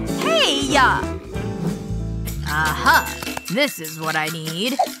 Hey! Aha! This is what I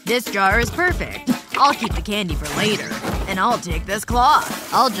need. This jar is perfect. I'll keep the candy for later. And I'll take this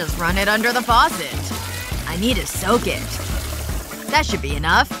cloth. I'll just run it under the faucet. I need to soak it. That should be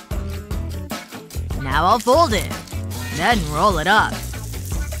enough. Now I'll fold it. Then roll it up.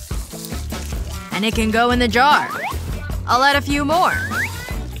 And it can go in the jar. I'll add a few more.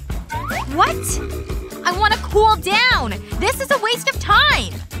 What? I want to cool down! This is a waste of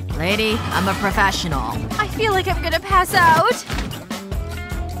time! Lady, I'm a professional. I feel like I'm gonna pass out.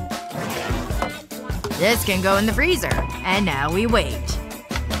 This can go in the freezer. And now we wait.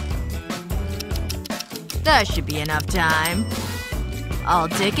 That should be enough time. I'll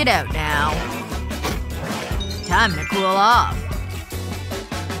take it out now. Time to cool off.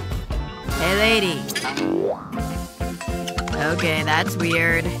 Hey, lady. Okay, that's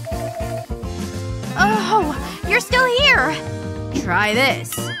weird. Oh, you're still here! Try this.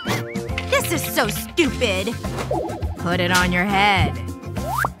 This is so stupid. Put it on your head.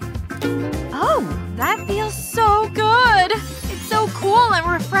 Oh, that feels so good! It's so cool and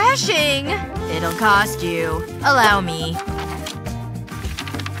refreshing! It'll cost you. Allow me.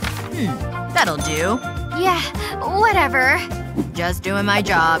 That'll do. Yeah, whatever. Just doing my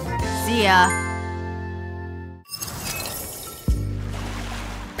job. See ya.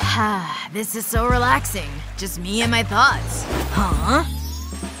 This is so relaxing. Just me and my thoughts. Huh?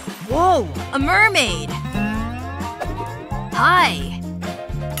 Whoa! A mermaid! Hi.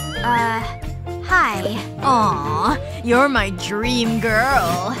 Hi. Aw, you're my dream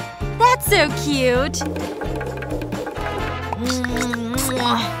girl. That's so cute.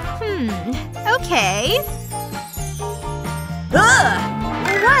 Okay.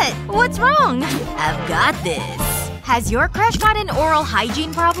 Ugh! What? What's wrong? I've got this. Has your crush got an oral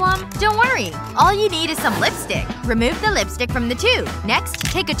hygiene problem? Don't worry. All you need is some lipstick. Remove the lipstick from the tube. Next,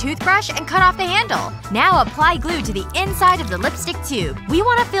 take a toothbrush and cut off the handle. Now apply glue to the inside of the lipstick tube. We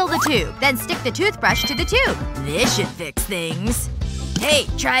want to fill the tube. Then stick the toothbrush to the tube. This should fix things. Hey,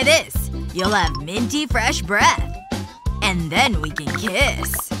 try this. You'll have minty fresh breath. And then we can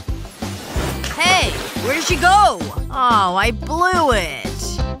kiss. Hey! Where did she go? Oh, I blew it.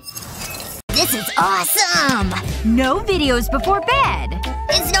 This is awesome! No videos before bed.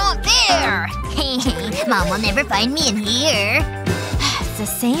 It's not fair! Mom will never find me in here. It's the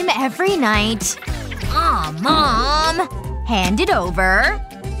same every night. Aw, Mom! Hand it over.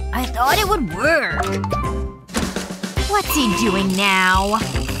 I thought it would work. What's he doing now?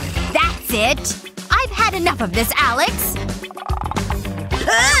 That's it! I've had enough of this, Alex!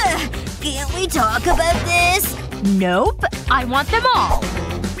 Can't we talk about this? Nope. I want them all.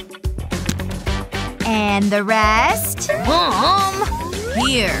 And the rest? Mom!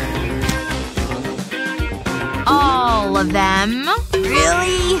 Here. All of them.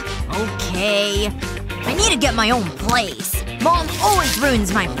 Really? Okay. I need to get my own place. Mom always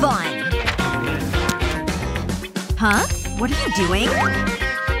ruins my fun. Huh? What are you doing?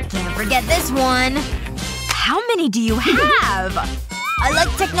 Can't forget this one. How many do you have? I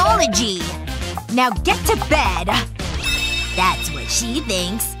like technology. Now get to bed. That's what she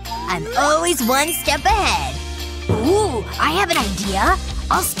thinks. I'm always one step ahead. Ooh, I have an idea.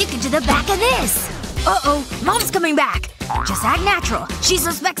 I'll stick it to the back of this. Uh-oh. Mom's coming back. Just act natural. She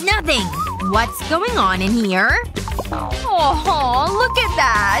suspects nothing. What's going on in here? Oh, look at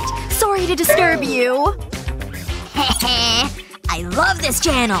that. Sorry to disturb you. I love this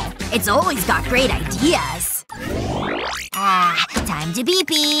channel. It's always got great ideas. Time to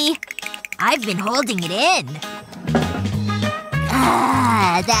pee-pee. I've been holding it in.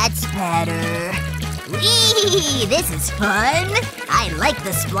 That's better. Whee! This is fun. I like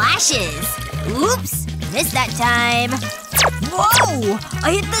the splashes. Oops. Missed that time. Whoa!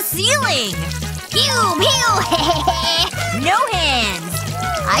 I hit the ceiling! Pew! Pew! No hands!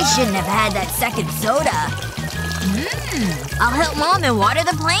 I shouldn't have had that second soda. I'll help Mom and water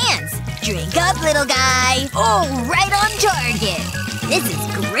the plants. Drink up, little guy. Oh, right on target. This is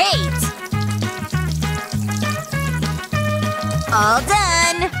great. All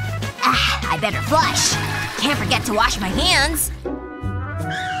done. I better flush. Can't forget to wash my hands.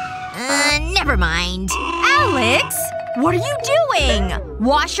 Never mind. Alex! What are you doing?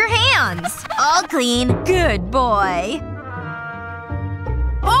 Wash your hands. All clean. Good boy.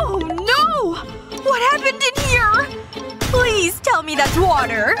 Oh no! What happened in here? Please tell me that's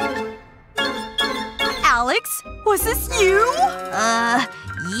water. Alex? Was this you?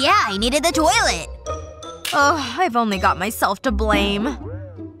 Yeah, I needed the toilet. Oh, I've only got myself to blame.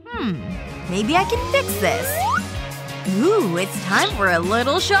 Maybe I can fix this. Ooh, it's time for a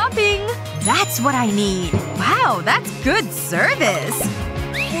little shopping. That's what I need. Wow, that's good service.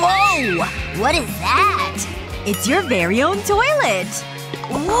 Whoa! What is that? It's your very own toilet.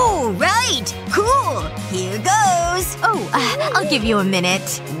 Ooh, right! Cool! Here goes! Oh, I'll give you a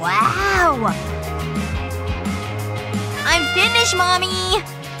minute. Wow! I'm finished, Mommy!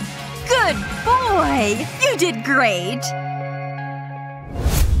 Good boy! You did great!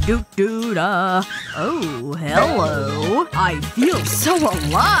 Doo-doo-da. Oh, hello. I feel so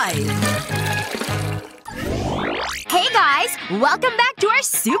alive. Hey guys! Welcome back to our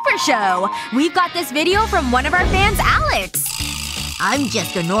super show! We've got this video from one of our fans, Alex. I'm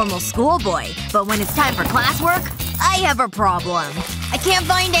just a normal schoolboy, but when it's time for classwork, I have a problem. I can't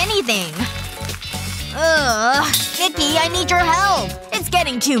find anything. Vicky, I need your help. It's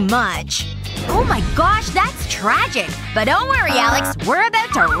getting too much. Oh my gosh, that's tragic. But don't worry, Alex. We're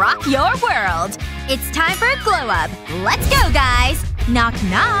about to rock your world. It's time for a glow-up. Let's go, guys. Knock,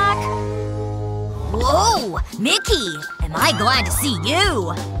 knock. Whoa! Mickey! Am I glad to see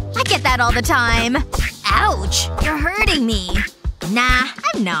you? I get that all the time. Ouch! You're hurting me. Nah,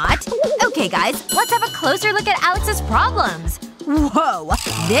 I'm not. Okay, guys. Let's have a closer look at Alex's problems. Whoa.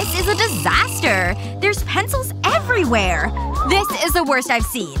 This is a disaster. There's pencils everywhere. This is the worst I've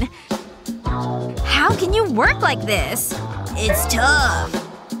seen. How can you work like this? It's tough.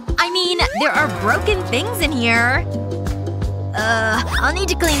 I mean, there are broken things in here. I'll need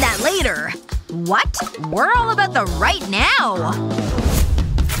to clean that later. What? We're all about the right now.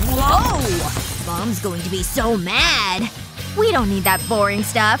 Whoa! Mom's going to be so mad. We don't need that boring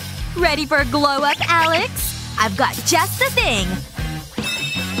stuff. Ready for a glow-up, Alex? I've got just the thing.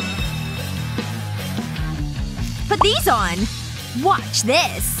 Put these on. Watch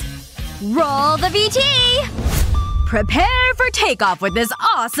this. Roll the VT! Prepare for takeoff with this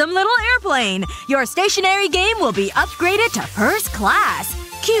awesome little airplane! Your stationary game will be upgraded to first class.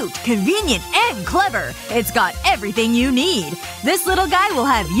 Cute, convenient, and clever. It's got everything you need. This little guy will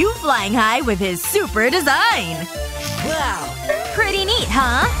have you flying high with his super design. Wow. Pretty neat,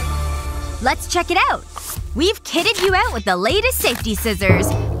 huh? Let's check it out. We've kitted you out with the latest safety scissors.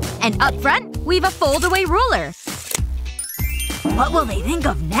 And up front, we've a fold-away ruler. What will they think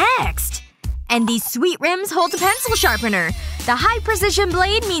of next? And these sweet rims hold a pencil sharpener. The high-precision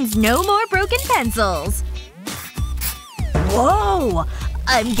blade means no more broken pencils. Whoa!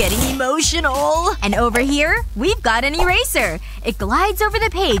 I'm getting emotional. And over here, we've got an eraser. It glides over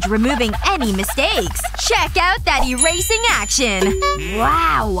the page, removing any mistakes. Check out that erasing action.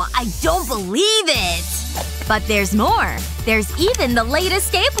 Wow, I don't believe it! But there's more. There's even the latest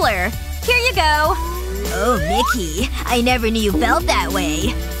stapler. Here you go. Oh, Mickey. I never knew you felt that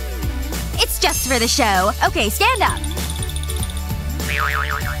way. It's just for the show. Okay, stand up.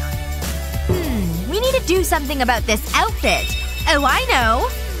 We need to do something about this outfit. Oh, I know.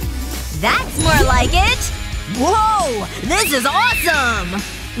 That's more like it. Whoa! This is awesome!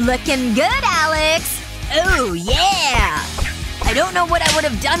 Looking good, Alex. Oh, yeah! I don't know what I would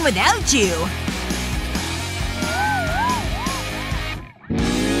have done without you.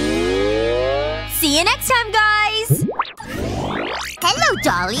 See you next time, guys! Hello,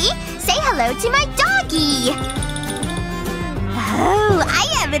 Dolly. Say hello to my doggy. Oh, I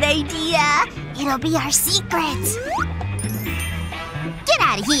have an idea. It'll be our secret. Get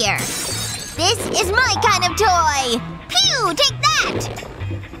out of here. This is my kind of toy. Pew! Take that!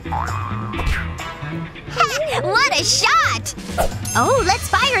 What a shot! Oh, let's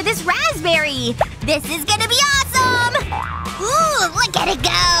fire this raspberry. This is gonna be awesome! Ooh, look at it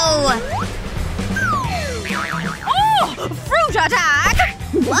go! Oh! Fruit attack!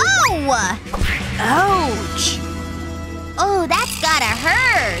 Whoa! Ouch! Oh, that's gotta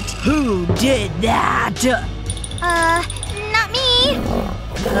hurt. Who did that? Not me.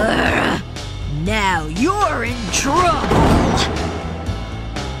 Now you're in trouble.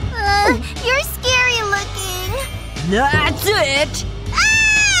 You're scary looking. That's it!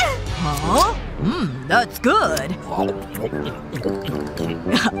 Ah! Huh? That's good.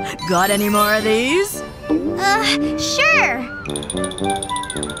 Got any more of these? Sure.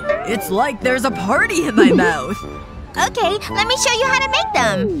 It's like there's a party in my mouth. Okay, let me show you how to make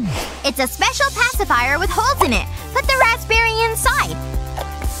them. It's a special pacifier with holes in it. Put the raspberry inside.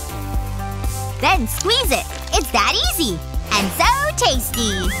 Then squeeze it. It's that easy. And so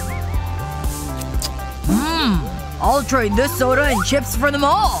tasty. I'll trade this soda and chips for them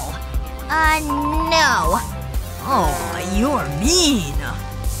all. No. Oh, you're mean.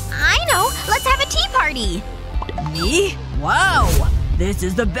 I know. Let's have a tea party. Me? Wow. This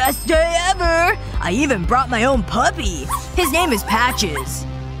is the best day ever! I even brought my own puppy. His name is Patches.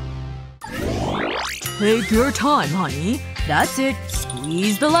 Take your time, honey. That's it.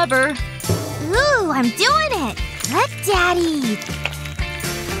 Squeeze the lever. Ooh, I'm doing it. Look, Daddy.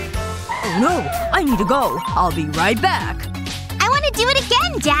 Oh no. I need to go. I'll be right back. I want to do it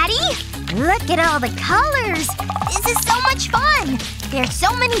again, Daddy! Look at all the colors! This is so much fun! There's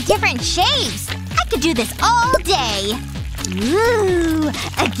so many different shapes! I could do this all day! Ooh!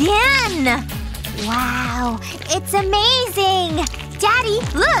 Again! Wow! It's amazing! Daddy,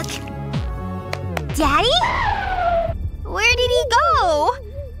 look! Daddy? Where did he go?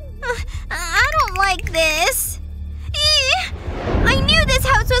 I don't like this. I knew this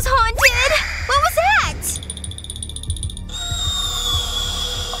house was haunted! What was that?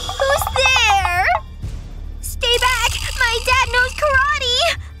 Who's there? Stay back! My dad knows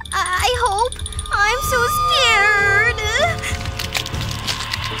karate! I hope. I'm so scared.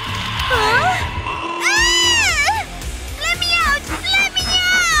 Huh? Ah! Let me out! Let me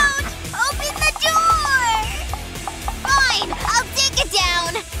out! Open the door! Fine! I'll take it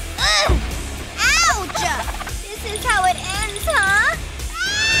down! Ugh! Ouch! This is how it ends, huh?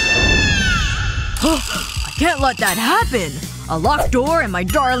 I can't let that happen. A locked door and my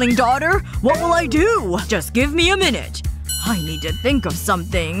darling daughter? What will I do? Just give me a minute. I need to think of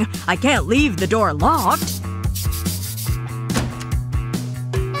something. I can't leave the door locked.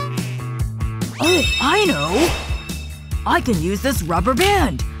 Oh, I know! I can use this rubber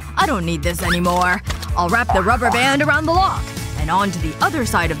band. I don't need this anymore. I'll wrap the rubber band around the lock. And onto the other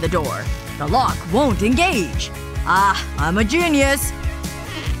side of the door. The lock won't engage. Ah, I'm a genius.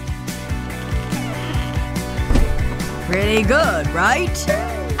 Pretty good, right?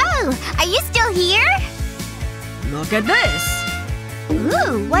 Oh, are you still here? Look at this.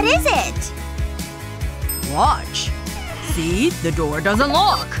 Ooh, what is it? Watch. See? The door doesn't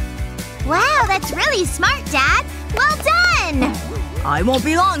lock. Wow, that's really smart, Dad. Well done! I won't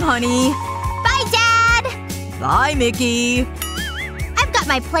be long, honey. Bye, Dad! Bye, Mickey. I've got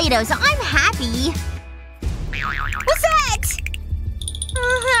my Play-Doh, so I'm happy. What's that?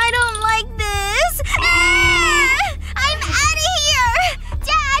 I don't like this. Ah! I'm out of here!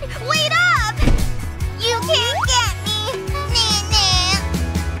 Dad, wait up! You can't get me! Nah.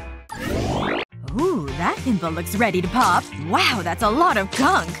 Ooh, that pimple looks ready to pop. Wow, that's a lot of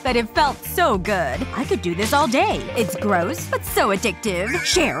gunk. But it felt so good. I could do this all day. It's gross, but so addictive.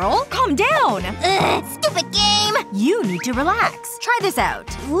 Cheryl, calm down! Ugh, stupid game! You need to relax. Try this out.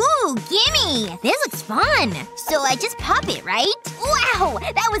 Ooh, gimme! This looks fun. So I just pop it, right? Wow!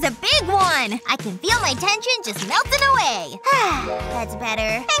 That was a big one! I can feel my tension just melting away. That's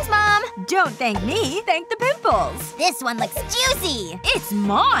better. Thanks, Mom! Don't thank me. Thank the pimples. This one looks juicy! It's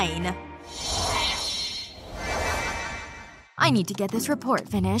mine! I need to get this report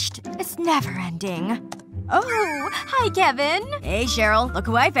finished. It's never ending. Oh, hi, Kevin. Hey, Cheryl. Look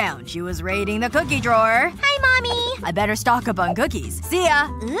who I found. She was raiding the cookie drawer. Hi, Mommy! I better stock up on cookies. See ya!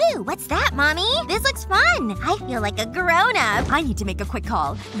 Ooh, what's that, Mommy? This looks fun! I feel like a grown-up. I need to make a quick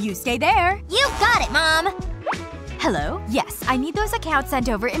call. You stay there. You got it, Mom! Hello? Yes, I need those accounts sent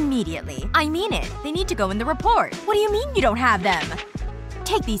over immediately. I mean it. They need to go in the report. What do you mean you don't have them?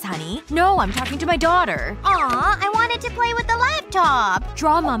 Take these, honey. No, I'm talking to my daughter. Aw, I wanted to play with the laptop.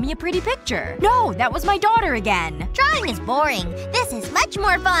 Draw Mommy a pretty picture. No, that was my daughter again. Drawing is boring. This is much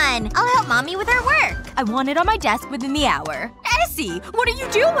more fun. I'll help Mommy with her work. I want it on my desk within the hour. Essie, what are you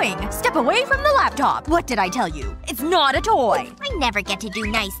doing? Step away from the laptop. What did I tell you? It's not a toy. I never get to do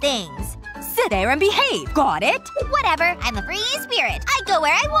nice things. Sit there and behave. Got it? Whatever. I'm a free spirit. I go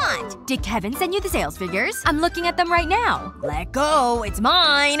where I want. Did Kevin send you the sales figures? I'm looking at them right now. Let go. It's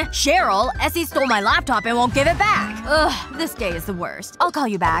mine. Cheryl, Essie stole my laptop and won't give it back. Ugh, this day is the worst. I'll call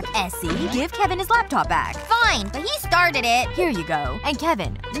you back. Essie, give Kevin his laptop back. Fine, but he started it. Here you go. And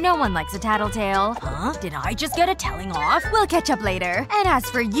Kevin, no one likes a tattletale. Huh? Did I just get a telling off? We'll catch up later. And as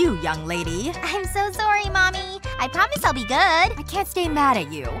for you, young lady… I'm so sorry, Mommy. I promise I'll be good. I can't stay mad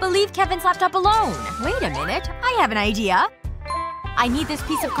at you. But leave Kevin's laptop alone. Wait a minute. I have an idea. I need this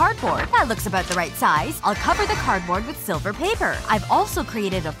piece of cardboard. That looks about the right size. I'll cover the cardboard with silver paper. I've also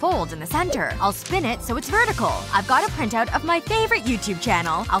created a fold in the center. I'll spin it so it's vertical. I've got a printout of my favorite YouTube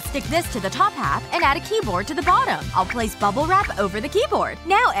channel. I'll stick this to the top half and add a keyboard to the bottom. I'll place bubble wrap over the keyboard.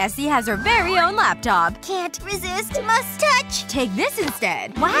 Now Essie has her very own laptop. Can't resist. Must touch. Take this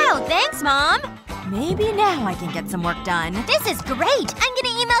instead. Wow, thanks, Mom. Maybe now I can get some work done. This is great. I'm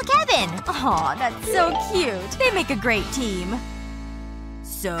gonna email Kevin. Aw, that's so cute. They make a great team.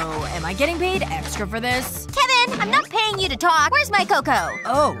 So, am I getting paid extra for this? Kevin, I'm not paying you to talk. Where's my cocoa?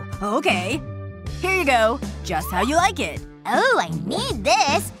 Oh, okay. Here you go. Just how you like it. Oh, I need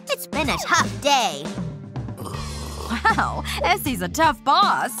this. It's been a tough day. Wow, Essie's a tough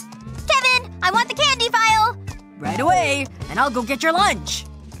boss. Kevin, I want the candy file. Right away. And I'll go get your lunch.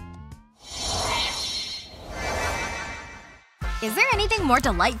 Is there anything more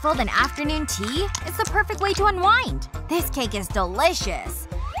delightful than afternoon tea? It's the perfect way to unwind. This cake is delicious.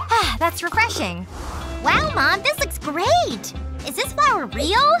 Ah, that's refreshing. Wow, Mom, this looks great! Is this flour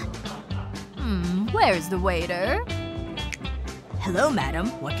real? Where's the waiter? Hello, madam.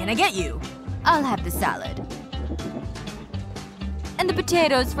 What can I get you? I'll have the salad. And the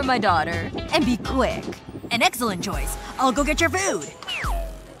potatoes for my daughter. And be quick. An excellent choice. I'll go get your food.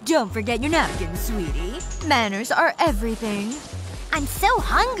 Don't forget your napkins, sweetie. Manners are everything. I'm so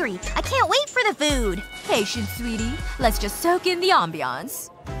hungry. I can't wait for the food. Patience, sweetie. Let's just soak in the ambiance.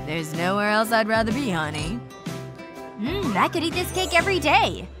 There's nowhere else I'd rather be, honey. I could eat this cake every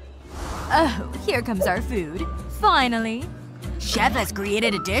day. Oh, here comes our food. Finally. Chef has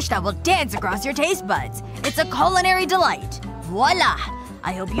created a dish that will dance across your taste buds. It's a culinary delight. Voila!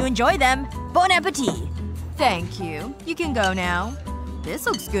 I hope you enjoy them. Bon appetit. Thank you. You can go now. This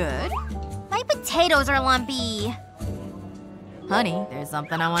looks good. My potatoes are lumpy. Honey, there's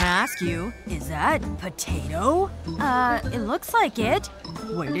something I want to ask you. Is that potato? It looks like it.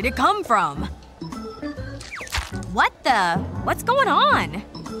 Where did it come from? What the? What's going on?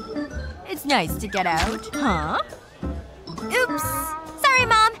 It's nice to get out. Huh? Oops. Sorry,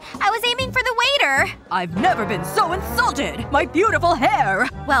 Mom. I was aiming for the waiter. I've never been so insulted! My beautiful hair!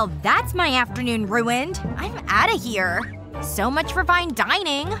 Well, that's my afternoon ruined. I'm outta here. So much for fine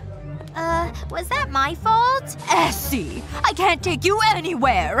dining. Was that my fault? Essie! I can't take you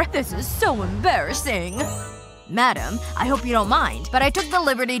anywhere! This is so embarrassing. Madam, I hope you don't mind, but I took the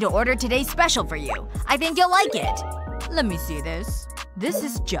liberty to order today's special for you. I think you'll like it. Let me see this. This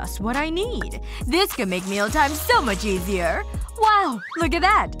is just what I need. This can make mealtime so much easier. Wow, look at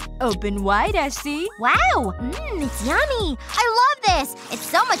that. Open wide, Essie. Wow! It's yummy. I love this. It's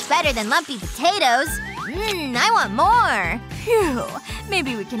so much better than lumpy potatoes. I want more. Phew.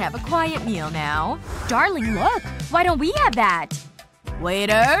 Maybe we can have a quiet meal now. Darling, look. Why don't we have that?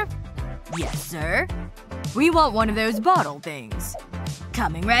 Waiter? Yes, sir? We want one of those bottle things.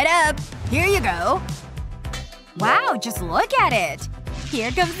 Coming right up. Here you go. Wow, just look at it.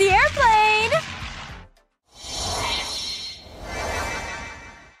 Here comes the airplane!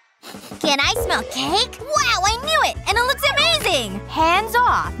 Can I smell cake? Wow, I knew it! And it looks amazing! Hands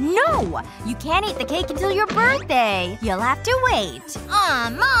off! No! You can't eat the cake until your birthday. You'll have to wait.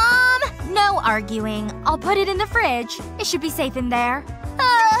 Mom! No arguing. I'll put it in the fridge. It should be safe in there.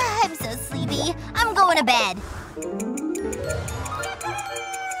 I'm so sleepy. I'm going to bed.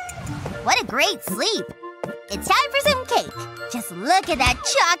 What a great sleep. It's time for some cake. Just look at that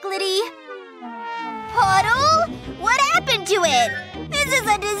chocolatey… Puddle? What happened to it? This is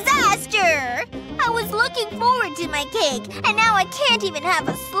a disaster! I was looking forward to my cake, and now I can't even have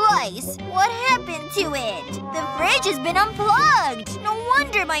a slice. What happened to it? The fridge has been unplugged. No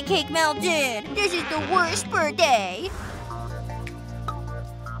wonder my cake melted. This is the worst birthday.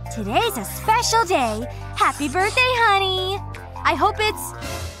 Today's a special day. Happy birthday, honey. I hope it's…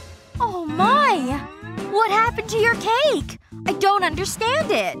 Oh my! What happened to your cake? I don't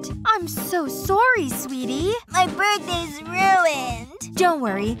understand it. I'm so sorry, sweetie. My birthday's ruined. Don't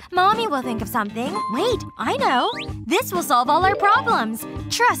worry. Mommy will think of something. Wait, I know. This will solve all our problems.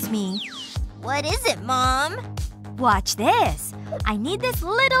 Trust me. What is it, Mom? Watch this. I need this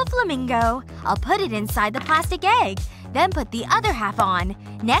little flamingo. I'll put it inside the plastic egg. Then put the other half on.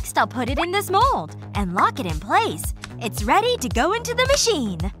 Next I'll put it in this mold. And lock it in place. It's ready to go into the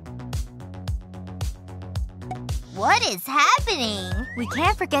machine. What is happening? We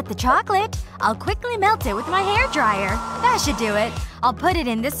can't forget the chocolate. I'll quickly melt it with my hairdryer. That should do it. I'll put it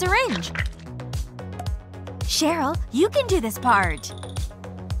in this syringe. Cheryl, you can do this part.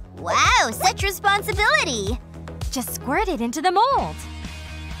 Wow, such responsibility. Just squirt it into the mold.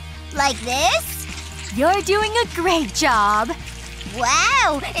 Like this? You're doing a great job.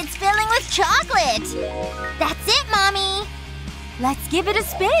 Wow, it's filling with chocolate. That's it, Mommy. Let's give it a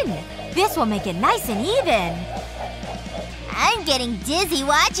spin. This will make it nice and even. I'm getting dizzy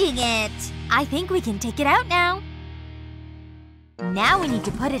watching it. I think we can take it out now. Now we need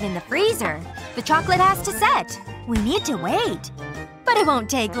to put it in the freezer. The chocolate has to set. We need to wait. But it won't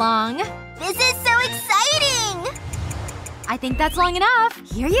take long. This is so exciting! I think that's long enough.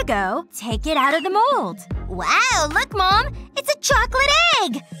 Here you go. Take it out of the mold. Wow, look, Mom! It's a chocolate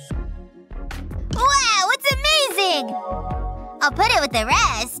egg! Wow, it's amazing! I'll put it with the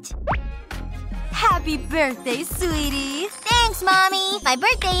rest. Happy birthday, sweetie. Thanks, Mommy. My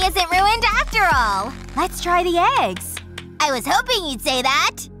birthday isn't ruined after all. Let's try the eggs. I was hoping you'd say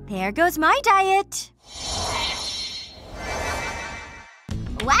that. There goes my diet.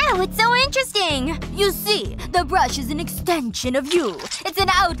 Wow, it's so interesting! You see, the brush is an extension of you. It's an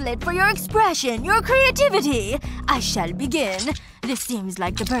outlet for your expression, your creativity. I shall begin. This seems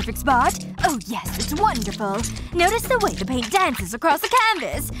like the perfect spot. Oh yes, it's wonderful. Notice the way the paint dances across the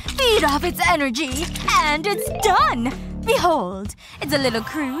canvas. Feed off its energy. And it's done! Behold. It's a little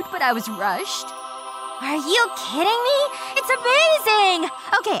crude, but I was rushed. Are you kidding me? It's amazing!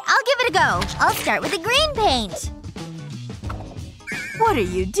 Okay, I'll give it a go. I'll start with the green paint. What are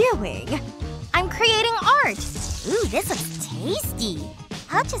you doing? I'm creating art. Ooh, this looks tasty.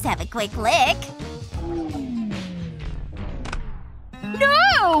 I'll just have a quick lick.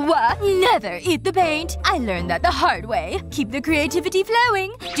 No! Never eat the paint. I learned that the hard way. Keep the creativity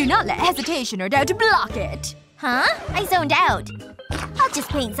flowing. Do not let hesitation or doubt block it. Huh? I zoned out. I'll just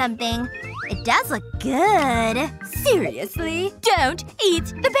paint something. It does look good. Seriously? Don't eat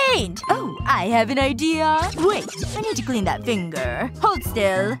the paint! Oh, I have an idea. Wait, I need to clean that finger. Hold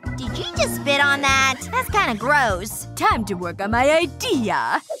still. Did you just spit on that? That's kinda gross. Time to work on my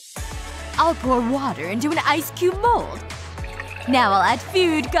idea. I'll pour water into an ice cube mold. Now I'll add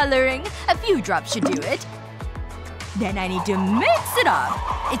food coloring. A few drops should do it. Then I need to mix it up.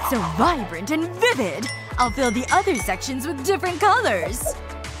 It's so vibrant and vivid. I'll fill the other sections with different colors.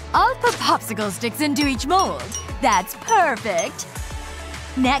 I'll put popsicle sticks into each mold. That's perfect.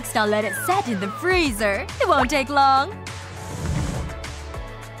 Next I'll let it set in the freezer. It won't take long.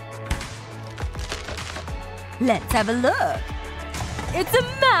 Let's have a look. It's a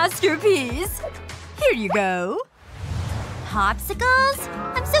masterpiece! Here you go. Popsicles?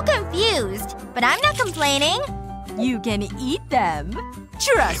 I'm so confused. But I'm not complaining. You can eat them.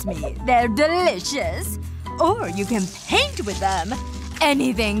 Trust me, they're delicious. Or you can paint with them.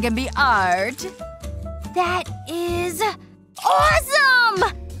 Anything can be art. That is… awesome!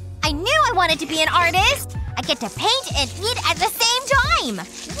 I knew I wanted to be an artist! I get to paint and eat at the same time!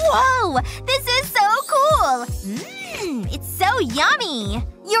 Whoa! This is so cool! It's so yummy!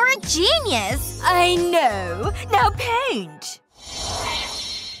 You're a genius! I know. Now paint!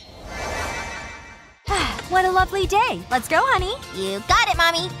 What a lovely day. Let's go, honey. You got it,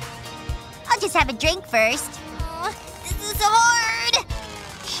 Mommy. I'll just have a drink first. This is hard!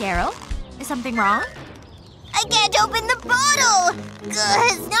 Cheryl? Is something wrong? I can't open the bottle!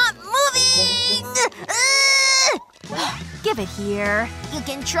 It's not moving! Give it here. You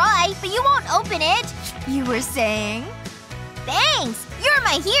can try, but you won't open it. You were saying? Thanks! You're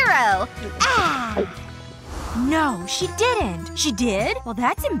my hero! Ah! No, she didn't. She did? Well,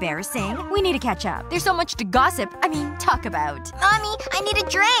 that's embarrassing. We need to catch up. There's so much to gossip. Talk about. Mommy, I need a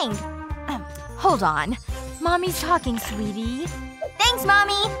drink! Hold on. Mommy's talking, sweetie. Thanks,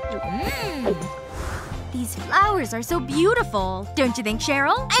 Mommy! These flowers are so beautiful. Don't you think,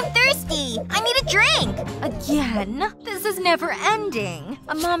 Cheryl? I'm thirsty! I need a drink! Again? This is never ending.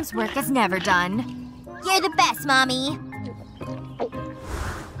 A mom's work is never done. You're the best, Mommy.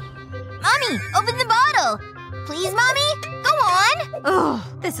 Mommy, open the bottle! Please, Mommy? Go on!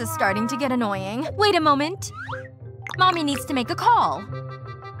 Ugh, this is starting to get annoying. Wait a moment. Mommy needs to make a call.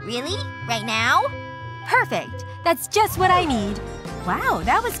 Really? Right now? Perfect. That's just what I need. Wow,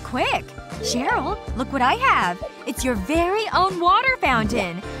 that was quick. Cheryl, look what I have. It's your very own water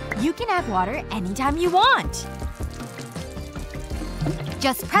fountain. You can have water anytime you want.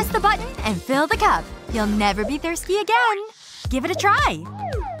 Just press the button and fill the cup. You'll never be thirsty again. Give it a try.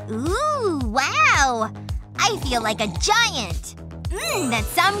 Ooh, wow! I feel like a giant. That's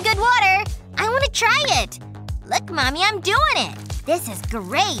some good water. I want to try it. Look, Mommy, I'm doing it. This is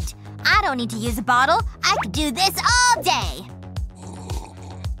great. I don't need to use a bottle. I could do this all day.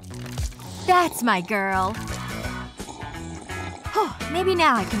 That's my girl. Whew, maybe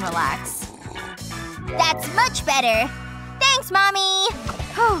now I can relax. That's much better. Thanks, Mommy.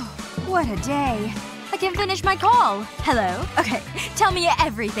 Whew, what a day. I can finish my call. Hello? Okay, tell me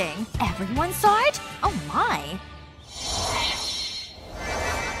everything. Everyone saw it? Oh my.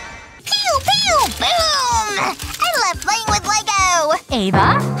 Pew, pew, boom! I love playing with Lego!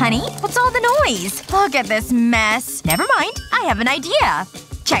 Ava? Honey? What's all the noise? Look at this mess. Never mind. I have an idea.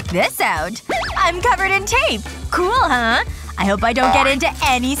 Check this out. I'm covered in tape. Cool, huh? I hope I don't get into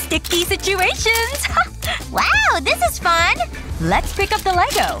any sticky situations. Wow, this is fun! Let's pick up the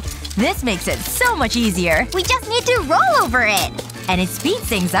Lego. This makes it so much easier. We just need to roll over it. And it speeds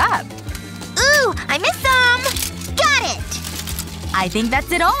things up. Ooh, I missed some! Got it! I think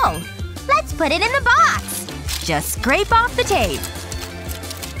that's it all. Let's put it in the box. Just scrape off the tape.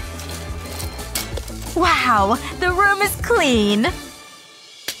 Wow, the room is clean.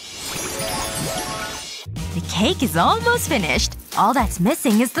 The cake is almost finished. All that's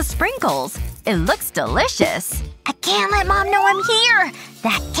missing is the sprinkles. It looks delicious. I can't let Mom know I'm here!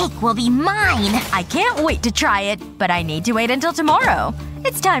 That cake will be mine! I can't wait to try it, but I need to wait until tomorrow.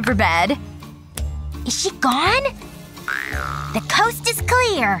 It's time for bed. Is she gone? The coast is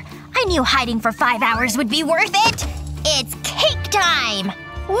clear. I knew hiding for 5 hours would be worth it. It's cake time!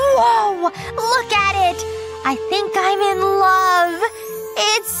 Whoa! Look at it! I think I'm in love.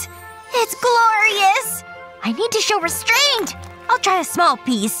 It's glorious! I need to show restraint. I'll try a small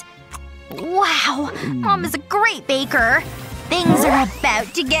piece. Wow. Mom is a great baker. Things are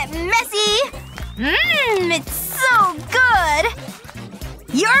about to get messy. It's so good.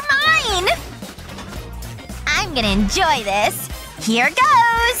 You're mine! I'm gonna enjoy this. Here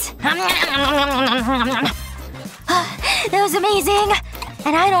goes! That was amazing.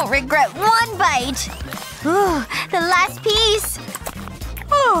 And I don't regret one bite. Ooh, the last piece.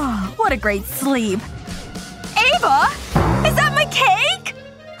 Oh, what a great sleep. Ava? Is that my cake?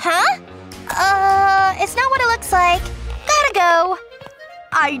 Huh? It's not what it looks like. Gotta go.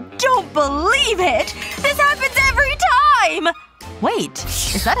 I don't believe it! This happens every time! Wait,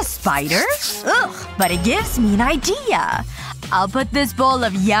 is that a spider? Ugh, but it gives me an idea. I'll put this bowl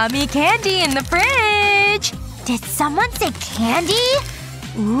of yummy candy in the fridge. Did someone say candy?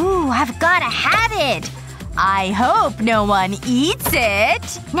 Ooh, I've gotta have it. I hope no one eats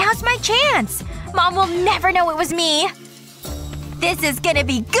it. Now's my chance. Mom will never know it was me. This is gonna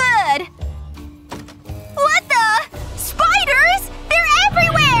be good. What the? Spiders? They're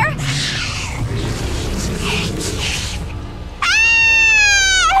everywhere! Ah!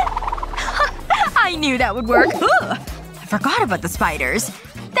 I knew that would work. Ugh. I forgot about the spiders.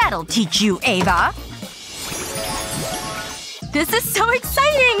 That'll teach you, Ava. This is so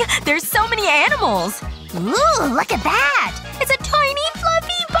exciting! There's so many animals! Ooh, look at that! It's a tiny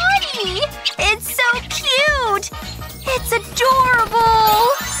fluffy bunny! It's so cute! It's adorable!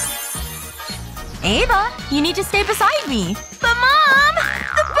 Ava, you need to stay beside me. But Mom!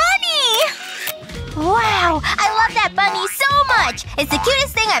 The bunny! Wow, I love that bunny so much! It's the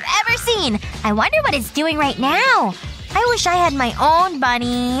cutest thing I've ever seen! I wonder what it's doing right now. I wish I had my own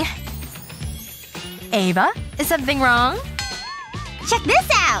bunny. Ava, is something wrong? Check this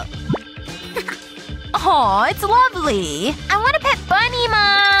out! Aw, it's lovely. I want a pet bunny,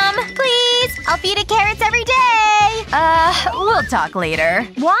 Mom! Please! I'll feed it carrots every day! We'll talk later.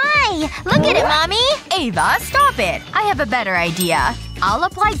 Why? Look at it, Mommy! Ava, stop it! I have a better idea. I'll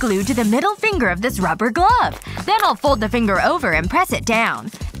apply glue to the middle finger of this rubber glove. Then I'll fold the finger over and press it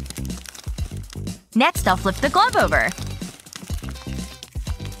down. Next, I'll flip the glove over.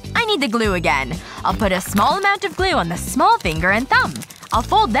 I need the glue again. I'll put a small amount of glue on the small finger and thumb. I'll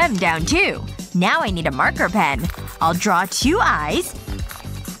fold them down too. Now I need a marker pen. I'll draw 2 eyes.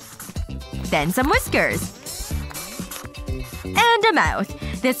 Then some whiskers. And a mouth.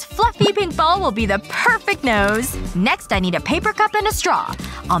 This fluffy pink ball will be the perfect nose. Next I need a paper cup and a straw.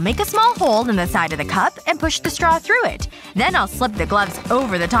 I'll make a small hole in the side of the cup and push the straw through it. Then I'll slip the gloves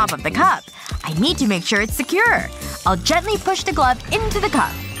over the top of the cup. I need to make sure it's secure. I'll gently push the glove into the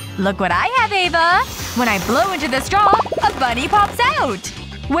cup. Look what I have, Ava! When I blow into the straw, a bunny pops out!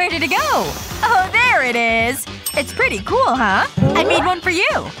 Where did it go? Oh, there it is! It's pretty cool, huh? I made one for you.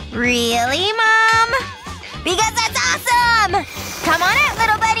 Really, Mom? Because that's awesome! Come on out,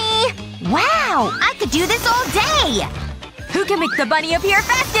 little bunny! Wow! I could do this all day! Who can make the bunny appear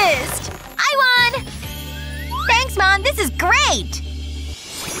fastest? I won! Thanks, Mom. This is great!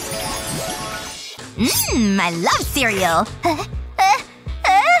 I love cereal.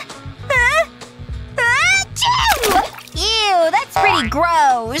 Ew, that's pretty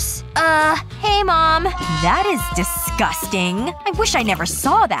gross. Hey, Mom. That is disgusting. I wish I never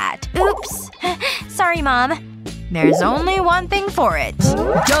saw that. Oops. Sorry, Mom. There's only one thing for it.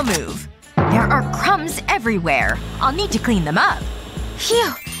 Don't move. There are crumbs everywhere. I'll need to clean them up.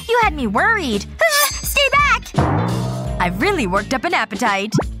 Phew. You had me worried. Stay back! I've really worked up an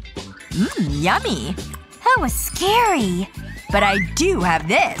appetite. Yummy. That was scary. But I do have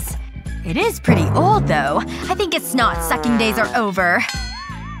this. It is pretty old, though. I think its snot-sucking days are over.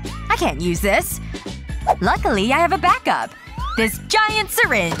 I can't use this. Luckily, I have a backup. This giant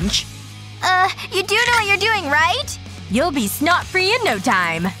syringe. You do know what you're doing, right? You'll be snot-free in no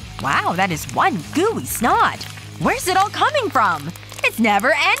time. Wow, that is one gooey snot. Where's it all coming from? It's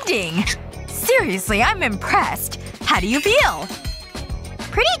never ending. Seriously, I'm impressed. How do you feel?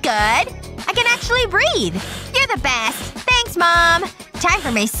 Pretty good. I can actually breathe. You're the best. Thanks, Mom. Time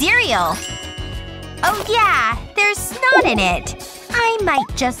for my cereal. Oh yeah, there's snot in it. I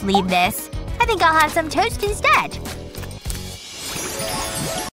might just leave this. I think I'll have some toast instead.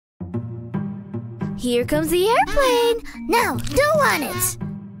 Here comes the airplane! No, don't want it!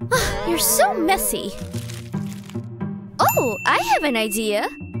 You're so messy. Oh, I have an idea.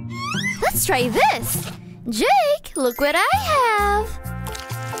 Let's try this. Jake, look what I have.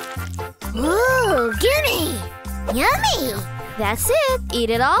 Ooh, gimme! Yummy! That's it. Eat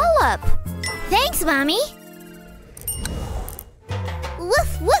it all up. Thanks, Mommy.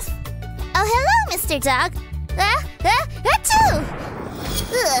 Woof, woof. Oh, hello, Mr. Dog. Achoo!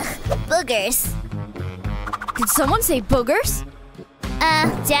 Ugh, boogers. Did someone say boogers?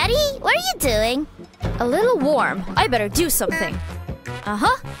 Daddy, what are you doing? A little warm. I better do something.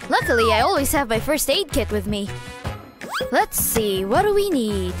 Uh-huh. Luckily, I always have my first aid kit with me. Let's see, what do we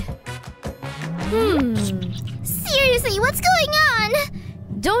need? Seriously, what's going on?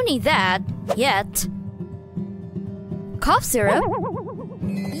 Don't need that. Yet. Cough syrup?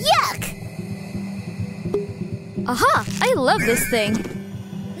 Yuck! Aha! I love this thing.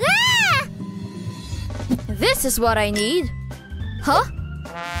 Ah! This is what I need. Huh?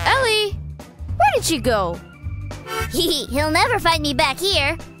 Ellie! Where did she go? He'll never find me back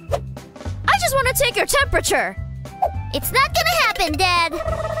here. I just want to take your temperature. It's not gonna happen, Dad.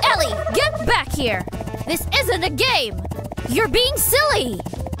 Ellie, get back here. This isn't a game. You're being silly.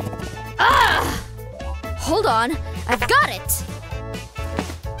 Ah! Hold on. I've got it.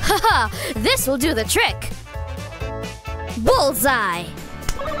 Haha, this will do the trick. Bullseye.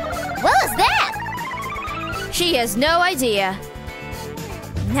 What was that? She has no idea.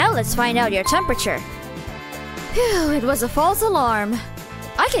 Now let's find out your temperature. Phew, it was a false alarm.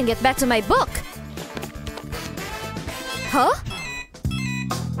 I can get back to my book. Huh?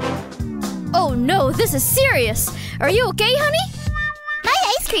 Oh no, this is serious. Are you okay, honey? My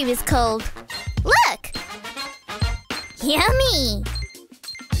ice cream is cold. Look! Yummy!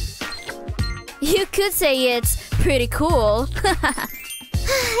 You could say it's pretty cool.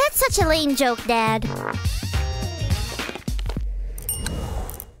 That's such a lame joke, Dad.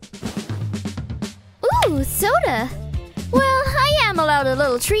 Ooh, soda. Well, I am allowed a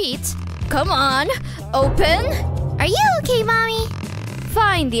little treat. Come on, open. Are you okay, Mommy?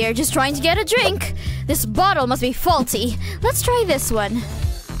 Fine, dear, just trying to get a drink. This bottle must be faulty. Let's try this one.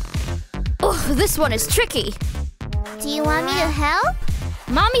 Oh, this one is tricky. Do you want me to help?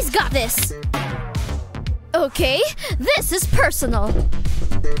 Mommy's got this. Okay, this is personal.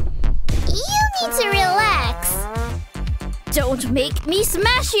 You need to relax. Don't make me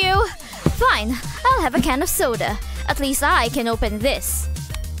smash you. Fine, I'll have a can of soda. At least I can open this.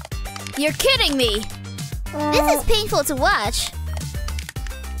 You're kidding me. This is painful to watch.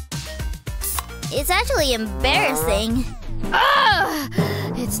 It's actually embarrassing. Ah!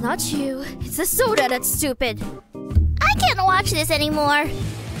 It's not you. It's the soda that's stupid. I can't watch this anymore.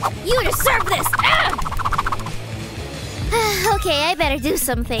 You deserve this! Ah! Okay, I better do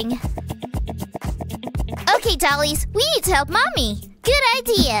something. Okay, dollies, we need to help Mommy. Good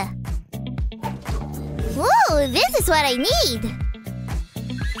idea. Whoa, this is what I need.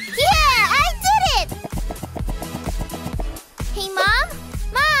 Yeah, I did it! Hey, Mom?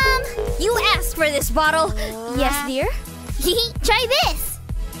 Mom! You asked for this bottle. Yes, dear? Try this.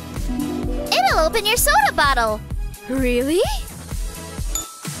 It'll open your soda bottle. Really?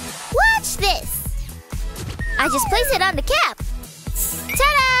 Watch this. I just place it on the cap.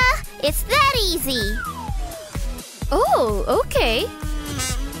 Ta-da! It's that easy. Oh, okay.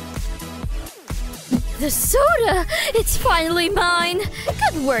 The soda! It's finally mine!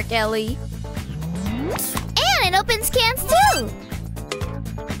 Good work, Ellie. And it opens cans too!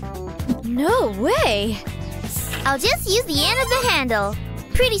 No way! I'll just use the end of the handle.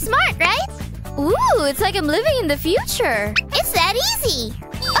 Pretty smart, right? Ooh, it's like I'm living in the future. It's that easy!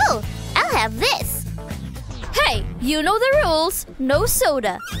 Oh, I'll have this. Hey, you know the rules. No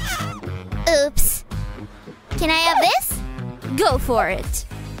soda. Oops. Can I have this? Go for it.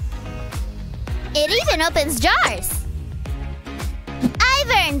 It even opens jars. I've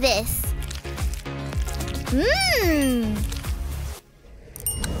earned this. Mmm.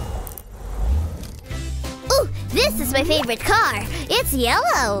 Ooh, this is my favorite car. It's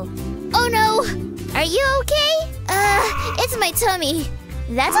yellow. Oh no. Are you okay? It's my tummy.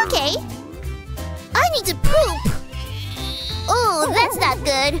 That's okay. I need to poop. Oh, that's not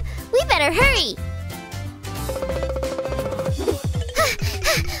good. We better hurry.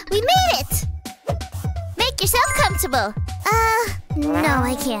 We made it! Make yourself comfortable. No,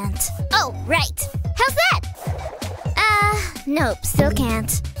 I can't. Oh, right. How's that? Nope, still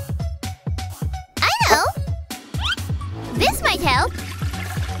can't. I know! This might help.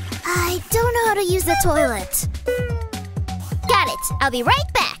 I don't know how to use the toilet. Got it. I'll be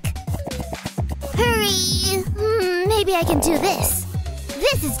right back. Hurry. Maybe I can do this.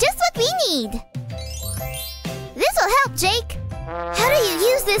 This is just what we need. This will help, Jake. How do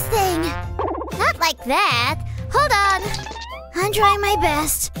you use this thing? Not like that. Hold on. I'm trying my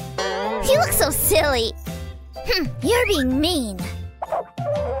best. You look so silly. You're being mean.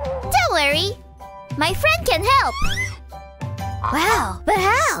 Don't worry. My friend can help. Wow, but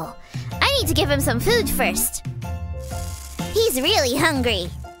how? I need to give him some food first. He's really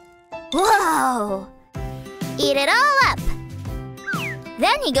hungry. Whoa! Eat it all up.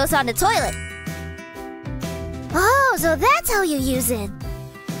 Then he goes on the toilet. Oh, so that's how you use it.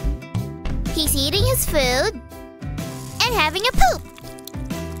 He's eating his food and having a poop.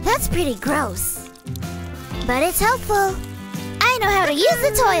 That's pretty gross. But it's helpful. I know how to use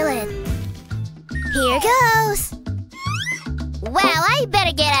the toilet. Here goes. Wow, I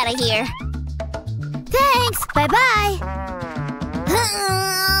better get out of here. Thanks, bye-bye.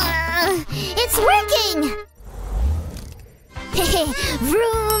 It's working.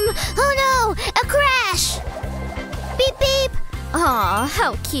 Vroom. Oh no, a crash. Beep, beep. Aw,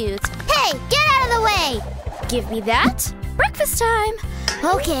 how cute. Hey, get out of the way. Give me that. Breakfast time.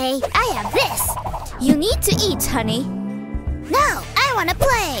 Okay, I have this. You need to eat, honey. No, I want to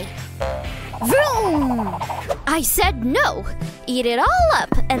play. Vroom. I said no. Eat it all up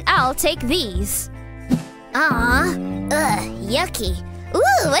and I'll take these. Aw, yucky.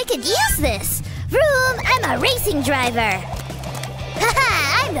 Ooh, I could use this. Vroom, I'm a racing driver.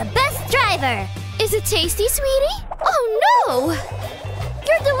 Haha, I'm the best driver. Is it tasty, sweetie? Oh no!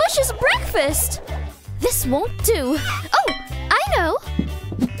 Your delicious breakfast! This won't do. Oh, I know.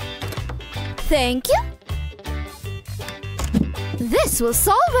 Thank you. This will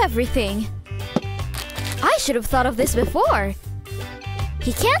solve everything. I should have thought of this before.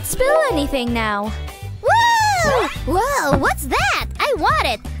 He can't spill anything now. Woo! Whoa, what's that? I want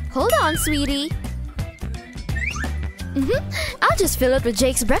it. Hold on, sweetie. I'll just fill it with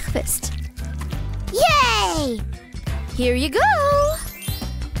Jake's breakfast. Yay! Here you go.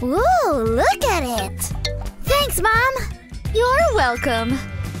 Ooh, look at it. Thanks, Mom. You're welcome.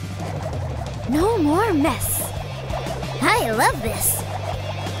 No more mess. I love this.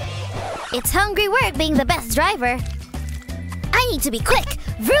 It's hungry work being the best driver. I need to be quick.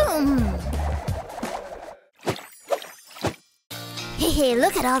 Vroom! Hey,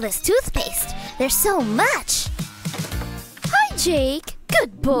 look at all this toothpaste. There's so much. Hi, Jake.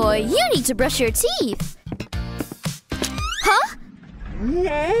 Good boy. You need to brush your teeth. Huh?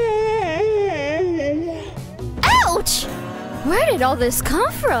 Ouch! Where did all this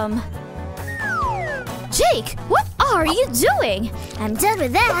come from? Jake, what are you doing? I'm done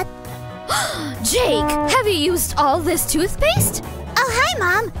with that. Jake, have you used all this toothpaste? Oh, hi,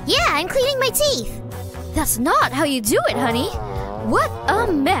 Mom. Yeah, I'm cleaning my teeth. That's not how you do it, honey. What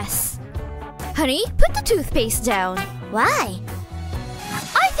a mess. Honey, put the toothpaste down. Why?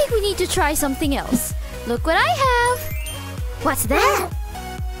 I think we need to try something else. Look what I have. What's that?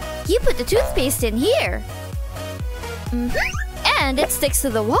 You put the toothpaste in here. And it sticks to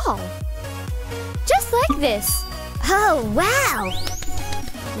the wall. Just like this. Oh, wow.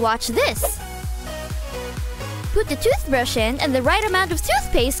 Watch this. Put the toothbrush in and the right amount of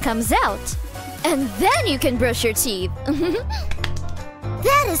toothpaste comes out. And then you can brush your teeth.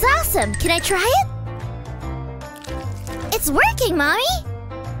 That is awesome. Can I try it? It's working, Mommy!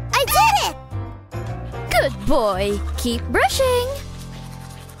 I did it! Good boy. Keep brushing.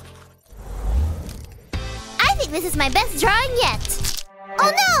 I think this is my best drawing yet.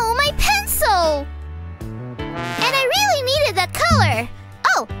 Oh no, my pencil! And I really needed that color.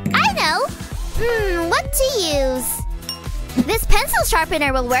 Oh, I know. What to use? This pencil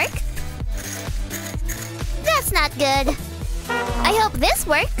sharpener will work. That's not good. I hope this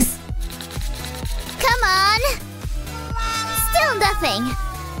works. Come on. Still nothing.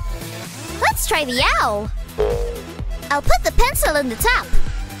 Let's try the owl. I'll put the pencil in the top.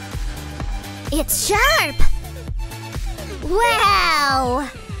 It's sharp. Wow.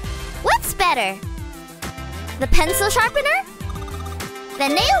 What's better? The pencil sharpener? The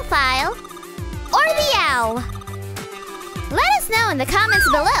nail file? Or the owl? Let us know in the comments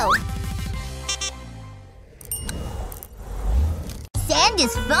below. Sand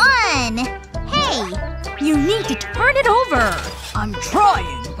is fun! Hey! You need to turn it over! I'm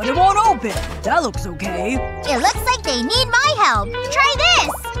trying, but it won't open. That looks okay. It looks like they need my help. Try this!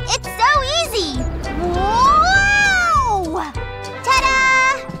 It's so easy! Whoa! Ta-da!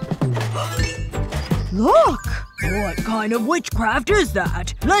 Look! What kind of witchcraft is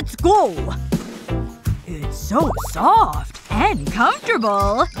that? Let's go! It's so soft and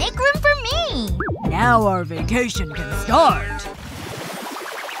comfortable. Make room for me! Now our vacation can start.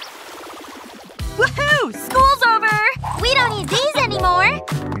 Woohoo! School's over! We don't need these anymore!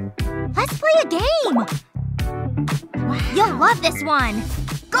 Let's play a game! You'll love this one!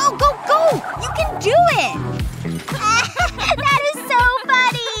 Go, go, go! You can do it! That is so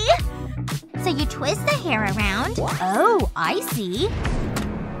funny! So you twist the hair around. Oh, I see.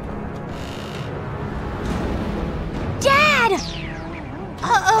 Dad!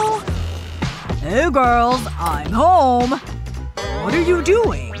 Uh-oh. Hey girls, I'm home. What are you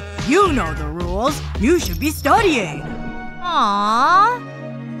doing? You know the rules. You should be studying. Aww.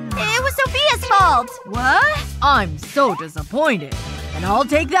 It was Sophia's fault. What? I'm so disappointed. And I'll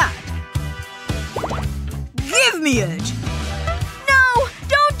take that. Give me it! No!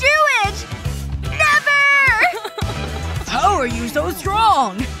 Don't do it! Never! How are you so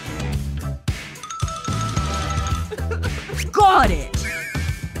strong? Got it!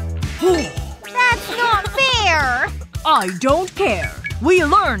 That's not fair! I don't care. We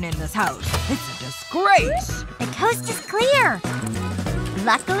learn in this house. It's a disgrace. The coast is clear.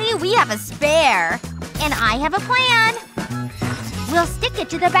 Luckily, we have a spare. And I have a plan. We'll stick it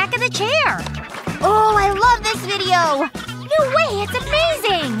to the back of the chair. Oh, I love this video! No way, it's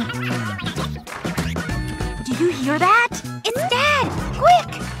amazing! Do you hear that? It's Dad!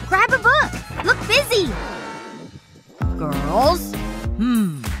 Quick! Grab a book! Look busy! Girls?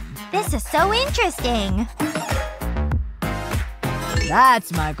 This is so interesting.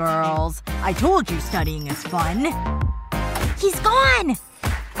 That's my girls. I told you studying is fun. He's gone!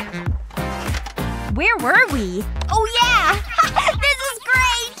 Where were we? Oh yeah! This is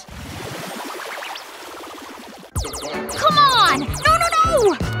great! Come on! No, no, no!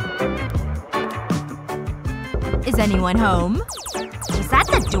 Is anyone home? Is that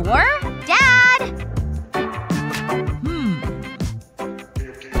the door? Dad!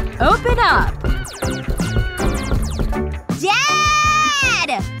 Open up!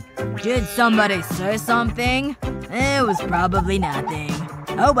 Dad! Did somebody say something? It was probably nothing.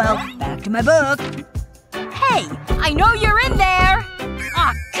 Oh well, back to my book. Hey! I know you're in there!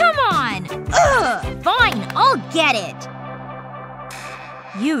 Aw, come on! Ugh! Fine, I'll get it!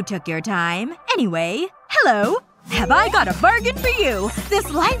 You took your time. Anyway, hello! Have I got a bargain for you? This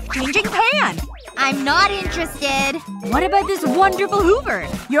life-changing pan! I'm not interested. What about this wonderful Hoover?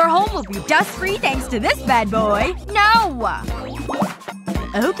 Your home will be dust-free thanks to this bad boy. No!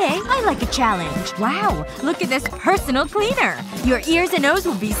 Okay, I like a challenge. Wow, look at this personal cleaner. Your ears and nose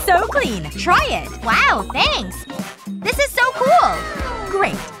will be so clean. Try it. Wow, thanks. This is so cool.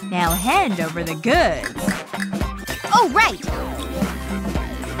 Great. Now hand over the goods. Oh, right.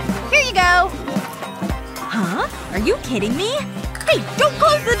 Here you go. Huh? Are you kidding me? Hey, don't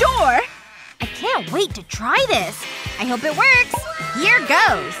close the door! I can't wait to try this. I hope it works. Here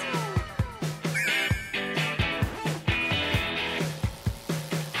goes.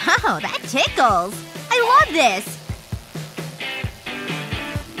 Oh, that tickles. I love this.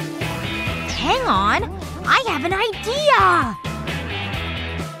 Hang on. I have an idea.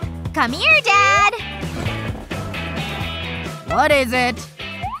 Come here, Dad. What is it?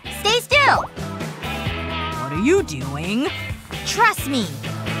 Stay still. What are you doing? Trust me.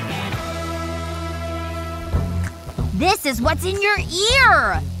 This is what's in your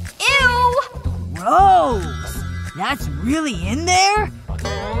ear. Ew! Gross! That's really in there?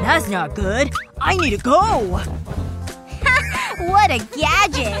 That's not good. I need to go. What a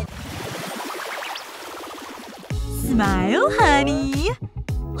gadget! Smile, honey.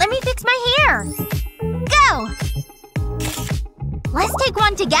 Let me fix my hair. Go! Let's take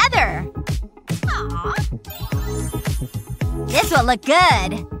one together. Aww. This will look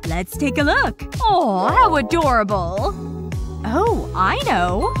good. Let's take a look. Oh, how adorable. Oh, I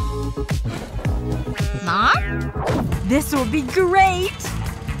know. Mom? This will be great.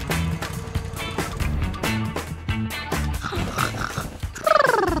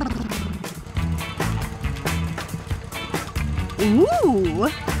 Ooh.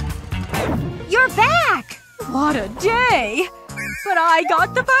 You're back! What a day! But I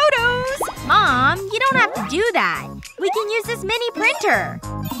got the photos! Mom, you don't have to do that. We can use this mini printer.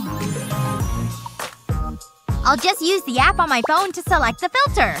 I'll just use the app on my phone to select the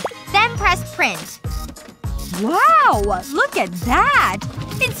filter. Then press print. Wow! Look at that!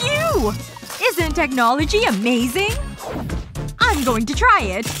 It's you! Isn't technology amazing? I'm going to try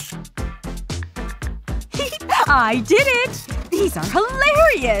it. I did it! These are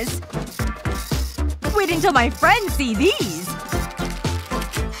hilarious! Wait until my friends see these.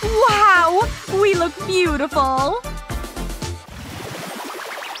 Wow! We look beautiful!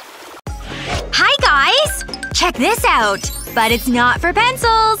 Hi guys! Check this out! But it's not for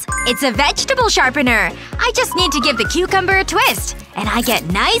pencils. It's a vegetable sharpener. I just need to give the cucumber a twist. And I get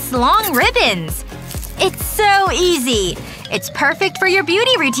nice long ribbons. It's so easy. It's perfect for your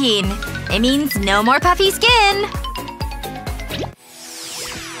beauty routine. It means no more puffy skin.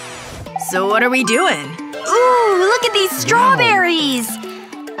 So what are we doing? Ooh, look at these strawberries!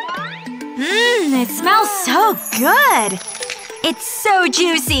 It smells so good! It's so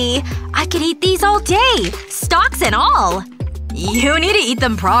juicy! I could eat these all day! Stalks and all! You need to eat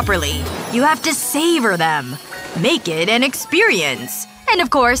them properly. You have to savor them. Make it an experience. And of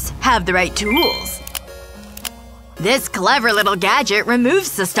course, have the right tools. This clever little gadget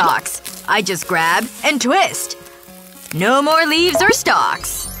removes the stalks. I just grab and twist. No more leaves or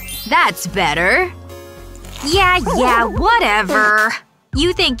stalks. That's better. Yeah, whatever.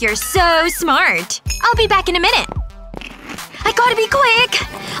 You think you're so smart. I'll be back in a minute. I gotta be quick!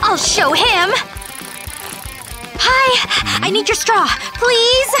 I'll show him! Hi! I need your straw.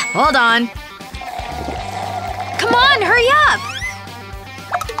 Please? Hold on. Come on, hurry up!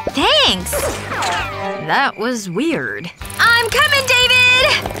 Thanks. That was weird. I'm coming, David!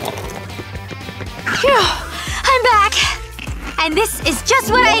 Phew. I'm back. And this is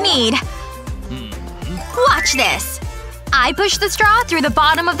just what I need. Watch this. I push the straw through the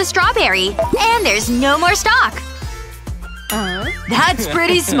bottom of the strawberry. And there's no more stalk. That's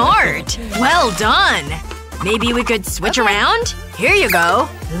pretty smart. Well done. Maybe we could switch around? Here you go.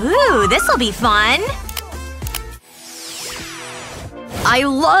 Ooh, this'll be fun. I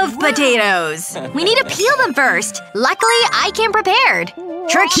love potatoes. We need to peel them first. Luckily, I came prepared.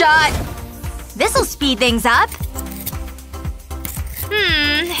 Trick shot. This'll speed things up.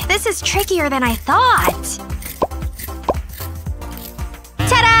 This is trickier than I thought.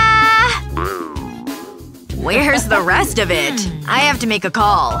 Ta-da! Where's the rest of it? I have to make a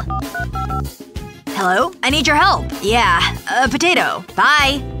call. Hello? I need your help. Yeah. A potato.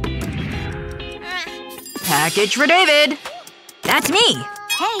 Bye. Package for David. That's me.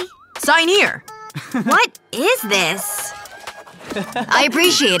 Hey. Sign here. What is this? I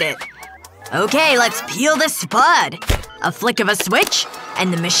appreciate it. Okay, let's peel this spud. A flick of a switch,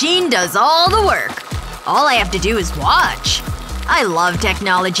 and the machine does all the work. All I have to do is watch. I love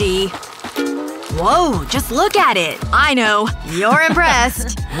technology. Whoa, just look at it. I know. You're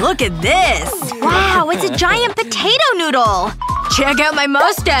impressed. Look at this. Wow, it's a giant potato noodle! Check out my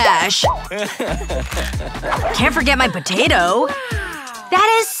mustache. Can't forget my potato.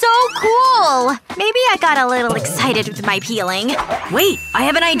 That is so cool! Maybe I got a little excited with my peeling. Wait, I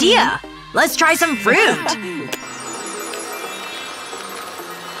have an idea. Let's try some fruit.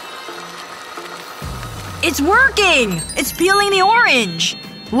 It's working! It's peeling the orange!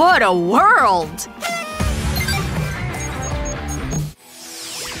 What a world!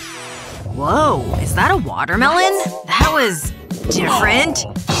 Whoa, is that a watermelon? That was… different.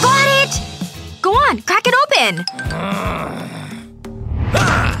 Got it! Go on, crack it open!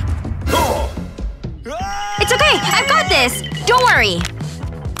 It's okay, I've got this! Don't worry.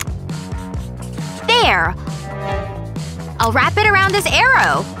 There. I'll wrap it around this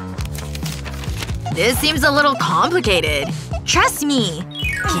arrow. This seems a little complicated. Trust me.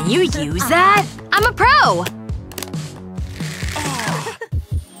 Can you use that? I'm a pro!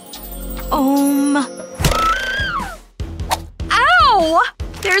 Ow!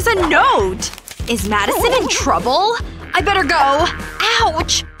 There's a note! Is Madison in trouble? I better go.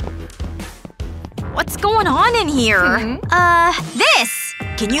 Ouch! What's going on in here? This!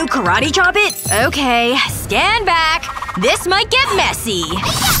 Can you karate chop it? Okay, stand back. This might get messy.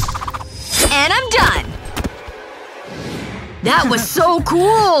 And I'm done. That was so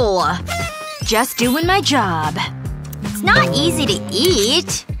cool! Just doing my job. It's not easy to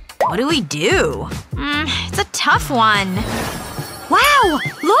eat. What do we do? It's a tough one. Wow!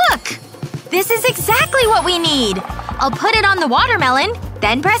 Look! This is exactly what we need! I'll put it on the watermelon,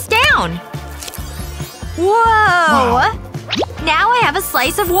 then press down. Whoa! Now I have a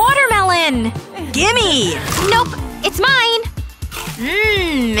slice of watermelon! Gimme! Nope. It's mine!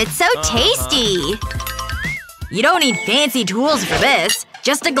 It's so tasty. You don't need fancy tools for this.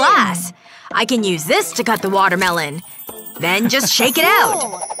 Just a glass. I can use this to cut the watermelon. Then just shake it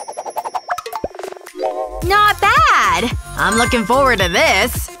out. Not bad! I'm looking forward to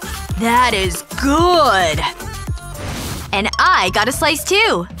this. That is good! And I got a slice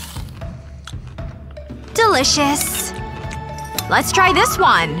too. Delicious. Let's try this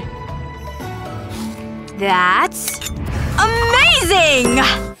one. That's amazing!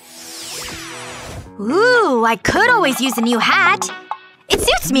 Ooh, I could always use a new hat. It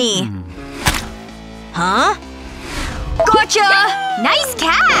suits me. Huh? Gotcha! Nice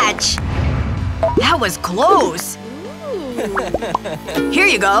catch! That was close. Here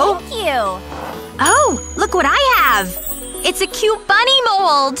you go. Thank you. Oh, look what I have! It's a cute bunny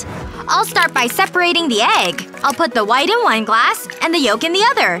mold! I'll start by separating the egg. I'll put the white in one glass and the yolk in the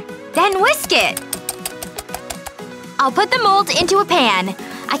other. Then whisk it. I'll put the mold into a pan.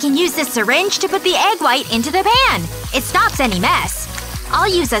 I can use this syringe to put the egg white into the pan. It stops any mess. I'll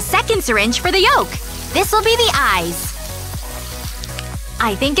use a second syringe for the yolk. This will be the eyes.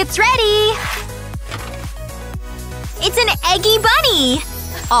 I think it's ready! It's an eggy bunny!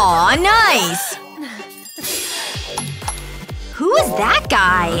 Aw, nice! Who is that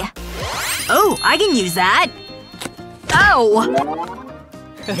guy? Oh, I can use that. Oh!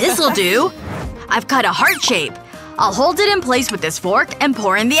 This'll do. I've cut a heart shape. I'll hold it in place with this fork and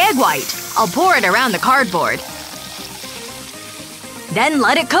pour in the egg white. I'll pour it around the cardboard. Then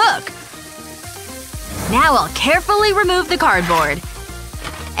let it cook. Now I'll carefully remove the cardboard.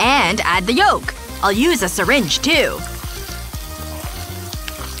 And add the yolk. I'll use a syringe too.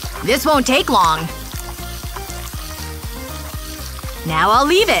 This won't take long. Now I'll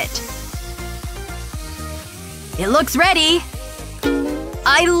leave it. It looks ready.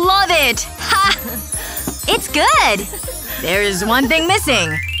 I love it! Ha! It's good! There's one thing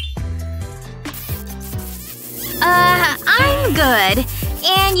missing. I'm good.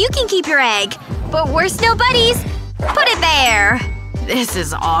 And you can keep your egg. But we're still buddies. Put it there. This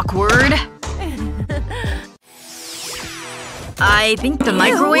is awkward. I think the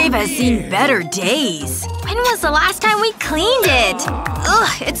microwave has seen better days. When was the last time we cleaned it?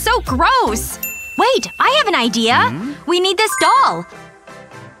 Ugh, it's so gross. Wait, I have an idea. We need this doll.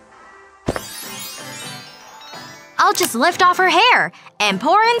 I'll just lift off her hair and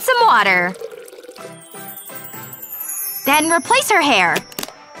pour in some water. Then replace her hair.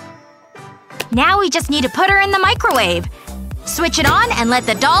 Now we just need to put her in the microwave. Switch it on and let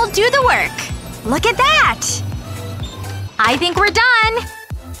the doll do the work. Look at that! I think we're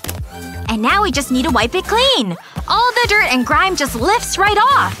done! And now we just need to wipe it clean. All the dirt and grime just lifts right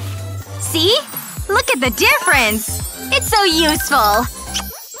off. See? Look at the difference! It's so useful!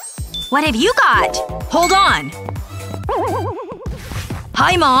 What have you got? Hold on.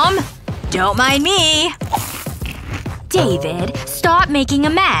 Hi, Mom. Don't mind me. David, stop making a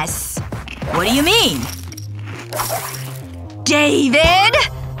mess. What do you mean? David!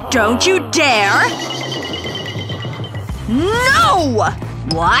 Don't you dare! No!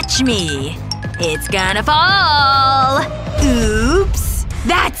 Watch me. It's gonna fall. Oops.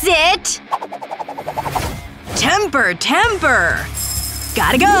 That's it! Temper, temper!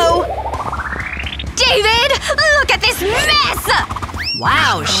 Gotta go! David! Look at this mess!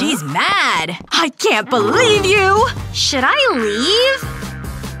 Wow, she's mad. I can't believe you! Should I leave?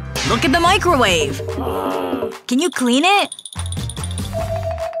 Look at the microwave. Can you clean it?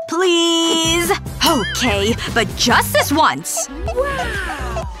 Please? Okay, but just this once.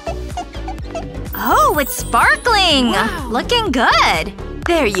 Oh, it's sparkling! Looking good.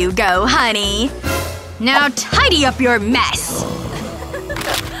 There you go, honey. Now tidy up your mess.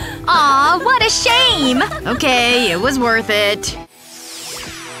 Aw, what a shame! Okay, it was worth it.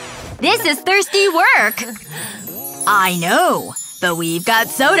 This is thirsty work. I know, but we've got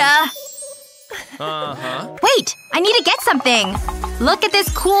soda. Wait, I need to get something. Look at this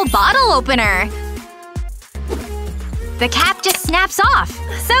cool bottle opener. The cap just snaps off.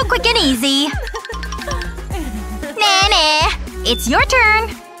 So quick and easy. Nah. It's your turn.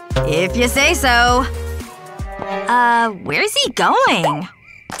 If you say so. Where's he going?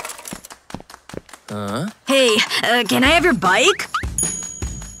 Hey, can I have your bike?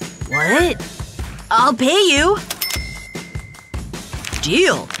 What? I'll pay you.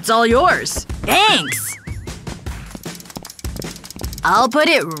 Deal. It's all yours. Thanks. I'll put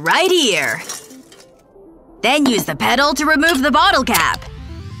it right here. Then use the pedal to remove the bottle cap.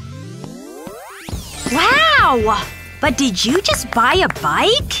 Wow! But did you just buy a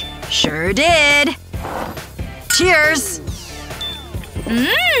bike? Sure did. Cheers!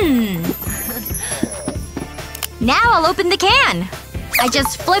 Now I'll open the can. I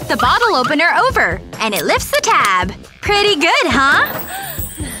just flip the bottle opener over, and it lifts the tab. Pretty good, huh?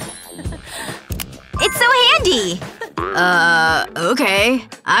 It's so handy. Okay.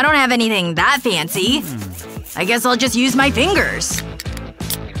 I don't have anything that fancy. I guess I'll just use my fingers.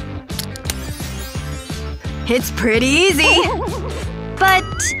 It's pretty easy. But…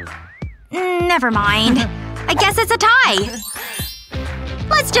 never mind. I guess it's a tie.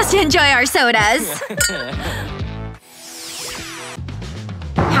 Let's just enjoy our sodas.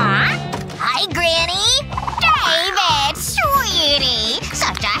 Hi, Granny! David, sweetie!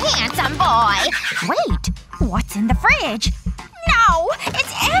 Such a handsome boy! Wait, what's in the fridge? No,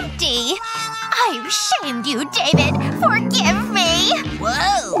 it's empty! I've shamed you, David! Forgive me!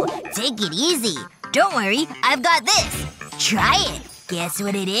 Whoa! Take it easy. Don't worry, I've got this. Try it. Guess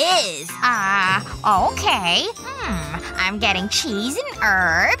what it is? Okay. I'm getting cheese and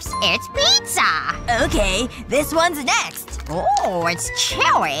herbs. It's pizza! Okay, this one's next. Oh, it's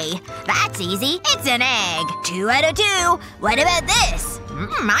chewy. That's easy. It's an egg. 2 out of 2. What about this?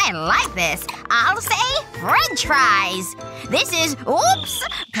 I like this. I'll say French fries. This is… oops!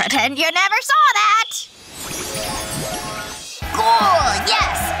 Pretend you never saw that! Cool!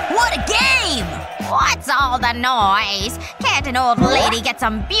 Yes! What a game! What's all the noise? Can't an old lady get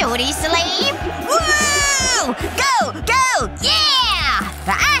some beauty sleep? Woo! Go! Go! Yeah!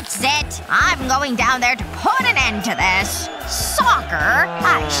 That's it! I'm going down there to put an end to this. Soccer?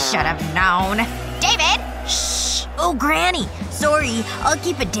 I should have known. David! Shh! Oh, Granny. Sorry. I'll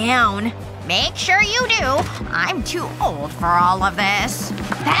keep it down. Make sure you do. I'm too old for all of this.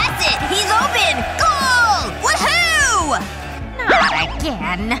 That's it! He's open! Goal! Woohoo! Not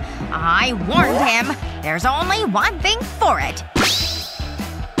again. I warned him. There's only one thing for it.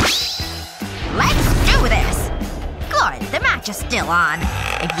 Let's do this! Good, the match is still on.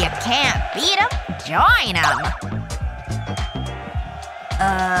 If you can't beat him, join him.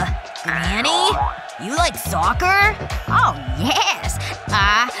 Granny? You like soccer? Oh, yes.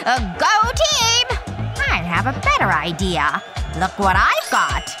 Go team! I have a better idea. Look what I've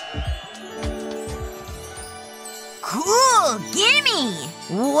got. Cool! Gimme!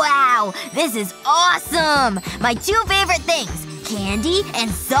 Wow! This is awesome! My 2 favorite things. Candy and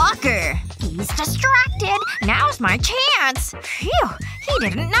soccer. He's distracted. Now's my chance. Phew, he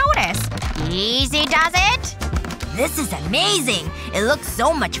didn't notice. Easy does it. This is amazing! It looks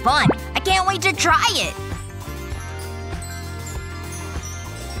so much fun. I can't wait to try it.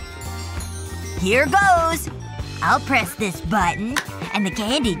 Here goes. I'll press this button, and the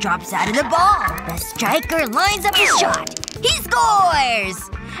candy drops out of the ball. The striker lines up his shot. He scores!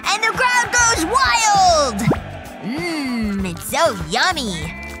 And the crowd goes wild! It's so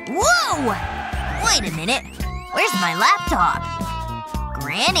yummy. Whoa! Wait a minute. Where's my laptop?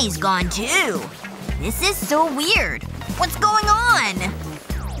 Granny's gone too. This is so weird. What's going on?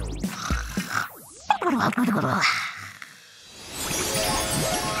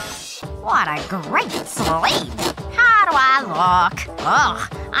 What a great sleep. How do I look? Ugh,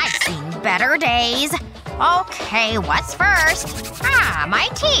 I've seen better days. Okay, what's first? My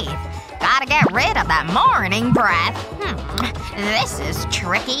teeth. Gotta get rid of that morning breath. This is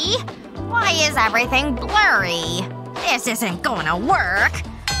tricky. Why is everything blurry? This isn't gonna work.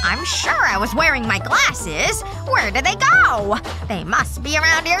 I'm sure I was wearing my glasses. Where did they go? They must be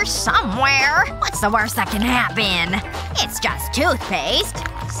around here somewhere. What's the worst that can happen? It's just toothpaste.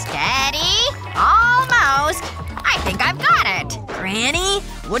 Steady. Almost. I think I've got it. Granny?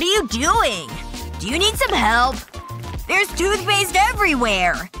 What are you doing? Do you need some help? There's toothpaste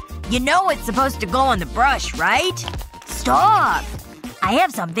everywhere! You know it's supposed to go on the brush, right? Stop! I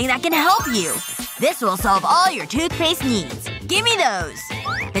have something that can help you. This will solve all your toothpaste needs. Give me those.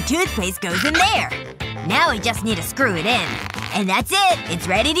 The toothpaste goes in there. Now we just need to screw it in. And that's it! It's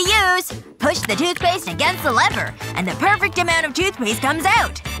ready to use! Push the toothpaste against the lever, and the perfect amount of toothpaste comes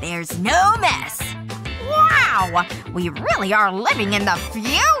out. There's no mess. Wow! We really are living in the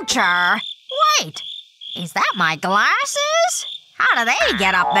future! Wait! Is that my glasses? How do they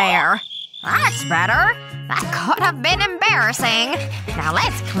get up there? That's better. That could have been embarrassing. Now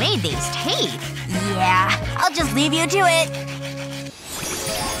let's clean these teeth. Yeah, I'll just leave you to it.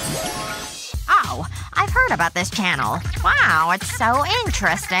 Oh, I've heard about this channel. Wow, it's so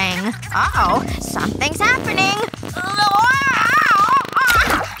interesting. Uh-oh, something's happening.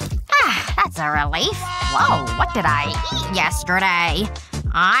 That's a relief. Whoa, what did I eat yesterday?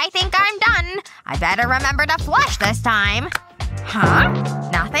 I think I'm done. I better remember to flush this time. Huh?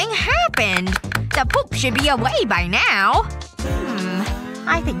 Nothing happened. The poop should be away by now.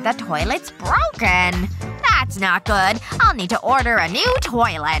 I think the toilet's broken. That's not good. I'll need to order a new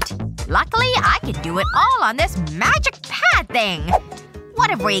toilet. Luckily, I can do it all on this magic pad thing. What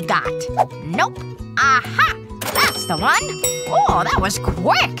have we got? Nope. Aha! That's the one. Oh, that was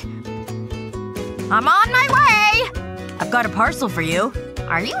quick. I'm on my way! I've got a parcel for you.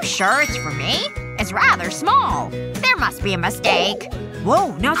 Are you sure it's for me? It's rather small. There must be a mistake.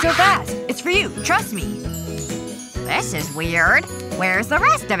 Whoa, not so fast. It's for you. Trust me. This is weird. Where's the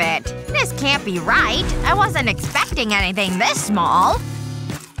rest of it? This can't be right. I wasn't expecting anything this small.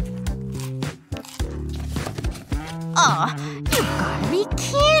 Oh, you gotta be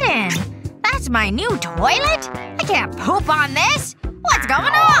kidding. That's my new toilet? I can't poop on this? What's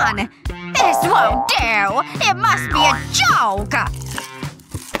going on? This won't do. It must be a joke.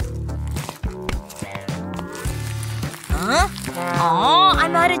 Huh? Aw,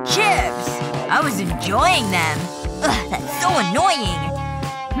 I'm out of chips. I was enjoying them. Ugh, that's so annoying.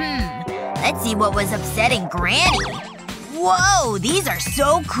 Let's see what was upsetting Granny. Whoa, these are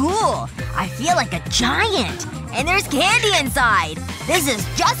so cool. I feel like a giant. And there's candy inside. This is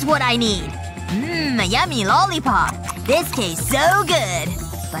just what I need. A yummy lollipop. This tastes so good.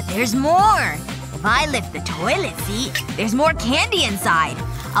 But there's more. If I lift the toilet seat, there's more candy inside.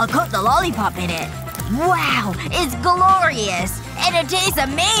 I'll coat the lollipop in it. Wow, it's glorious! And it tastes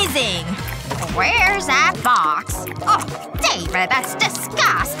amazing! Where's that box? Oh, David, that's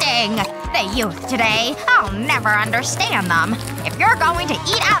disgusting! The youth today, I'll never understand them. If you're going to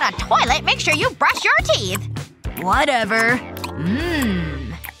eat out a toilet, make sure you brush your teeth. Whatever.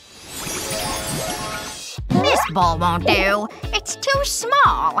 This bowl won't do. It's too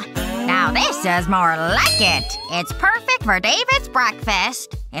small. Now this is more like it. It's perfect for David's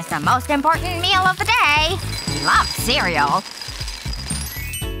breakfast. It's the most important meal of the day. He loves cereal.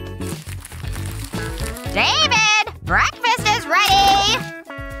 David! Breakfast is ready!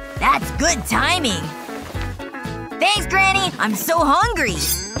 That's good timing. Thanks, Granny. I'm so hungry.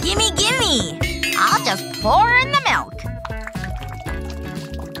 Gimme, gimme. I'll just pour in the milk.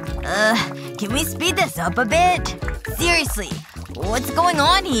 Can we speed this up a bit? Seriously, what's going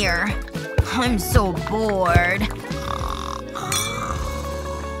on here? I'm so bored.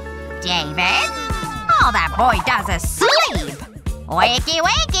 David? All that boy does is sleep. Wakey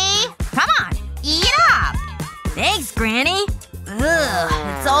wakey! Come on, eat up! Thanks, Granny. Ugh,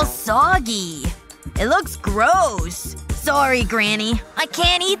 it's all soggy. It looks gross. Sorry, Granny. I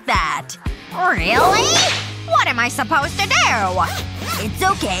can't eat that. Really? What am I supposed to do? It's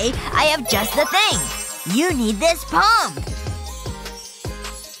okay. I have just the thing. You need this pump.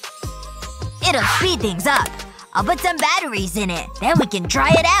 It'll speed things up. I'll put some batteries in it. Then we can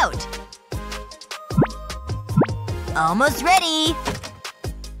try it out. Almost ready.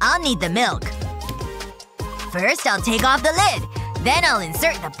 I'll need the milk. First, I'll take off the lid. Then I'll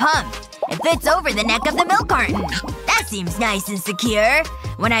insert the pump. It fits over the neck of the milk carton. That seems nice and secure.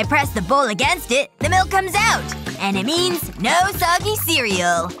 When I press the bowl against it, the milk comes out. And it means no soggy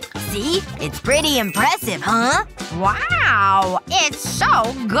cereal. See? It's pretty impressive, huh? Wow! It's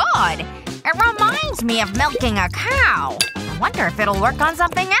so good! It reminds me of milking a cow. I wonder if it'll work on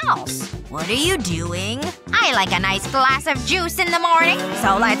something else. What are you doing? I like a nice glass of juice in the morning,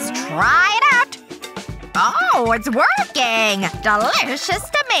 so let's try it out. Oh, it's working! Delicious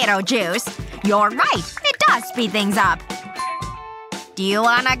tomato juice. You're right. It does speed things up. Do you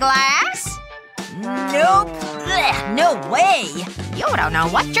want a glass? Nope. Blech, no way. You don't know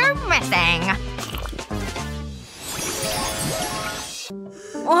what you're missing.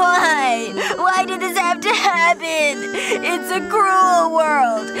 Why? Why did this have to happen? It's a cruel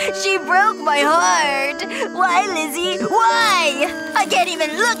world. She broke my heart. Why, Lizzie? Why? I can't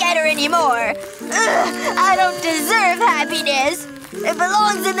even look at her anymore. Ugh, I don't deserve happiness. It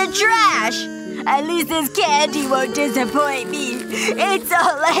belongs in the trash. At least this candy won't disappoint me. It's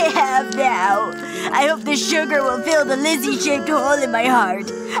all I have now. I hope the sugar will fill the Lizzie-shaped hole in my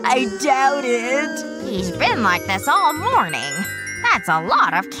heart. I doubt it. He's been like this all morning. That's a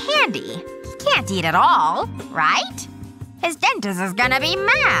lot of candy. He can't eat it all, right? His dentist is gonna be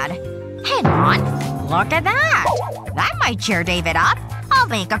mad. Hang on. Look at that. That might cheer David up. I'll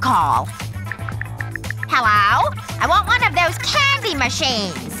make a call. Hello? I want one of those candy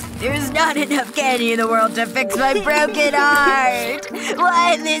machines. There's not enough candy in the world to fix my broken heart.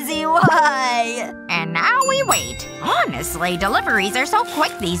 Why, Lizzie, why? And now we wait. Honestly, deliveries are so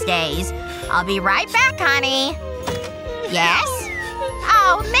quick these days. I'll be right back, honey. Yes?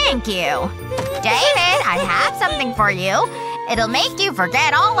 Oh, thank you. David, I have something for you. It'll make you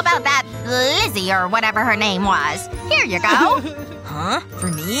forget all about that Lizzie or whatever her name was. Here you go. Huh? For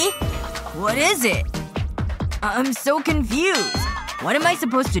me? What is it? I'm so confused. What am I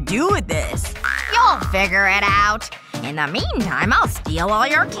supposed to do with this? You'll figure it out. In the meantime, I'll steal all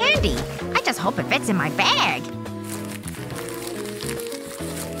your candy. I just hope it fits in my bag.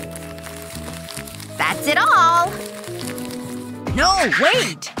 That's it all. No,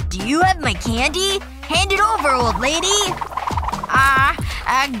 wait! Do you have my candy? Hand it over, old lady!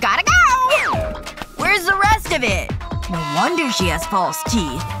 Gotta go! Where's the rest of it? No wonder she has false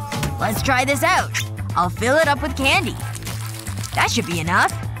teeth. Let's try this out. I'll fill it up with candy. That should be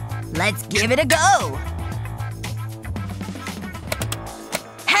enough. Let's give it a go!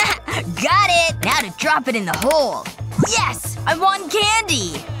 Got it! Now to drop it in the hole. Yes! I won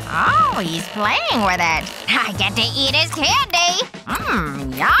candy! Oh, he's playing with it. I get to eat his candy.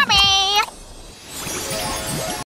 Mmm, yummy!